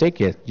 Eu sei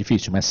que é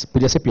difícil, mas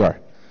podia ser pior.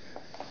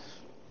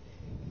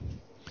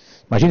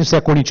 Imagine se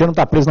é corintiano e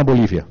está preso na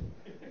Bolívia.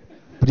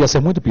 Podia ser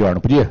muito pior,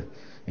 não podia?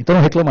 Então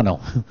não reclama não.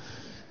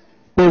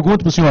 Pergunto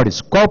para os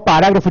senhores, qual o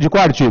parágrafo de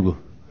qual artigo?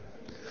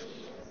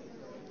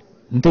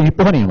 Não entendi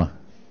porra nenhuma.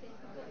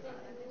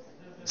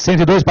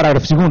 102,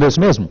 parágrafo 2º, é isso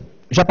mesmo?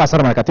 Já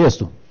passaram a marcar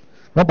texto?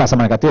 Vamos passar a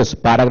marcar texto?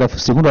 Parágrafo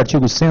 2º,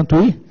 artigo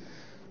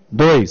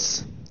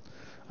 102.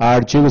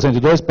 Artigo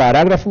 102,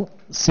 parágrafo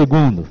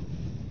 2º.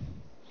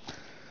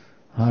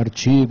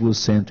 Artigo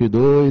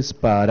 102,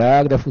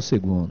 parágrafo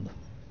 2º.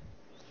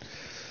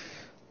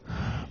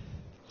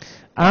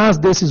 As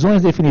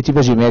decisões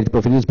definitivas de mérito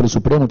proferidas pelo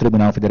Supremo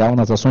Tribunal Federal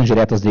nas ações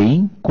diretas de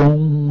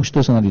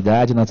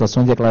inconstitucionalidade, nas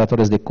ações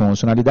declaratórias de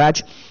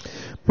constitucionalidade,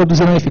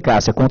 produzirão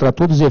eficácia contra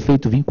todos os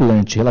efeitos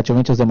vinculantes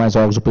relativamente aos demais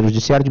órgãos do Poder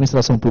Judiciário,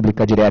 administração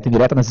pública direta e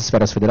indireta nas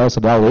esferas federal,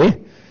 estadual e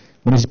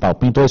municipal.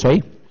 Pintou isso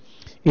aí?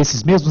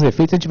 Esses mesmos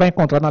efeitos a gente vai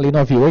encontrar na Lei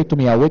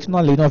 9868 e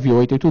na Lei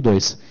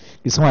 9882,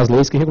 que são as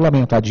leis que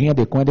regulamentam a DIN, a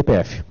DECOM e a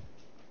DPF.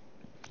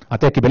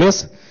 Até aqui,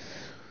 beleza?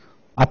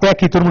 Até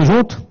aqui, todo mundo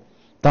junto?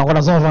 Então agora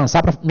nós vamos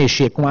avançar para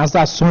mexer com as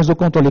ações do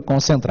controle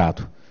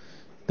concentrado.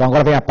 Então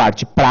agora vem a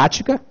parte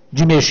prática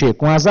de mexer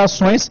com as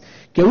ações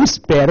que eu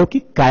espero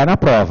que caia na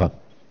prova.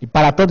 E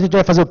para tanto a gente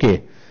vai fazer o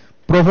quê?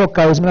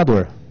 Provocar o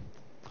examinador.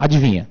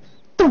 Adivinha?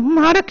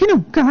 Tomara que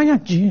não caia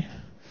de...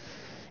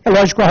 É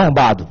lógico,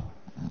 arrombado.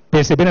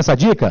 Percebendo essa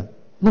dica?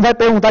 Não vai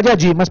perguntar de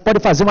ADI, mas pode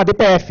fazer uma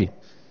DPF.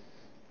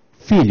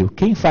 Filho,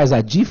 quem faz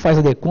ADI, faz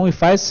a DECOM e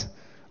faz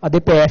a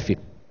DPF.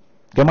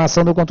 Que é uma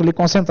ação do controle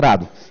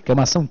concentrado, que é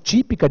uma ação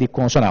típica de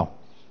constitucional.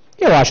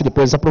 Eu acho que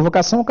depois dessa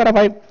provocação o cara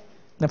vai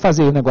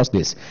fazer um negócio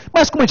desse.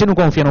 Mas como a gente não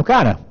confia no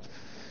cara,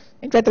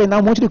 a gente vai treinar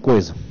um monte de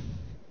coisa.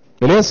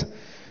 Beleza?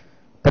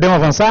 Podemos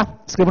avançar?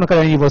 Escreva no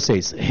caderninho de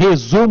vocês.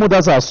 Resumo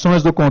das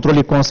ações do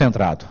controle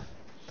concentrado.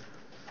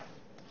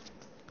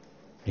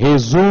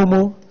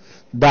 Resumo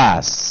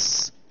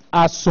das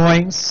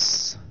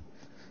ações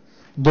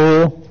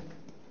do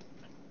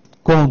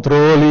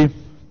controle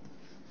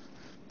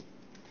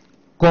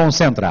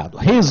concentrado.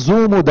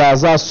 Resumo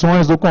das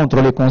ações do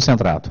controle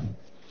concentrado.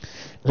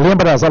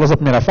 Lembra das aulas da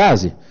primeira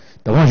fase?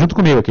 Então vamos junto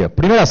comigo aqui. Ó.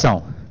 Primeira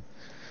ação.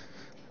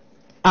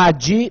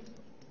 ADI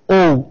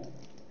ou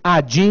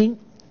ADIM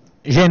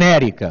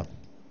genérica.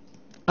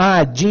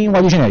 ADIM ou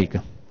ADIM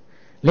genérica.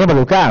 Lembra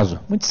do caso?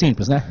 Muito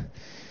simples, né?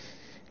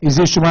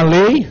 Existe uma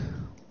lei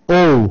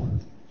ou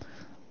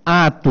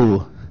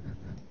ato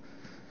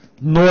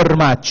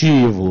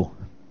normativo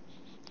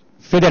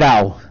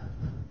federal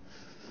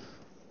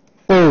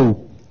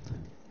ou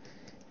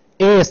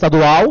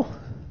estadual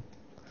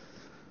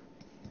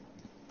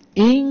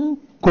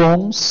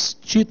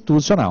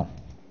inconstitucional.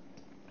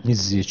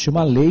 Existe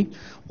uma lei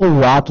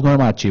ou ato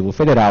normativo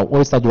federal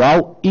ou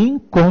estadual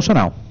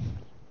inconstitucional.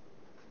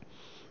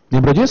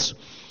 Lembra disso?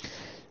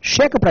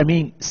 Checa para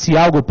mim se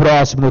algo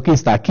próximo do que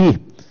está aqui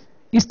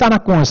está na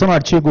Constituição, no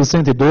artigo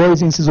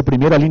 102, inciso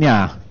 1º, a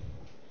linha A.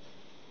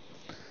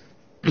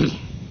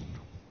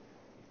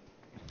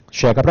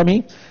 Checa para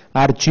mim,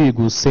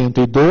 artigo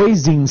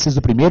 102,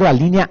 inciso 1º, a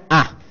linha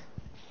A.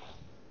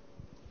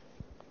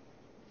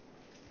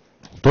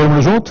 Todo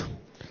mundo junto?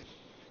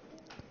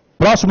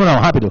 Próximo não,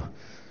 rápido.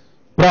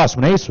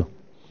 Próximo, não é isso?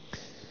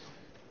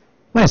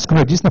 Mas,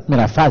 como eu disse na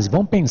primeira fase,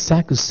 vamos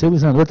pensar que o seu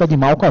examinador está de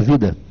mal com a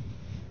vida.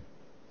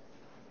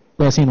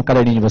 Põe assim no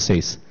caderninho de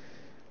vocês.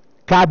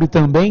 Cabe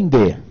também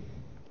de.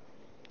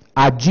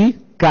 ADI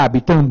cabe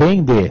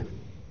também de.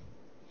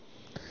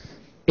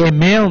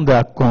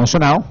 Emenda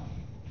constitucional.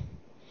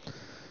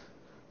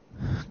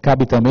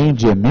 Cabe também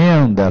de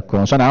emenda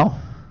constitucional.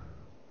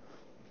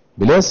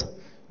 Beleza?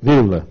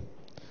 Vírgula.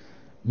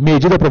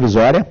 Medida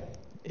provisória.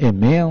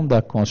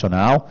 Emenda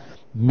constitucional.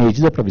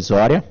 Medida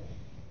provisória.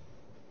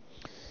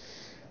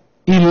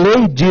 E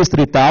lei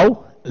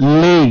distrital.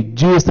 Lei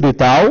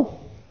distrital.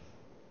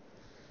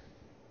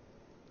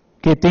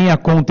 Que tenha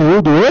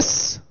conteúdo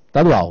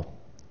estadual.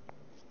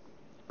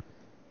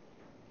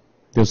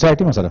 Deu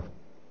certo, hein, moçada?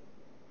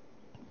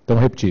 Então,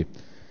 vou repetir.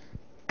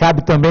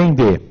 Cabe também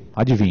de,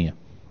 adivinha,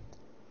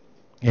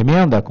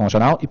 emenda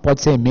constitucional, e pode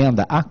ser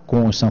emenda à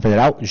Constituição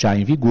Federal, já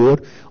em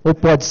vigor, ou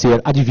pode ser,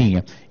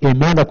 adivinha,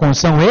 emenda à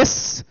Constituição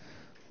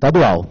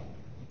estadual.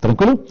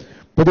 Tranquilo?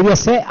 Poderia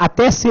ser,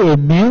 até ser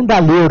emenda à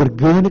lei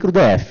orgânica do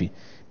DF,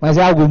 mas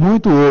é algo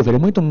muito over, é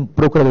muito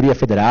Procuradoria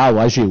Federal,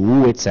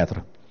 AGU, etc.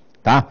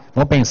 Tá?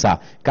 Vamos pensar.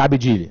 Cabe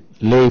de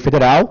lei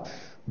federal,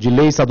 de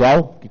lei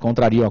estadual, que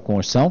contrariam a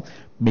Constituição,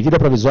 medida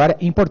provisória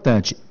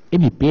importante.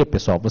 MP,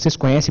 pessoal, vocês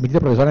conhecem medida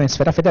provisória na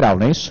esfera federal,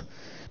 não é isso?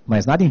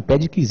 Mas nada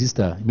impede que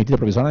exista medida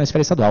provisória na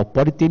esfera estadual.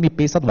 Pode ter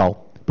MP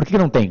estadual. Por que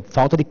não tem?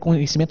 Falta de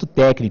conhecimento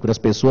técnico das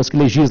pessoas que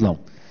legislam.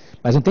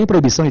 Mas não tem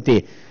proibição de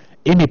ter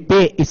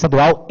MP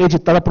estadual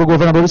editada por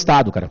governador do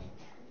estado, cara.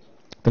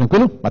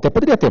 Tranquilo? Até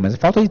poderia ter, mas é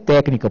falta de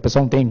técnica, o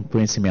pessoal não tem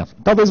conhecimento.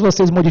 Talvez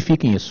vocês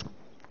modifiquem isso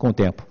com o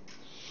tempo.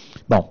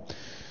 Bom,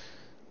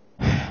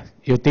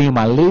 eu tenho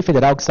uma lei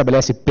federal que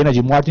estabelece pena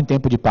de morte em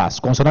tempo de paz.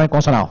 Constitucional e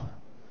inconstitucional.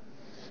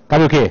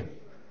 Cabe o quê?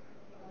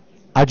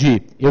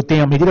 Eu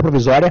tenho a medida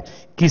provisória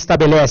que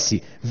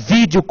estabelece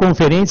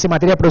videoconferência em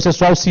matéria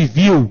processual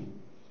civil.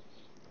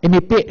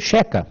 MP,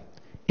 checa.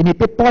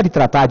 MP pode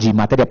tratar de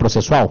matéria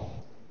processual?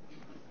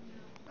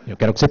 Eu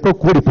quero que você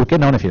procure, por que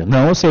não, né, filho?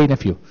 Não, eu sei, né,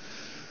 filho?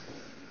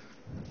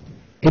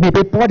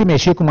 MP pode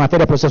mexer com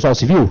matéria processual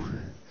civil?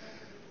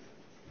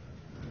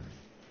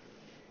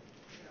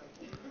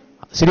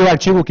 Seria o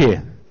artigo o quê?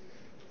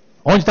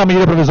 Onde está a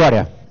medida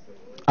provisória?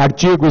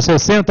 Artigo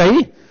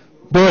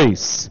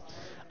 62.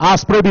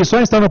 As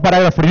proibições estão no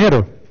parágrafo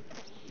 1º?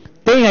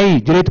 Tem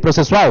aí direito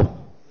processual?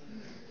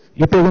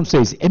 Eu pergunto para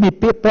vocês,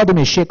 MP pode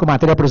mexer com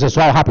matéria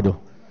processual rápido?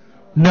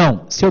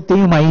 Não. Se eu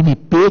tenho uma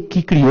MP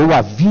que criou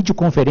a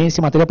videoconferência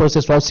em matéria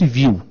processual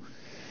civil,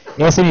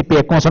 essa MP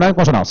é constitucional ou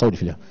inconstitucional? Saúde,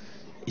 filha.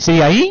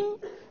 Seria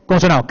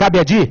inconstitucional. Cabe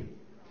a de?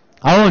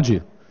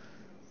 Aonde?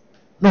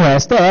 No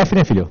STF,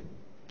 né, filho?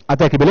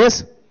 Até aqui,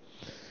 beleza?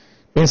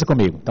 Pensa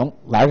comigo. Então,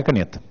 larga a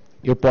caneta.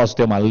 Eu posso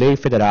ter uma lei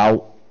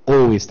federal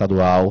ou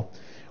estadual,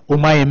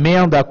 uma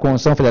emenda à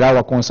Constituição Federal ou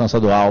à Constituição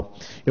Estadual.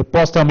 Eu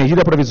posso ter uma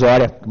medida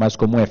provisória, que mais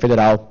comum é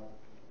federal.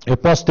 Eu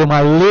posso ter uma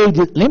lei...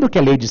 Lembra que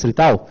é lei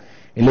distrital?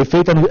 Lei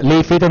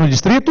feita no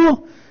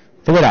Distrito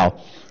Federal.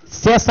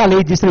 Se essa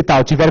lei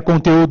distrital tiver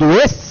conteúdo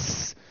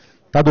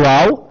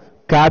estadual,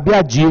 cabe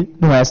a DI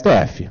no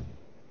STF.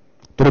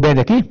 Tudo bem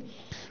daqui?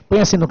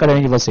 Põe assim no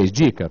caderninho de vocês.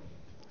 Dica.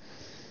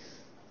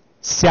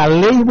 Se a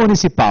lei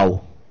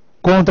municipal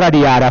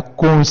contrariar a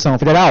Constituição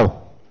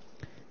Federal,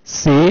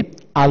 se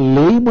a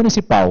lei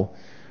municipal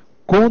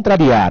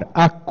contrariar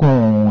a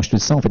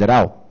Constituição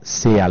Federal,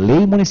 se a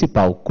lei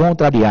municipal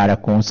contrariar a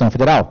Constituição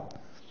Federal,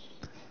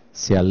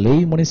 se a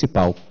lei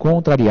municipal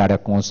contrariar a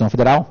Constituição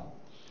Federal,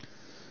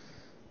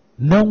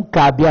 não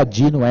cabe a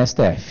DI no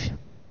STF.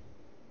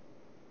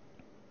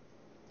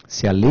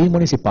 Se a lei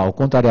municipal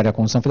contrariar a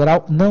Constituição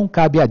Federal, não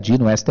cabe a DI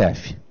no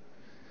STF.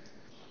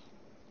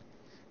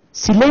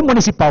 Se lei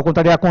municipal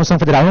contrariar a Constituição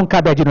Federal não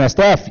cabe a DI no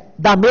STF,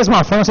 da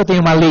mesma forma você tem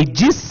uma lei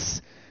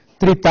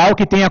distrital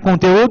que tenha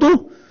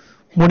conteúdo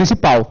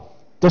municipal.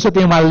 Então se eu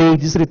tenho uma lei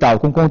distrital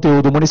com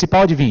conteúdo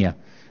municipal, adivinha?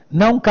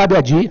 Não cabe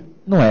a DI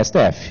no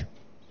STF.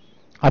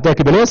 Até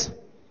aqui, beleza?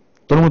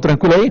 Todo mundo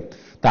tranquilo aí?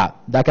 Tá,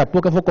 daqui a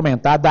pouco eu vou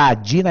comentar da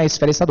ADI na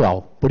esfera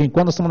estadual. Por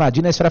enquanto nós estamos na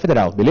ADI na esfera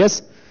federal,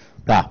 beleza?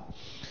 Tá.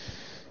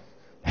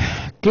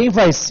 Quem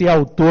vai ser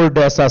autor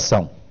dessa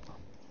ação?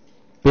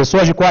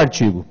 Pessoas de qual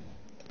artigo?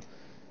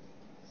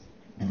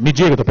 Me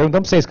diga, estou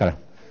perguntando para vocês, cara.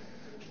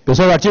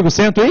 Pessoas do artigo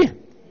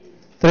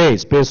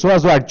 103.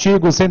 Pessoas do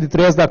artigo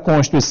 103 da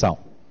Constituição.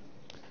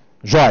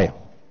 Joia.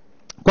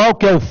 Qual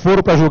que é o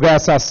foro para julgar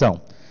essa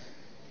ação?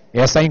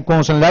 Essa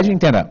inconstitucionalidade,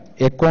 entenda,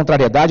 é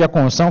contrariedade à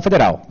Constituição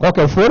Federal. Qual que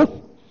é o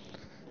foro?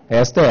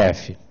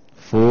 STF.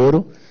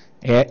 Foro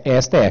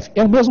é STF.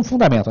 É o mesmo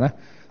fundamento, né?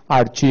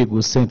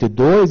 Artigo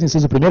 102,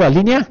 inciso 1º, a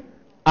linha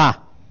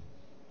A.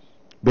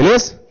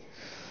 Beleza?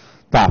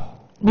 Tá.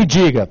 Me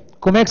diga,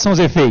 como é que são os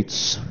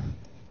efeitos?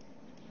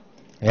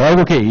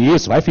 Erga o quê?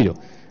 Isso, vai, filho.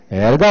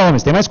 Erga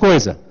omnes, tem mais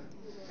coisa.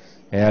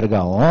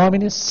 Erga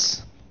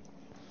omnes.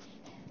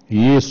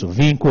 Isso,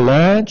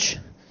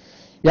 vinculante.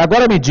 E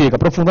agora me diga,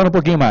 aprofundando um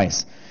pouquinho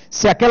mais.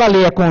 Se aquela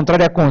lei é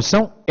contrária à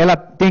Constituição, ela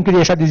tem que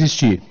deixar de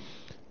existir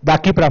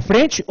daqui para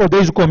frente ou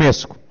desde o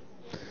começo?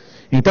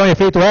 Então,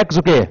 efeito ex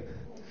o quê?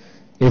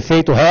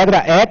 Efeito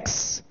regra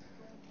ex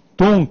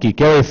tunc,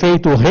 que é o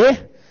efeito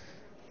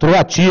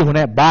retroativo,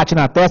 né? Bate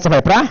na testa,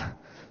 vai para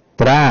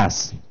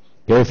trás.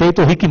 Que é o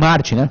efeito Rick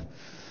Martin, né?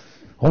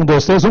 1,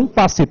 2, 3,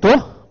 passito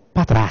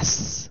para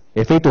trás.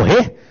 Efeito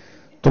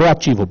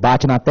retroativo,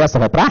 bate na testa,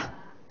 vai para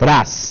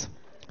trás.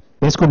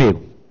 Pense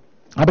comigo.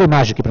 Abre a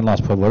imagem aqui para nós,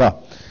 por favor. Ó.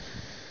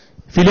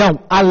 Filhão,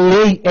 a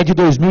lei é de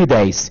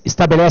 2010.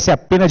 Estabelece a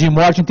pena de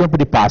morte em tempo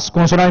de paz.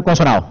 Constitucional ou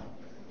inconstitucional?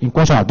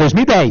 Inconstitucional.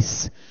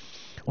 2010.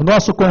 O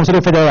nosso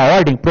Conselho Federal da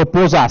Ordem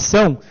propôs a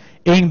ação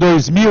em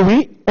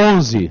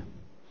 2011.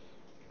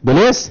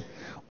 Beleza?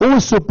 O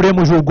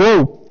Supremo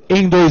julgou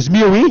em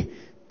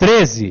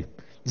 2013,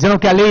 dizendo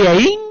que a lei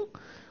é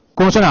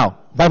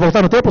inconstitucional. Vai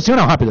voltar no tempo, sim ou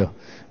não? Rápido.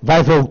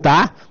 Vai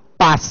voltar,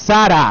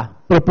 passar a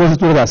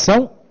propositura da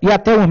ação e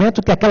até o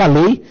momento que aquela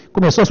lei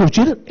começou a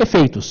surtir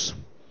efeitos.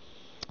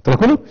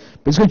 Tranquilo?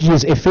 Por isso que a gente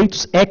diz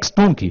efeitos ex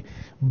tunc.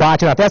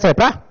 Bate na testa, vai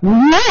pra?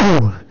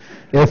 Não!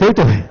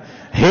 Efeito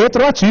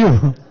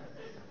retroativo.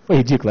 Foi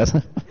ridículo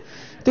essa.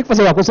 Tem que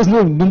fazer uma coisa, vocês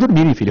não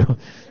dormirem, filho.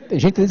 Tem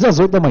gente desde as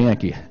 8 da manhã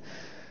aqui.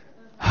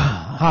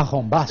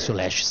 Arrombaço,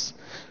 leches.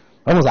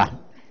 Vamos lá.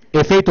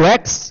 Efeito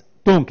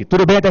ex-tunc.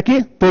 Tudo bem até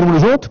aqui? Todo mundo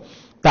junto?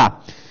 Tá.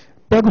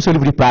 Pega o seu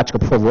livro de prática,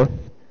 por favor.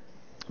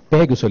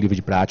 Pegue o seu livro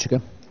de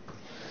prática.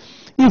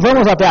 E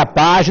vamos até a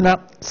página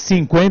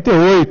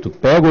 58.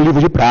 Pega o livro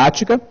de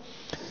prática.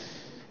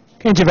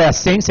 Quem tiver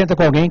 100, senta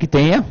com alguém que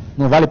tenha.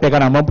 Não vale pegar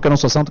na mão porque eu não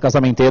sou santo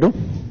casamenteiro.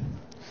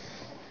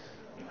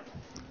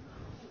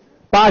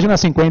 Página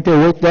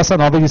 58 dessa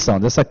nova edição,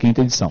 dessa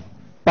quinta edição.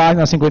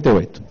 Página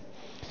 58.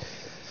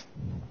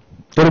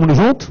 Todo mundo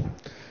junto?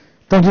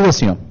 Então diz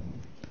assim, ó.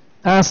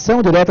 A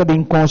ação direta de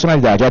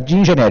inconstitucionalidade, a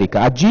DIN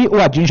genérica. A DI ou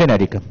a DIN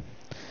genérica?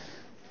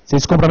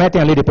 Vocês se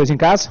comprometem a ler depois em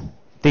casa?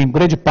 Tem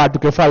grande parte do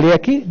que eu falei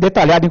aqui,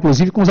 detalhado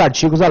inclusive com os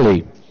artigos da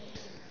lei.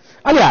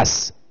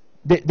 Aliás,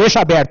 deixa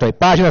aberto aí,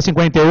 página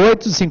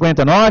 58,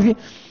 59,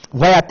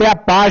 vai até a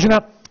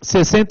página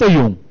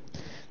 61.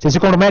 Vocês se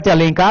comprometem a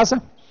ler em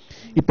casa?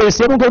 E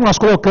percebam que nós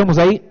colocamos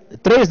aí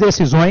 3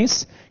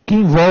 decisões que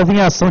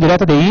envolvem a ação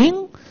direta de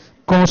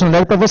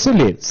inconstitucionalidade para você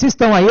ler. Se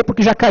estão aí é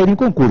porque já caíram em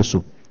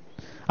concurso.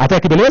 Até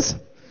aqui,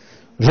 beleza?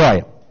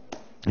 Joia.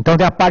 Então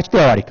tem a parte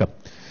teórica.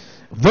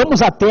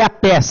 Vamos até a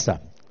peça.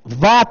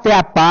 Vá até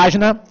a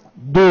página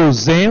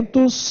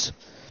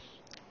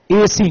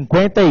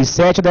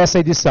 257 dessa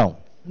edição.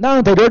 Na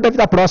anterior deve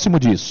estar próximo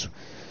disso.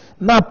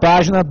 Na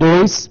página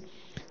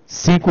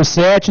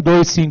 257,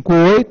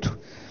 258,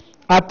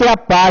 até a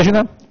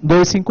página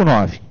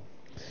 259.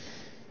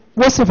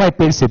 Você vai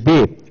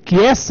perceber que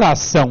essa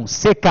ação,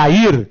 se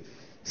cair,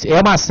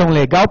 é uma ação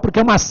legal porque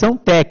é uma ação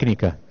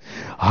técnica.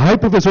 Ai,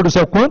 professor do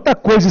céu, quanta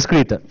coisa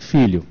escrita.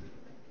 Filho,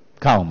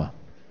 calma.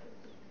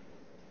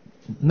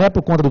 Não é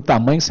por conta do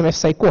tamanho que você vai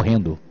sair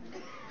correndo.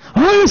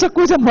 Ai, essa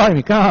coisa é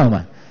enorme,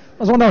 calma.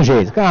 Nós vamos dar um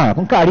jeito, calma,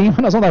 com carinho,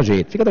 nós vamos dar um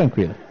jeito, fica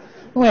tranquilo.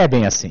 Não é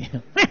bem assim.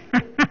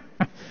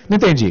 Não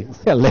entendi.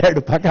 Você é lerdo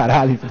pra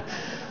caralho.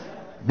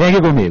 Vem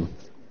aqui comigo.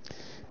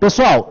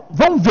 Pessoal,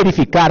 vamos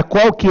verificar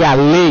qual que é a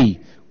lei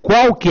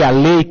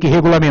que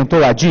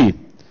regulamentou a DI?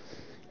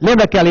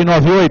 Lembra que é a lei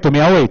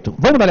 9868?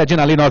 Vamos dar uma olhadinha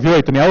na lei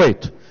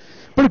 9868?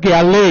 Porque a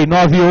lei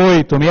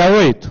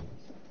 9868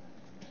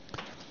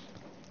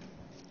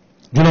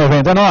 de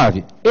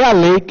 99 é a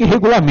lei que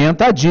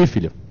regulamenta a DI,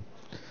 filho.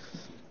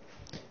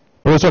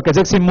 Professor, quer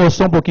dizer que você me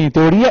mostrou um pouquinho de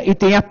teoria e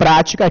tem a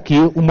prática aqui,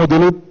 o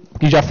modelo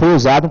que já foi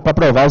usado para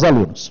provar os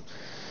alunos.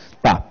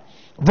 Tá.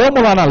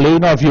 Vamos lá na lei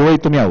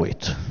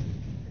 9868.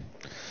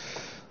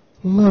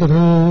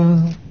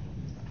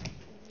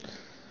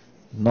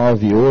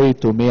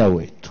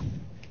 9868.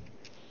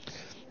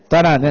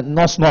 Tá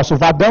nosso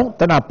vadão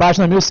está na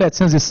página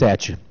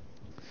 1707.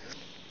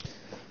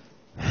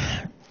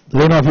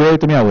 Lei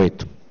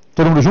 9868.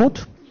 Todo mundo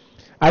junto?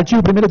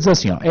 Artigo 1º diz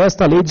assim, ó,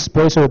 esta lei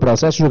dispõe sobre o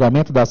processo de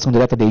julgamento da ação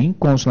direta de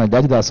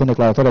inconstitucionalidade e da ação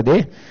declaratória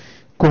de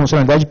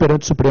constitucionalidade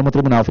perante o Supremo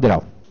Tribunal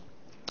Federal.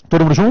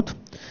 Todo mundo junto?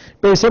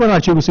 Perceba no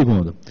artigo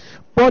 2º.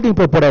 Podem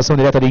propor ação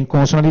direta de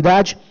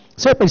inconstitucionalidade.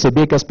 Você vai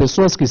perceber que as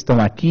pessoas que estão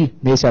aqui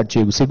nesse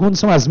artigo 2º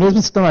são as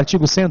mesmas que estão no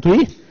artigo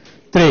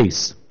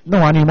 103.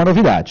 Não há nenhuma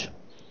novidade.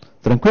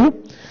 Tranquilo?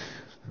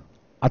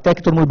 Até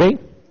que todo mundo bem?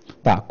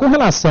 Tá. Com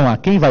relação a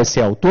quem vai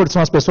ser autor,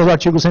 são as pessoas do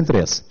artigo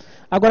 103.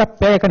 Agora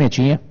pega a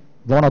canetinha.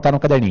 Vamos anotar no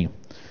caderninho.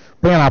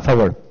 Põe lá, por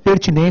favor.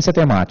 Pertinência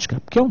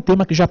temática. Porque é um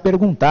tema que já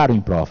perguntaram em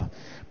prova.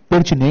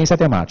 Pertinência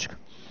temática.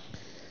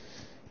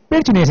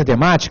 Pertinência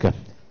temática,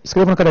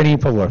 escreva no caderninho,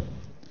 por favor.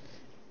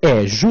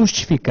 É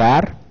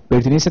justificar,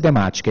 pertinência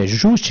temática, é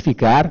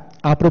justificar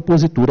a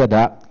propositura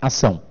da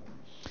ação.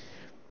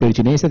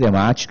 Pertinência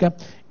temática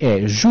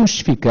é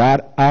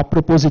justificar a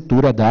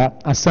propositura da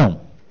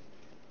ação.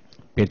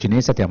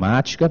 Pertinência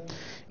temática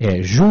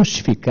é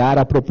justificar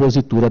a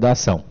propositura da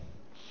ação.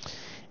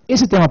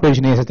 Esse tema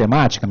pertinência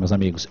temática, meus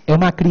amigos, é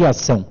uma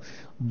criação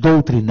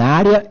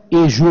doutrinária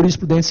e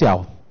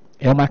jurisprudencial.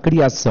 É uma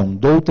criação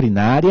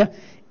doutrinária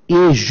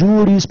e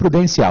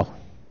jurisprudencial.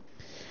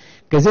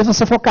 Quer dizer, se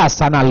você for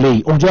caçar na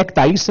lei onde é que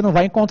está isso, você não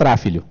vai encontrar,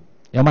 filho.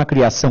 É uma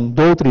criação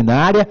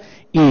doutrinária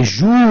e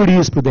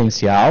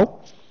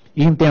jurisprudencial.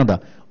 E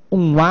entenda,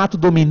 um ato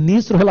do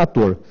ministro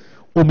relator.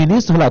 O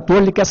ministro relator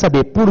ele quer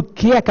saber por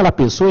que aquela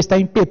pessoa está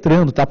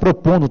impetrando, está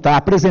propondo, está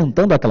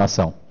apresentando aquela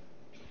ação.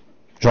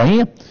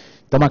 Joinha?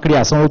 Então, uma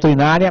criação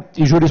doutrinária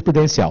e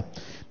jurisprudencial.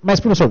 Mas,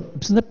 professor,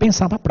 precisa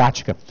pensar na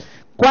prática.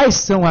 Quais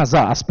são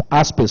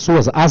as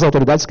pessoas, as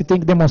autoridades que têm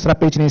que demonstrar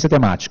pertinência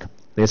temática?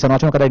 Esse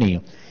anote no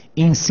caderninho.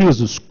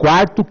 Incisos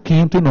 4º,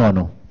 5º e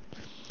 9º.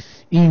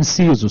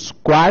 Incisos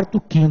 4º,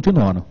 5º e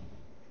 9º.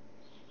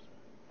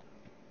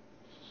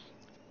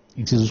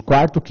 Incisos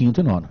 4º, 5º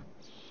e 9º.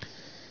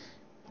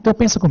 Então,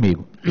 pensa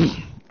comigo.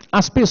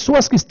 As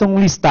pessoas que estão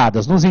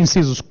listadas nos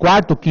incisos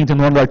 4º, 5º e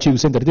 9º do artigo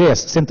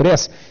 103,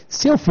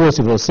 se eu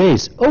fosse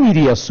vocês, ou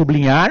iria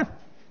sublinhar,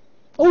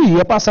 ou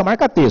iria passar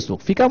marca-texto.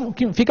 Fica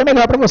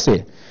melhor para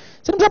você.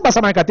 Você não precisa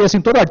passar marca-texto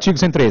em todo o artigo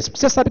 103.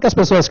 Você sabe que as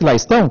pessoas que lá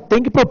estão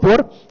têm que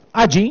propor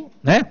a DIN,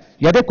 né,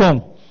 e a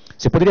DECOM.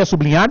 Você poderia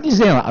sublinhar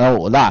dizendo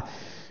lá,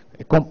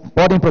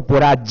 podem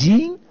propor a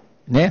DIN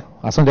né?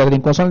 Ação direta de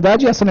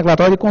inconstitucionalidade e ação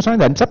declaratória de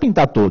constitucionalidade. Não precisa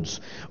pintar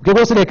todos. O que eu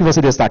gostaria que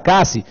você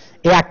destacasse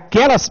é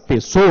aquelas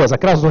pessoas,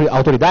 aquelas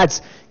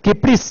autoridades que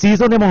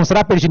precisam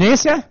demonstrar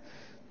pertinência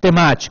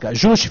temática,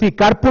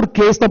 justificar por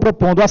que estão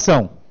propondo a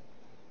ação.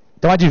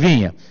 Então,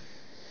 adivinha.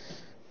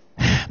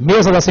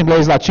 Mesa da Assembleia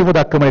Legislativa ou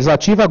da Câmara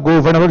Legislativa,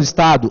 governador do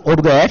Estado ou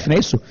do DF, não é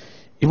isso?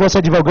 E você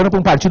advogando para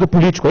um partido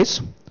político, é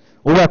isso?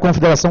 Ou é a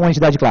confederação ou a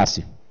entidade de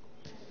classe?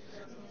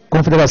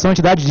 Confederação ou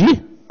entidade de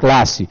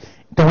classe.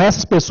 Então,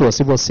 essas pessoas,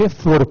 se você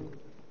for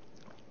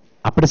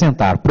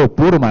apresentar,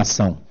 propor uma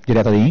ação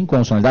direta de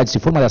inconstitucionalidade, se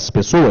for uma dessas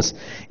pessoas,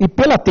 e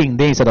pela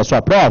tendência da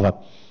sua prova,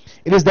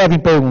 eles devem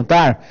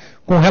perguntar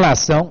com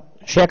relação,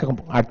 checa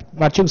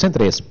no artigo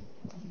 103.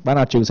 Vai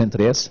no artigo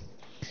 103.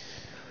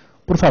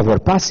 Por favor,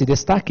 passe,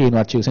 destaque aí no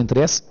artigo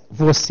 103,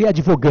 você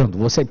advogando,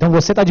 então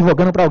você está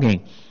advogando para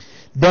alguém.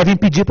 Devem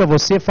pedir para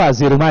você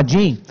fazer uma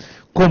DIN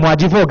como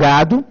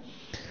advogado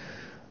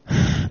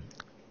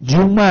de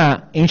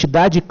uma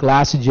entidade de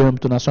classe de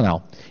âmbito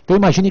nacional. Então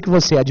imagine que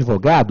você é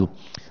advogado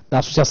da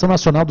Associação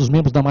Nacional dos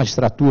Membros da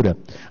Magistratura,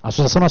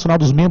 Associação Nacional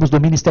dos Membros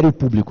do Ministério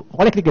Público.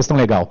 Olha que questão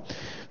legal.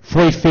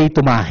 Foi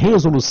feita uma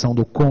resolução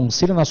do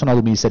Conselho Nacional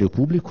do Ministério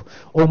Público,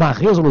 ou uma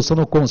resolução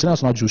do Conselho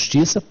Nacional de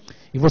Justiça,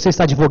 e você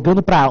está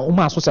advogando para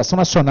uma associação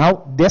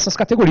nacional dessas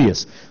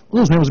categorias,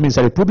 dos membros do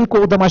Ministério Público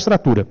ou da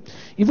magistratura.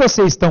 E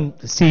vocês estão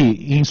se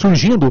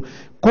insurgindo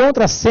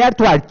contra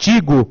certo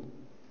artigo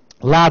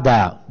lá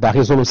da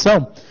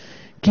resolução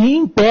que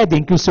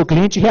impedem que o seu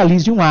cliente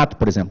realize um ato,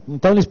 por exemplo.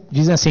 Então eles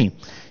dizem assim,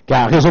 que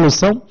a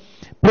resolução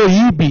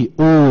proíbe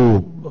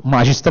o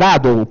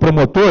magistrado ou o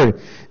promotor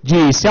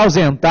de se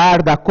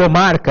ausentar da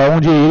comarca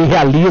onde ele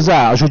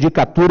realiza a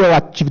judicatura ou a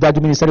atividade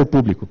do Ministério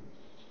Público.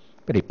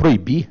 Peraí,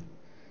 proibir?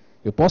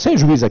 Eu posso ser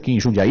juiz aqui em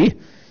Jundiaí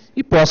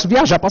e posso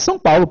viajar para São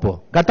Paulo, pô.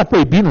 O cara está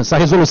proibindo, essa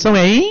resolução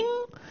é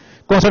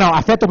inconstitucional,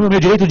 afeta o meu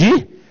direito de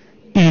ir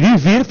e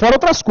vir, fora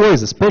outras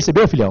coisas.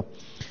 Percebeu, filhão?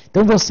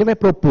 Então você vai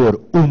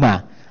propor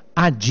uma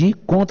ADI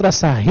contra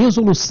essa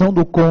resolução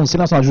do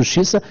Conselho Nacional de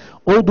Justiça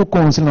ou do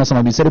Conselho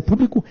Nacional do Ministério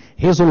Público,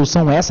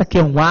 resolução essa que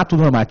é um ato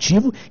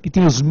normativo que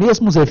tem os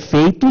mesmos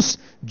efeitos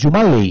de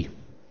uma lei.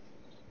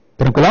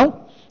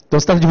 Tranquilão? Então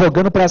você está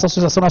advogando para essa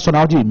Associação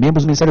Nacional de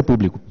Membros do Ministério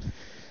Público.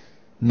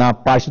 Na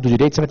parte do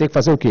direito você vai ter que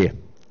fazer o quê?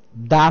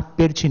 Dar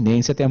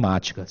pertinência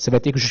temática. Você vai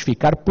ter que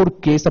justificar por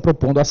que está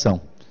propondo a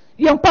ação.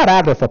 E é um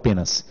parágrafo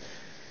apenas.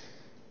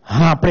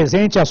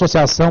 Presente a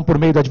associação por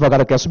meio do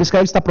advogado que a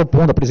subscreve está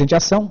propondo a presente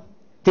ação,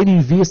 tendo em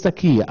vista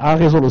que a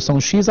resolução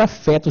X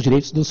afeta os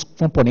direitos dos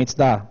componentes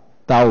da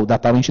tal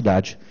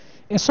entidade.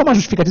 É só uma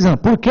justificativa dizendo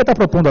por que está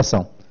propondo a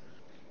ação.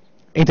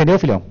 Entendeu,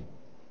 filhão?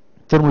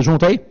 Todo mundo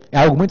junto aí? É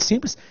algo muito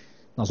simples.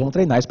 Nós vamos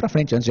treinar isso para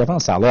frente antes de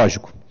avançar,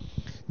 lógico.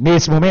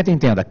 Nesse momento,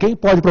 entenda, quem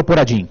pode propor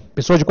a DIN?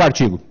 Pessoa de qual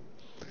artigo?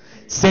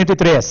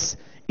 103.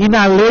 E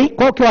na lei,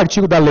 qual que é o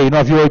artigo da lei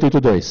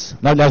 9882?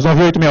 Aliás,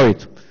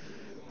 9868.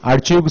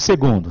 Artigo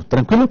 2º,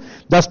 tranquilo?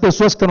 Das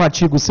pessoas que estão no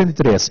artigo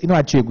 103 e no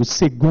artigo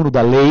 2º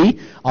da lei,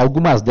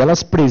 algumas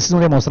delas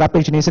precisam demonstrar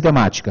pertinência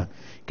temática.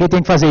 Quem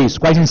tem que fazer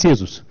isso? Quais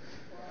incisos?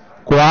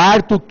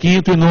 4º,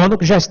 5º e 9º,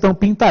 que já estão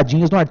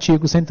pintadinhos no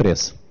artigo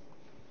 103.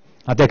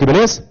 Até aqui,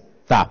 beleza?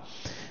 Tá.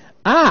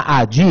 A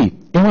ADI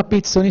é uma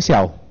petição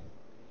inicial.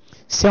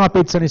 Se é uma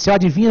petição inicial,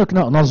 adivinha que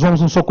nós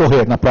vamos nos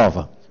socorrer na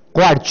prova.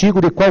 Qual artigo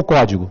de qual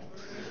código?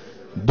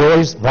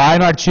 Vai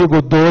no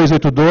artigo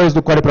 282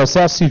 do Código de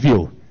Processo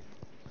Civil.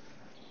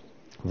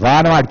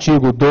 Vá no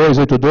artigo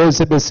 282 do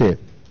CPC.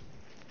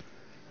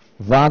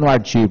 Vá no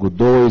artigo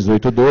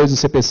 282 do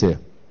CPC.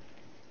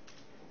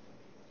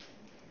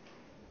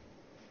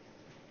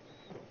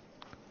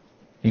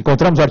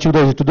 Encontramos o artigo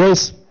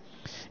 282?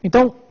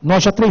 Então,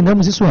 nós já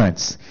treinamos isso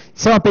antes.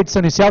 Se é uma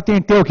petição inicial, tem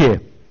que ter o quê?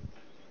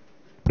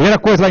 Primeira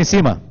coisa lá em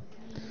cima.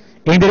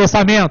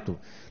 Endereçamento.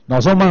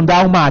 Nós vamos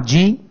mandar uma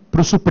ADIM para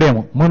o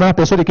Supremo. Mandar uma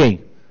pessoa de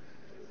quem?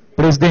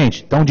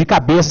 Presidente. Então, de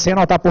cabeça, sem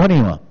anotar porra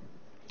nenhuma.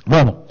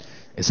 Vamos.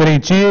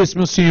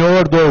 Excelentíssimo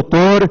senhor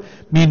doutor,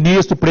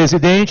 ministro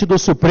presidente do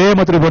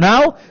Supremo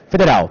Tribunal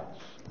Federal.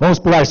 Vamos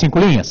pular 5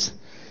 linhas?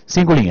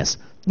 5 linhas.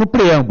 No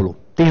preâmbulo,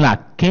 tem lá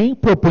quem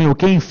propõe o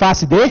que em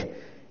face de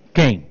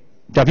quem.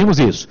 Já vimos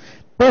isso.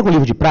 Pega o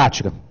livro de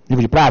prática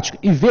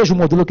e veja o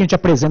modelo que a gente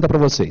apresenta para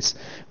vocês.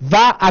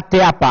 Vá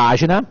até a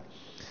página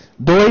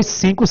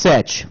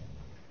 257.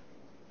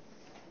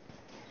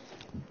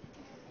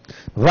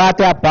 Vá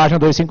até a página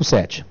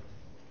 257.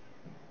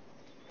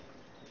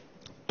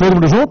 Todo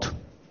mundo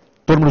junto?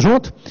 Todo mundo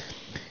junto?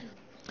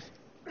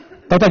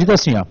 Então está dito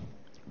assim, ó.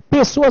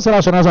 Pessoas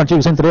relacionadas ao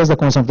artigo 113 da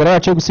Constituição Federal,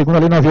 artigo 2º da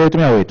Lei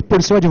 9868.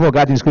 Por seu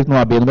advogado inscrito no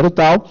OAB número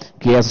tal,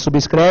 que essa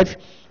subscreve,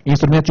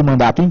 instrumento de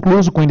mandato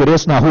incluso, com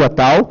endereço na rua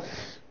tal,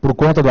 por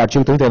conta do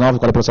artigo 39 do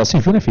Código de Processo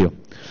Civil, né, filho?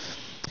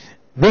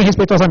 Vem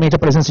respeitosamente a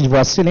presença de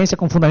Vossa Excelência,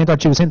 com fundamento no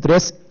artigo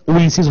 103, o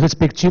inciso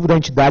respectivo da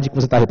entidade que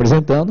você está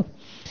representando.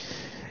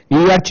 E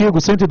o artigo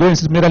 102,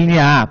 inciso 1ª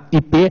linha A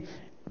e P.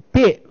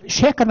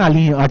 Checa na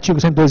linha,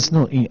 artigo 102,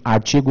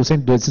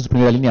 inciso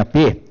 1ª linha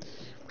P.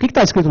 O que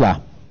está escrito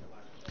lá?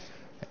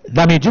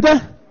 Da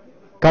medida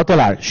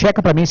cautelar.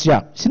 Checa para mim se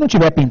já. Se não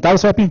tiver pintado,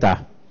 você vai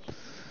pintar.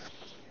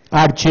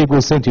 Artigo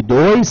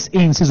 102,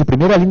 inciso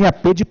 1º, a linha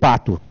P de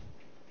pato.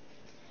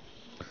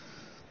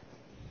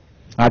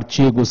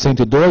 Artigo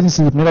 102,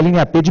 inciso 1º, a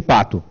linha P de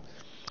pato.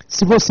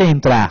 Se você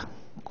entrar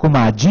com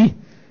uma ADI,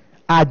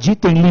 a ADI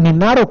tem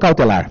liminar ou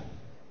cautelar?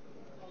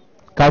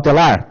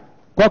 Cautelar?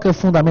 Qual que é o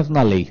fundamento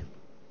na lei?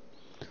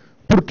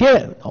 Porque,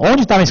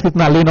 onde estava escrito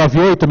na lei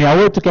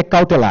 9868 que é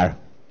cautelar?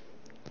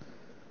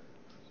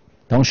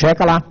 Então,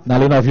 checa lá, na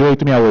lei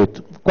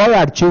 9868. Qual é o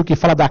artigo que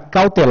fala da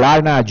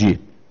cautelar na ADI?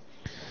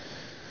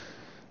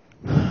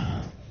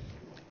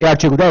 É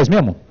artigo 10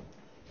 mesmo?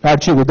 É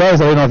artigo 10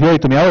 da lei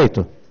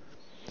 9868?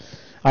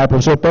 Aí,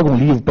 professor, eu pego um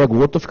livro, pego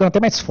outro, estou ficando até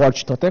mais forte,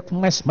 estou até com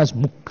mais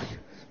muca.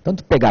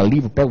 Tanto pegar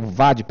livro, pego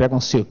VAD, pego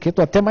não sei o quê,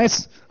 estou até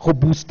mais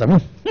robusta, viu?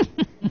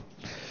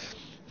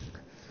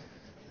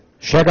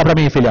 Chega para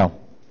mim, filhão.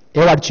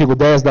 É o artigo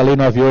 10 da lei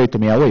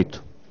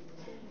 9868?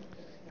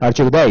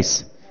 Artigo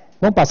 10?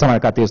 Vamos passar a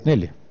marcar texto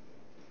nele?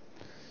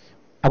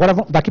 Agora,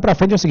 daqui para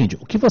frente é o seguinte,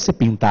 o que você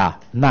pintar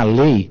na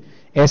lei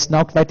é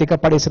sinal que vai ter que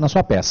aparecer na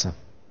sua peça.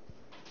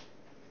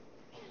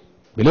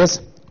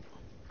 Beleza?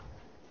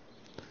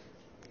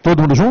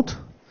 Todo mundo junto?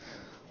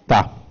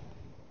 Tá.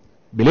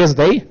 Beleza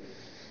daí?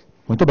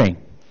 Muito bem.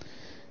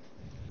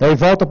 Daí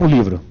volta para o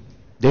livro.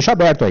 Deixa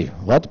aberto aí,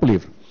 volta para o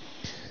livro.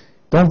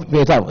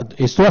 Então,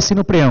 estou assim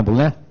no preâmbulo,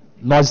 né?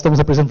 Nós estamos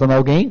apresentando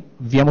alguém,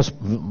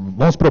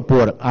 vamos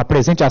propor a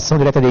presente ação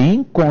direta de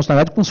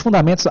inconstitucionalidade com os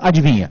fundamentos,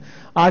 adivinha?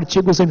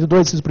 Artigo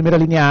 102, inciso 1º, a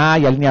linha A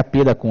e a linha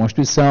P da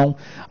Constituição.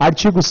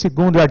 Artigo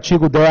 2º e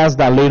artigo 10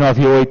 da lei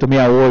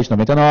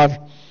 9868/99.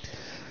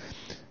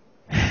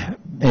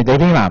 Daí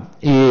vem lá.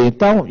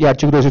 E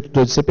artigo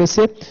 282 do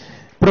CPC,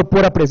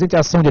 propor a presente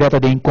ação direta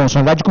de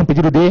inconstitucionalidade com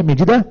pedido de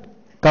medida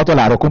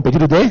cautelar, ou com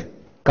pedido de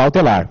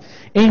cautelar.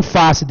 Em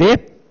face de,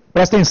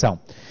 presta atenção,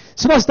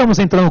 se nós estamos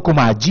entrando com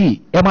uma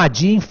ADI, é uma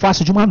ADI em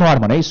face de uma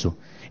norma, não é isso?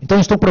 Então,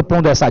 eu estou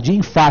propondo essa ADI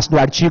em face do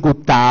artigo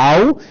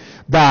tal,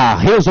 da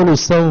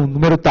resolução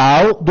número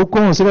tal, do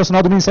Conselho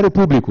Nacional do Ministério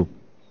Público.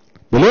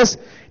 Beleza?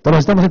 Então,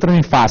 nós estamos entrando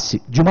em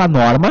face de uma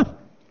norma,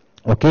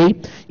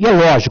 ok? E é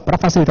lógico, para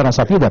facilitar a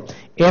nossa vida,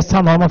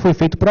 essa norma foi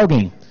feita por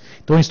alguém.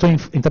 Então, eu estou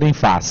entrando em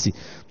face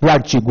do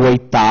artigo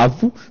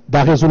 8º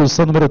da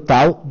resolução número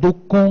tal do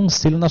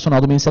Conselho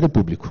Nacional do Ministério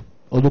Público,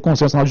 ou do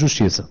Conselho Nacional de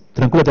Justiça.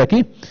 Tranquilo até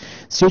aqui?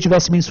 Se eu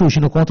estivesse me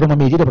insurgindo contra uma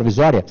medida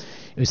provisória,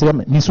 eu estaria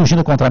me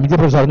insurgindo contra a medida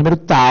provisória número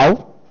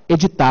tal,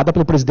 editada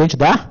pelo presidente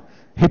da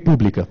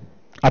República.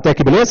 Até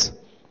aqui, beleza?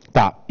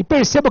 Tá. E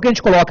perceba o que a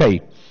gente coloca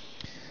aí.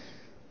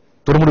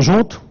 Todo mundo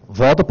junto?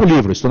 Volta para o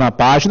livro. Estou na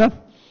página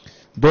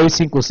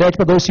 257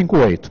 para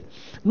 258.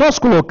 Nós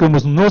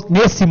colocamos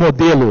nesse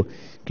modelo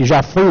que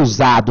já foi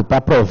usado para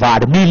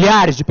provar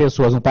milhares de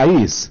pessoas no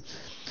país,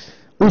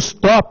 os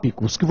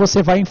tópicos que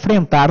você vai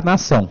enfrentar na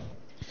ação.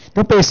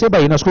 Então perceba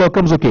aí, nós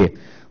colocamos o quê?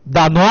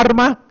 Da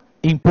norma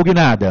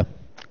impugnada.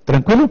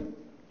 Tranquilo?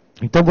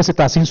 Então você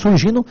está se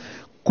insurgindo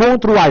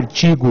contra o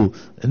artigo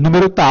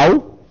número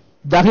tal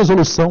da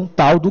resolução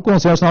tal do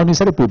Conselho Nacional do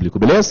Ministério Público,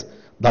 beleza?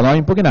 Da norma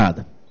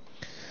impugnada.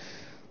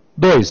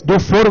 2. Do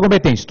foro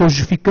competente. Estou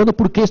justificando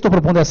por que estou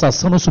propondo essa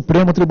ação no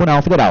Supremo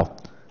Tribunal Federal.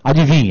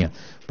 Adivinha?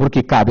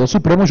 Porque cabe ao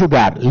Supremo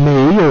julgar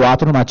lei ou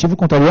ato normativo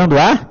contrariando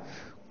a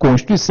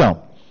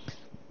Constituição.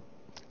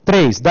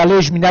 3. Da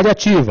legitimidade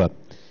ativa.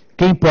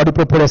 Quem pode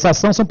propor essa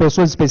ação são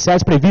pessoas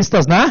especiais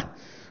previstas na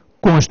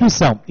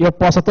Constituição. E eu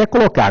posso até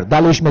colocar da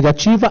legitimidade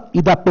ativa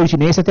e da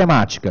pertinência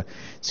temática,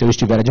 se eu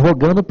estiver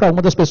advogando para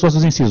uma das pessoas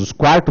dos incisos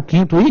 4º,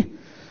 5º e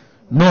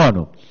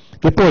 9º.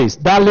 Depois,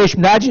 da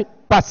legitimidade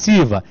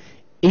passiva.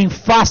 Em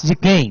face de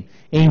quem?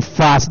 Em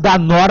face da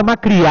norma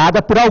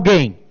criada por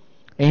alguém.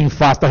 Em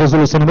face da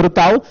resolução número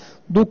tal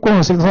do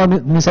Conselho Nacional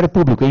do Ministério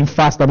Público. Em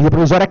face da medida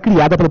provisória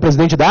criada pelo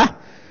presidente da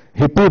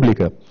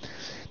República.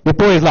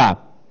 Depois lá,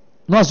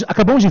 nós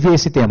acabamos de ver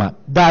esse tema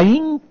da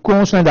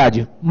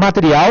inconstitucionalidade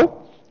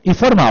material e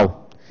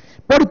formal.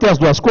 Pode ter as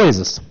duas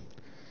coisas?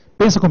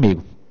 Pensa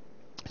comigo.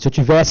 Se eu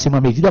tivesse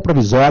uma medida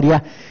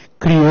provisória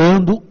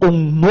criando um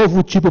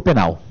novo tipo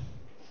penal.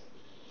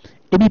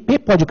 MP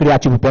pode criar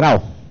tipo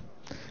penal?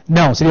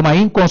 Não, seria uma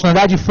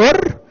inconstitucionalidade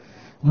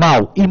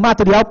formal. E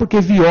material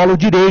porque viola o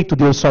direito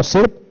de eu só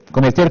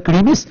cometer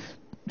crimes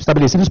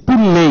estabelecidos por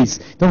leis.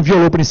 Então,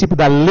 violou o princípio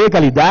da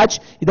legalidade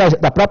e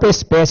da própria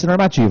espécie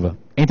normativa.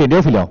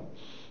 Entendeu, filhão?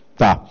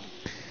 Tá.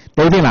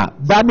 Então, vem lá.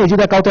 Da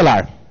medida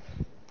cautelar.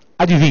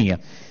 Adivinha?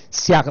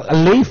 Se a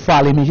lei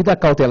fala em medida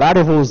cautelar,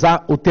 eu vou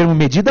usar o termo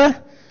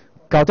medida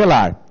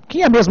cautelar.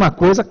 Que é a mesma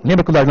coisa,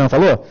 lembra que o Darlan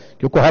falou?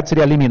 Que o correto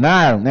seria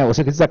liminar, né?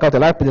 Você que diz a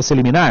cautelar, poderia ser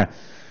liminar.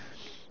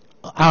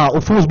 O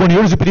fumus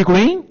boniuris e perigo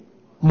em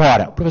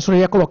mora. O professor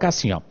ia colocar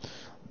assim, ó.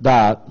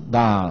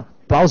 Da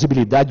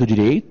plausibilidade do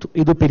direito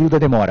e do período da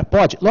demora.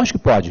 Pode? Lógico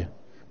que pode.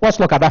 Posso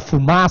colocar da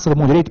fumaça do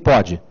bom direito?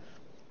 Pode.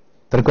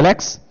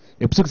 Tranquilex?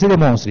 Eu preciso que você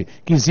demonstre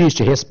que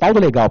existe respaldo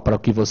legal para o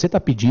que você está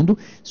pedindo.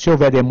 Se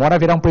houver demora,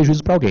 haverá um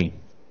prejuízo para alguém.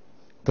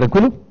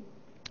 Tranquilo?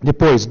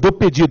 Depois, do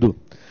pedido.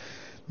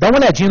 Dá uma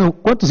olhadinha no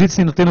quantos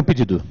itens tem no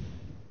pedido.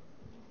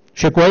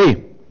 Checou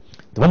aí?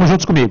 Então vamos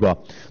juntos comigo, ó.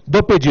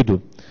 Do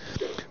pedido.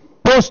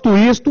 Posto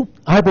isto,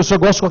 professor, eu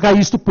gosto de colocar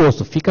isto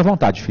posto. Fica à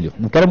vontade, filho.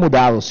 Não quero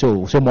mudar o seu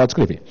modo de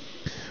escrever.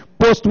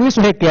 Posto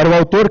isso, requer o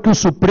autor que o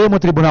Supremo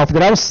Tribunal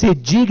Federal se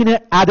digne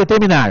a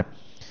determinar.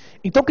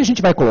 Então, o que a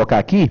gente vai colocar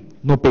aqui,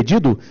 no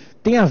pedido,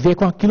 tem a ver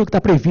com aquilo que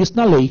está previsto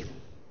na lei.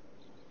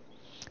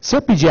 Se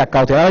eu pedir a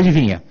cautelar,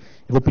 adivinha?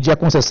 Eu vou pedir a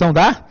concessão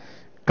da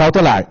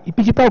cautelar. E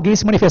pedir para alguém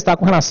se manifestar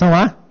com relação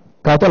a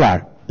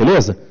cautelar.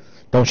 Beleza?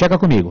 Então, checa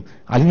comigo.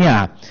 A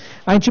linha A.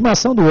 A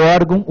intimação do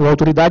órgão ou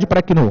autoridade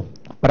para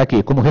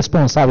que, como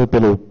responsável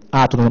pelo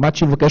ato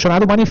normativo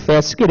questionado,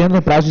 manifeste querendo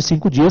no prazo de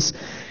 5 dias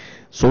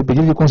sob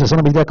pedido de concessão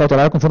da medida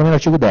cautelar com fundamento no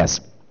artigo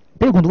 10.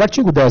 Pergunto, o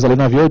artigo 10 da lei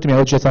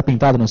 9868 já está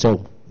pintado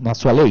na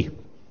sua lei?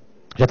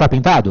 Já está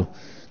pintado?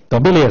 Então,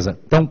 beleza.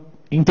 Então,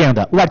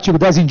 entenda, o artigo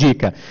 10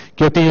 indica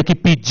que eu tenho que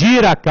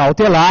pedir a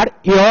cautelar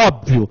e,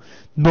 óbvio,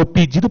 no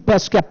pedido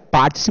peço que a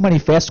parte se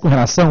manifeste com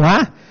relação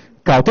a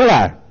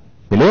cautelar.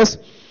 Beleza?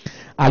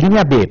 A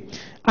linha B.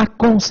 A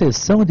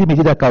concessão de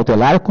medida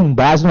cautelar com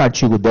base no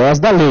artigo 10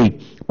 da lei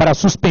para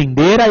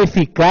suspender a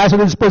eficácia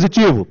do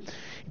dispositivo.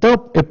 Então,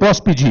 eu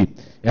posso pedir,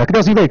 é o que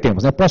nós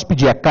invertemos, né? Posso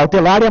pedir a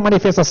cautelar e a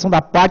manifestação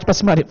da parte para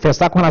se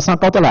manifestar com relação a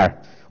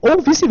cautelar. Ou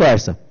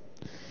vice-versa.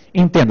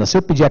 Entenda, se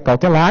eu pedir a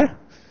cautelar,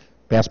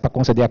 peço para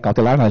conceder a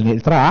cautelar na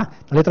letra A,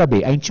 na letra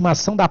B, a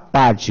intimação da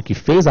parte que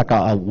fez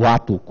o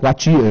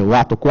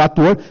ato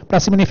coator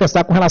para se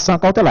manifestar com relação a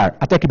cautelar.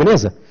 Até aqui,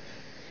 beleza?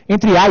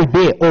 Entre A e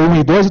B, ou 1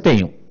 e 2, eu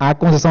tenho a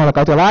concessão da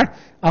cautelar,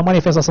 a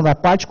manifestação da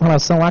parte com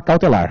relação a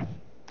cautelar.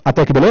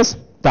 Até aqui, beleza?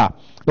 Tá.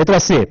 Letra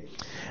C.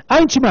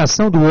 A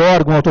intimação do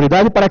órgão ou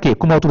autoridade para quê?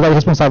 Como autoridade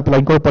responsável pela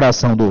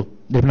incorporação do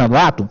determinado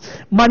ato,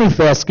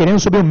 manifesta querendo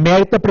sobre o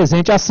mérito da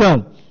presente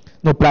ação,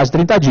 no prazo de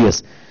 30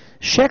 dias.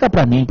 Checa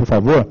para mim, por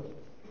favor,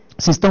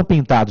 se estão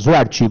pintados o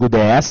artigo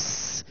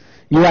 10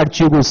 e o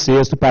artigo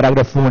 6º,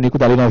 parágrafo único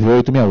da lei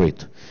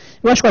 9868.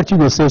 Eu acho que o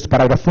artigo 6º,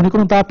 parágrafo único,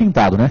 não estava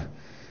pintado, né?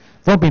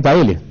 Vamos pintar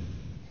ele?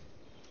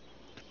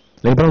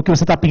 Lembrando que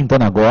você está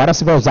pintando agora,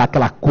 você vai usar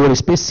aquela cor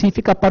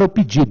específica para o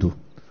pedido.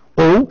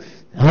 Ou,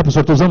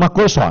 professor, estou usando uma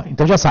cor só.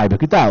 Então já sabe, o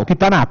que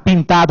está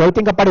pintado aí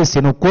tem que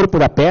aparecer no corpo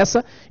da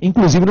peça,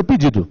 inclusive no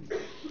pedido.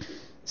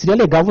 Seria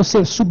legal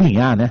você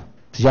sublinhar, né?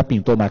 Você já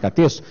pintou o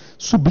marca-texto?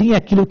 Sublinha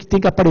aquilo que tem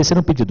que aparecer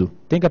no pedido.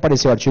 Tem que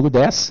aparecer o artigo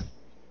 10,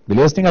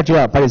 beleza? Tem que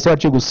aparecer o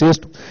artigo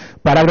 6º,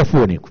 parágrafo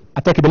único.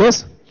 Até aqui,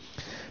 beleza?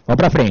 Vamos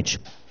para frente.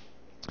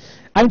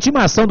 A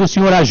intimação do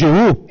senhor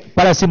AGU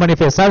para se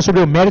manifestar sobre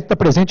o mérito da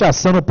presente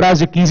ação no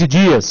prazo de 15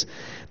 dias.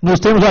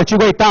 Nós temos o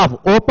artigo 8º.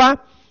 Opa!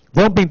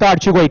 Vamos pintar o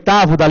artigo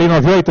 8º da lei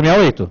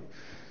 9868?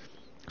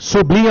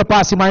 Sublinha,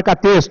 passe e marca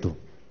texto.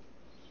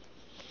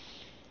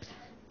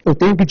 Eu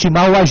tenho que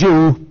intimar o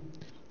AGU.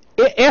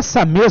 E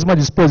essa mesma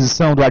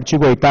disposição do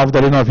artigo 8º da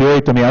lei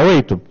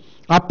 9868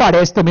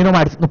 aparece também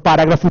no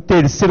parágrafo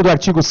 3º do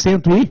artigo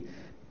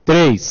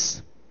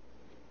 103.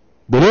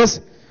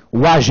 Beleza?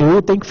 O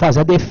AGU tem que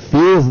fazer a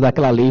defesa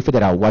daquela lei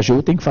federal. O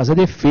AGU tem que fazer a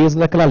defesa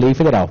daquela lei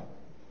federal.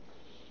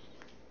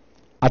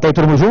 Até aí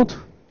todo mundo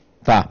junto?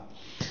 Tá.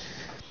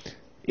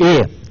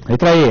 E,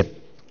 letra E.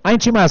 A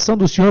intimação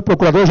do senhor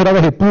Procurador-Geral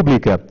da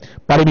República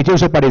para emitir o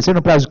seu parecer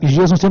no prazo de 15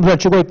 dias, nós temos o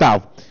artigo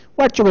 8º.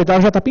 O artigo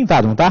 8º já está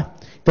pintado, não está?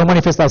 Então,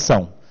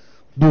 manifestação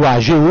do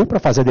AGU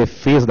para fazer a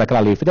defesa daquela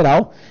lei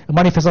federal, a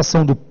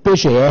manifestação do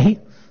PGR,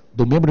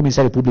 do membro do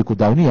Ministério Público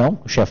da União,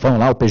 o chefão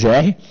lá, o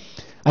PGR,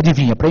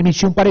 adivinha, para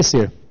emitir um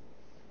parecer.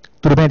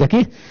 Tudo bem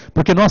daqui?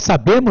 Porque nós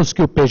sabemos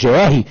que o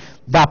PGR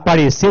dá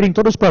parecer em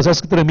todos os processos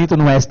que tramitam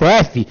no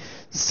STF,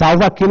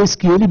 salvo aqueles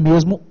que ele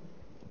mesmo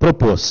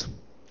propôs.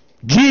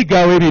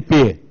 Diga ao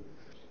MP.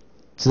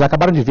 Vocês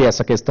acabaram de ver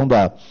essa questão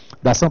da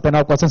ação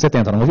penal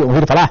 470, não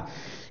ouviram falar?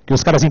 Que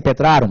os caras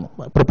impetraram,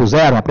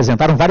 propuseram,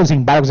 apresentaram vários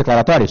embargos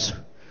declaratórios.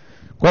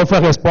 Qual foi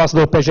a resposta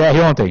do PGR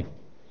ontem?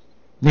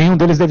 Nenhum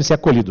deles deve ser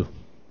acolhido.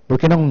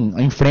 Porque não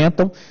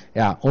enfrentam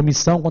a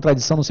omissão,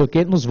 contradição, não sei o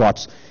quê, nos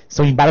votos.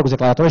 São embargos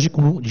declaratórios de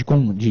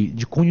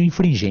cunho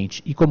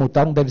infringente. E como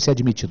tal, não deve ser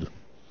admitido.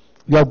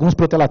 E alguns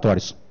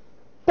protelatórios.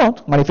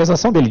 Ponto.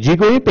 Manifestação dele.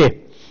 Diga o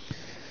MP.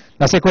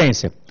 Na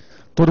sequência.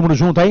 Todo mundo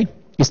junto aí?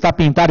 Está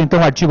pintado, então,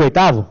 o artigo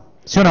 8º?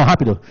 Sim ou não?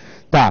 Rápido.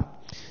 Tá.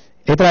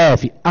 Letra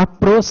F. A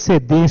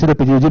procedência do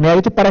pedido de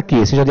mérito para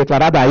que seja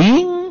declarada a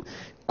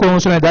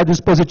inconstitucionalidade do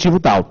dispositivo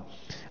tal.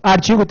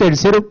 Artigo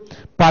 3º,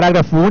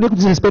 parágrafo único,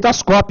 diz respeito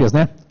às cópias,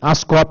 né?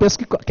 As cópias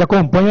que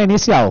acompanham a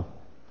inicial.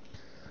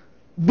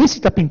 Vê se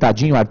está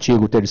pintadinho o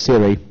artigo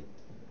 3º aí,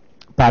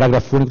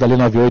 parágrafo único da lei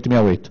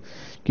 9868,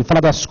 que fala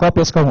das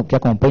cópias que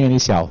acompanham a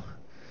inicial.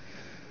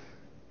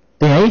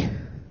 Tem aí?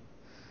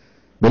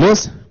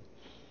 Beleza?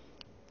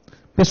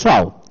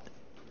 Pessoal,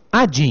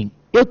 ADIM,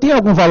 eu tenho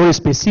algum valor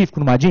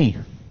específico no ADIM?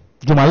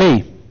 De uma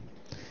lei?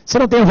 Se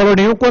não tem valor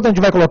nenhum, quanto a gente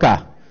vai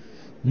colocar?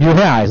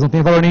 R$1.000. Não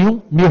tem valor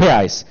nenhum?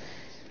 R$1.000.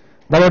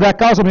 Valor da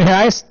causa,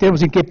 R$1.000,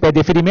 termos em que pede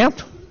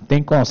deferimento, tem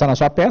que constar na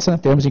sua peça, né?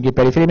 Termos em que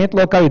pede deferimento,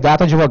 local e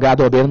data,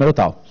 advogado, OAB, número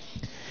tal.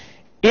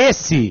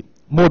 Esse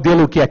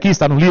modelo que aqui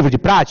está no livro de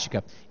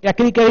prática, é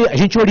aquele que a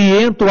gente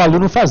orienta o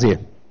aluno a fazer.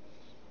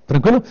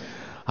 Tranquilo?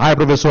 Ah,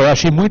 professor, eu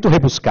achei muito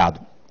rebuscado.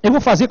 Eu vou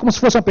fazer como se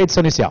fosse uma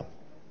petição inicial.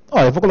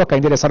 Olha, eu vou colocar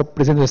endereçado para o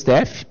presidente do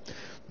STF,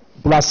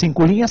 pular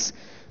 5 linhas.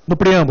 No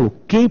preâmbulo,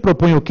 quem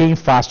propõe o que em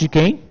face de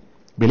quem,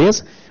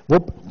 beleza? Vou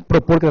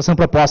propor que está sendo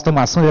proposta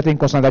uma ação de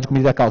inconstitucionalidade com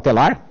medida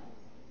cautelar,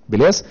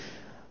 beleza?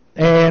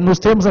 Nos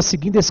termos a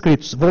seguinte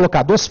escritos, vou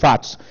colocar 2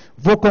 fatos.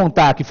 Vou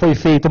contar que foi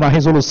feita uma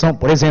resolução,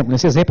 por exemplo,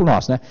 nesse exemplo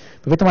nosso, né?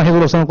 Foi feita uma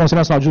resolução no Conselho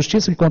Nacional de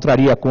Justiça que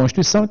contraria a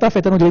Constituição e está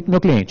afetando o direito do meu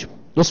cliente.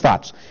 2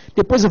 fatos.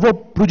 Depois eu vou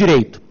para o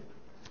direito.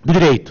 Do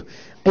direito.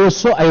 Eu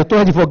estou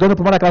advogando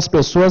por uma daquelas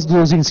pessoas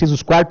dos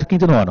incisos 4º,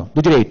 5º e 9º.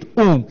 Do direito.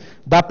 1.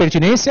 Da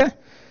pertinência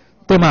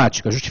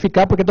temática.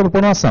 Justificar porque estou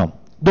propondo uma ação.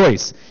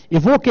 2. Eu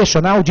vou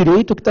questionar o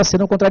direito que está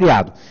sendo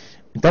contrariado.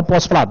 Então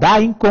posso falar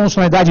da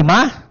inconstitucionalidade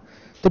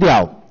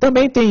material.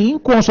 Também tem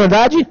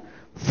inconstitucionalidade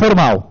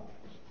formal.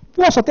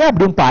 Posso até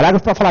abrir um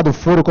parágrafo para falar do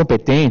foro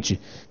competente,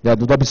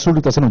 do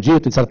absurdo que está sendo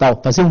dito, etc. Tal,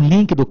 fazer um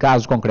link do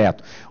caso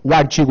concreto. O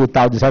artigo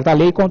tal de certa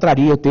lei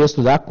contraria o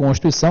texto da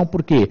Constituição,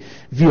 porque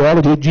viola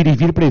o direito de ir e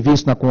vir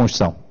previsto na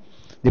Constituição.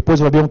 Depois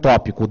eu vou abrir um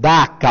tópico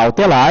da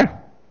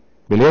cautelar,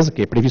 beleza?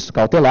 Que é previsto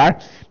cautelar.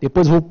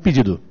 Depois eu vou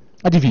pedido.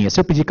 Adivinha, se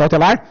eu pedir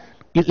cautelar,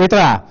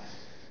 letra A,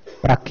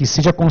 para que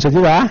seja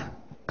concedido a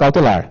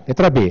cautelar.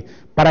 Letra B,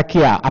 para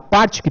que a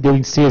parte que deu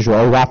ensejo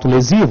ao ato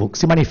lesivo, que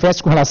se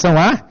manifeste com relação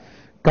a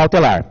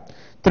cautelar.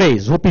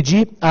 3, vou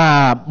pedir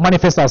a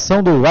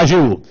manifestação do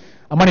AGU,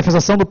 a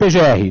manifestação do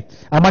PGR,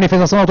 a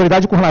manifestação da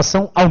autoridade com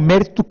relação ao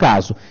mérito do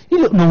caso. E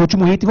no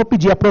último item vou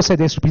pedir a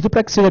procedência do pedido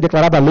para que seja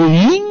declarada a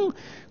lei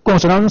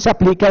inconstitucional e não se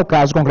aplique ao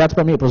caso concreto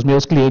para mim, para os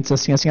meus clientes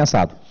assim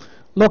assado.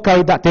 Local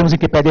e data, temos em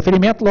que pede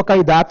deferimento, local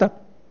e data,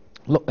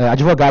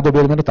 advogado ou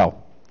elemento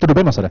tal. Tudo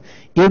bem, moçada?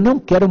 Eu não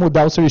quero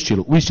mudar o seu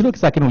estilo. O estilo que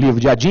está aqui no livro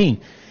de ADIM,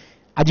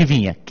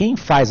 adivinha, quem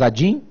faz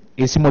ADIM,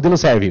 esse modelo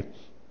serve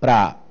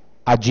para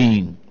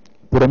ADIM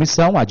por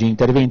omissão, ADIM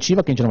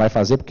interventiva, que a gente não vai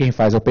fazer, porque quem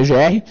faz é o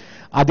PGR,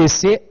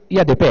 ADC e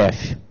a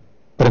DPF.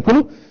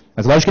 Tranquilo?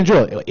 Mas lógico que a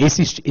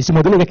gente, esse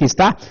modelo que aqui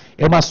está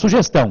é uma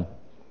sugestão,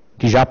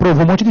 que já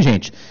aprovou um monte de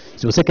gente.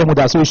 Se você quer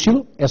mudar seu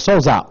estilo, é só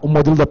usar o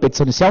modelo da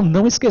petição inicial,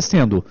 não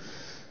esquecendo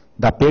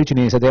da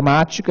pertinência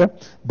temática,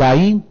 da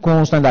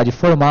inconstitucionalidade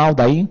formal,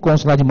 da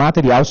inconstitucionalidade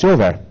material, se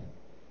houver.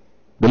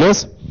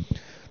 Beleza?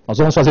 Nós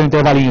vamos fazer um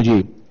intervalinho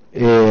de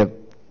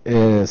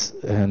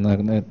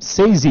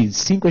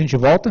 6h05, a gente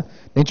volta,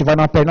 a gente vai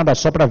numa pernada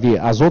só para ver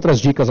as outras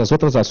dicas, as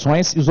outras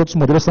ações e os outros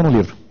modelos estão no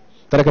livro.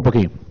 Até daqui a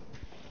pouquinho.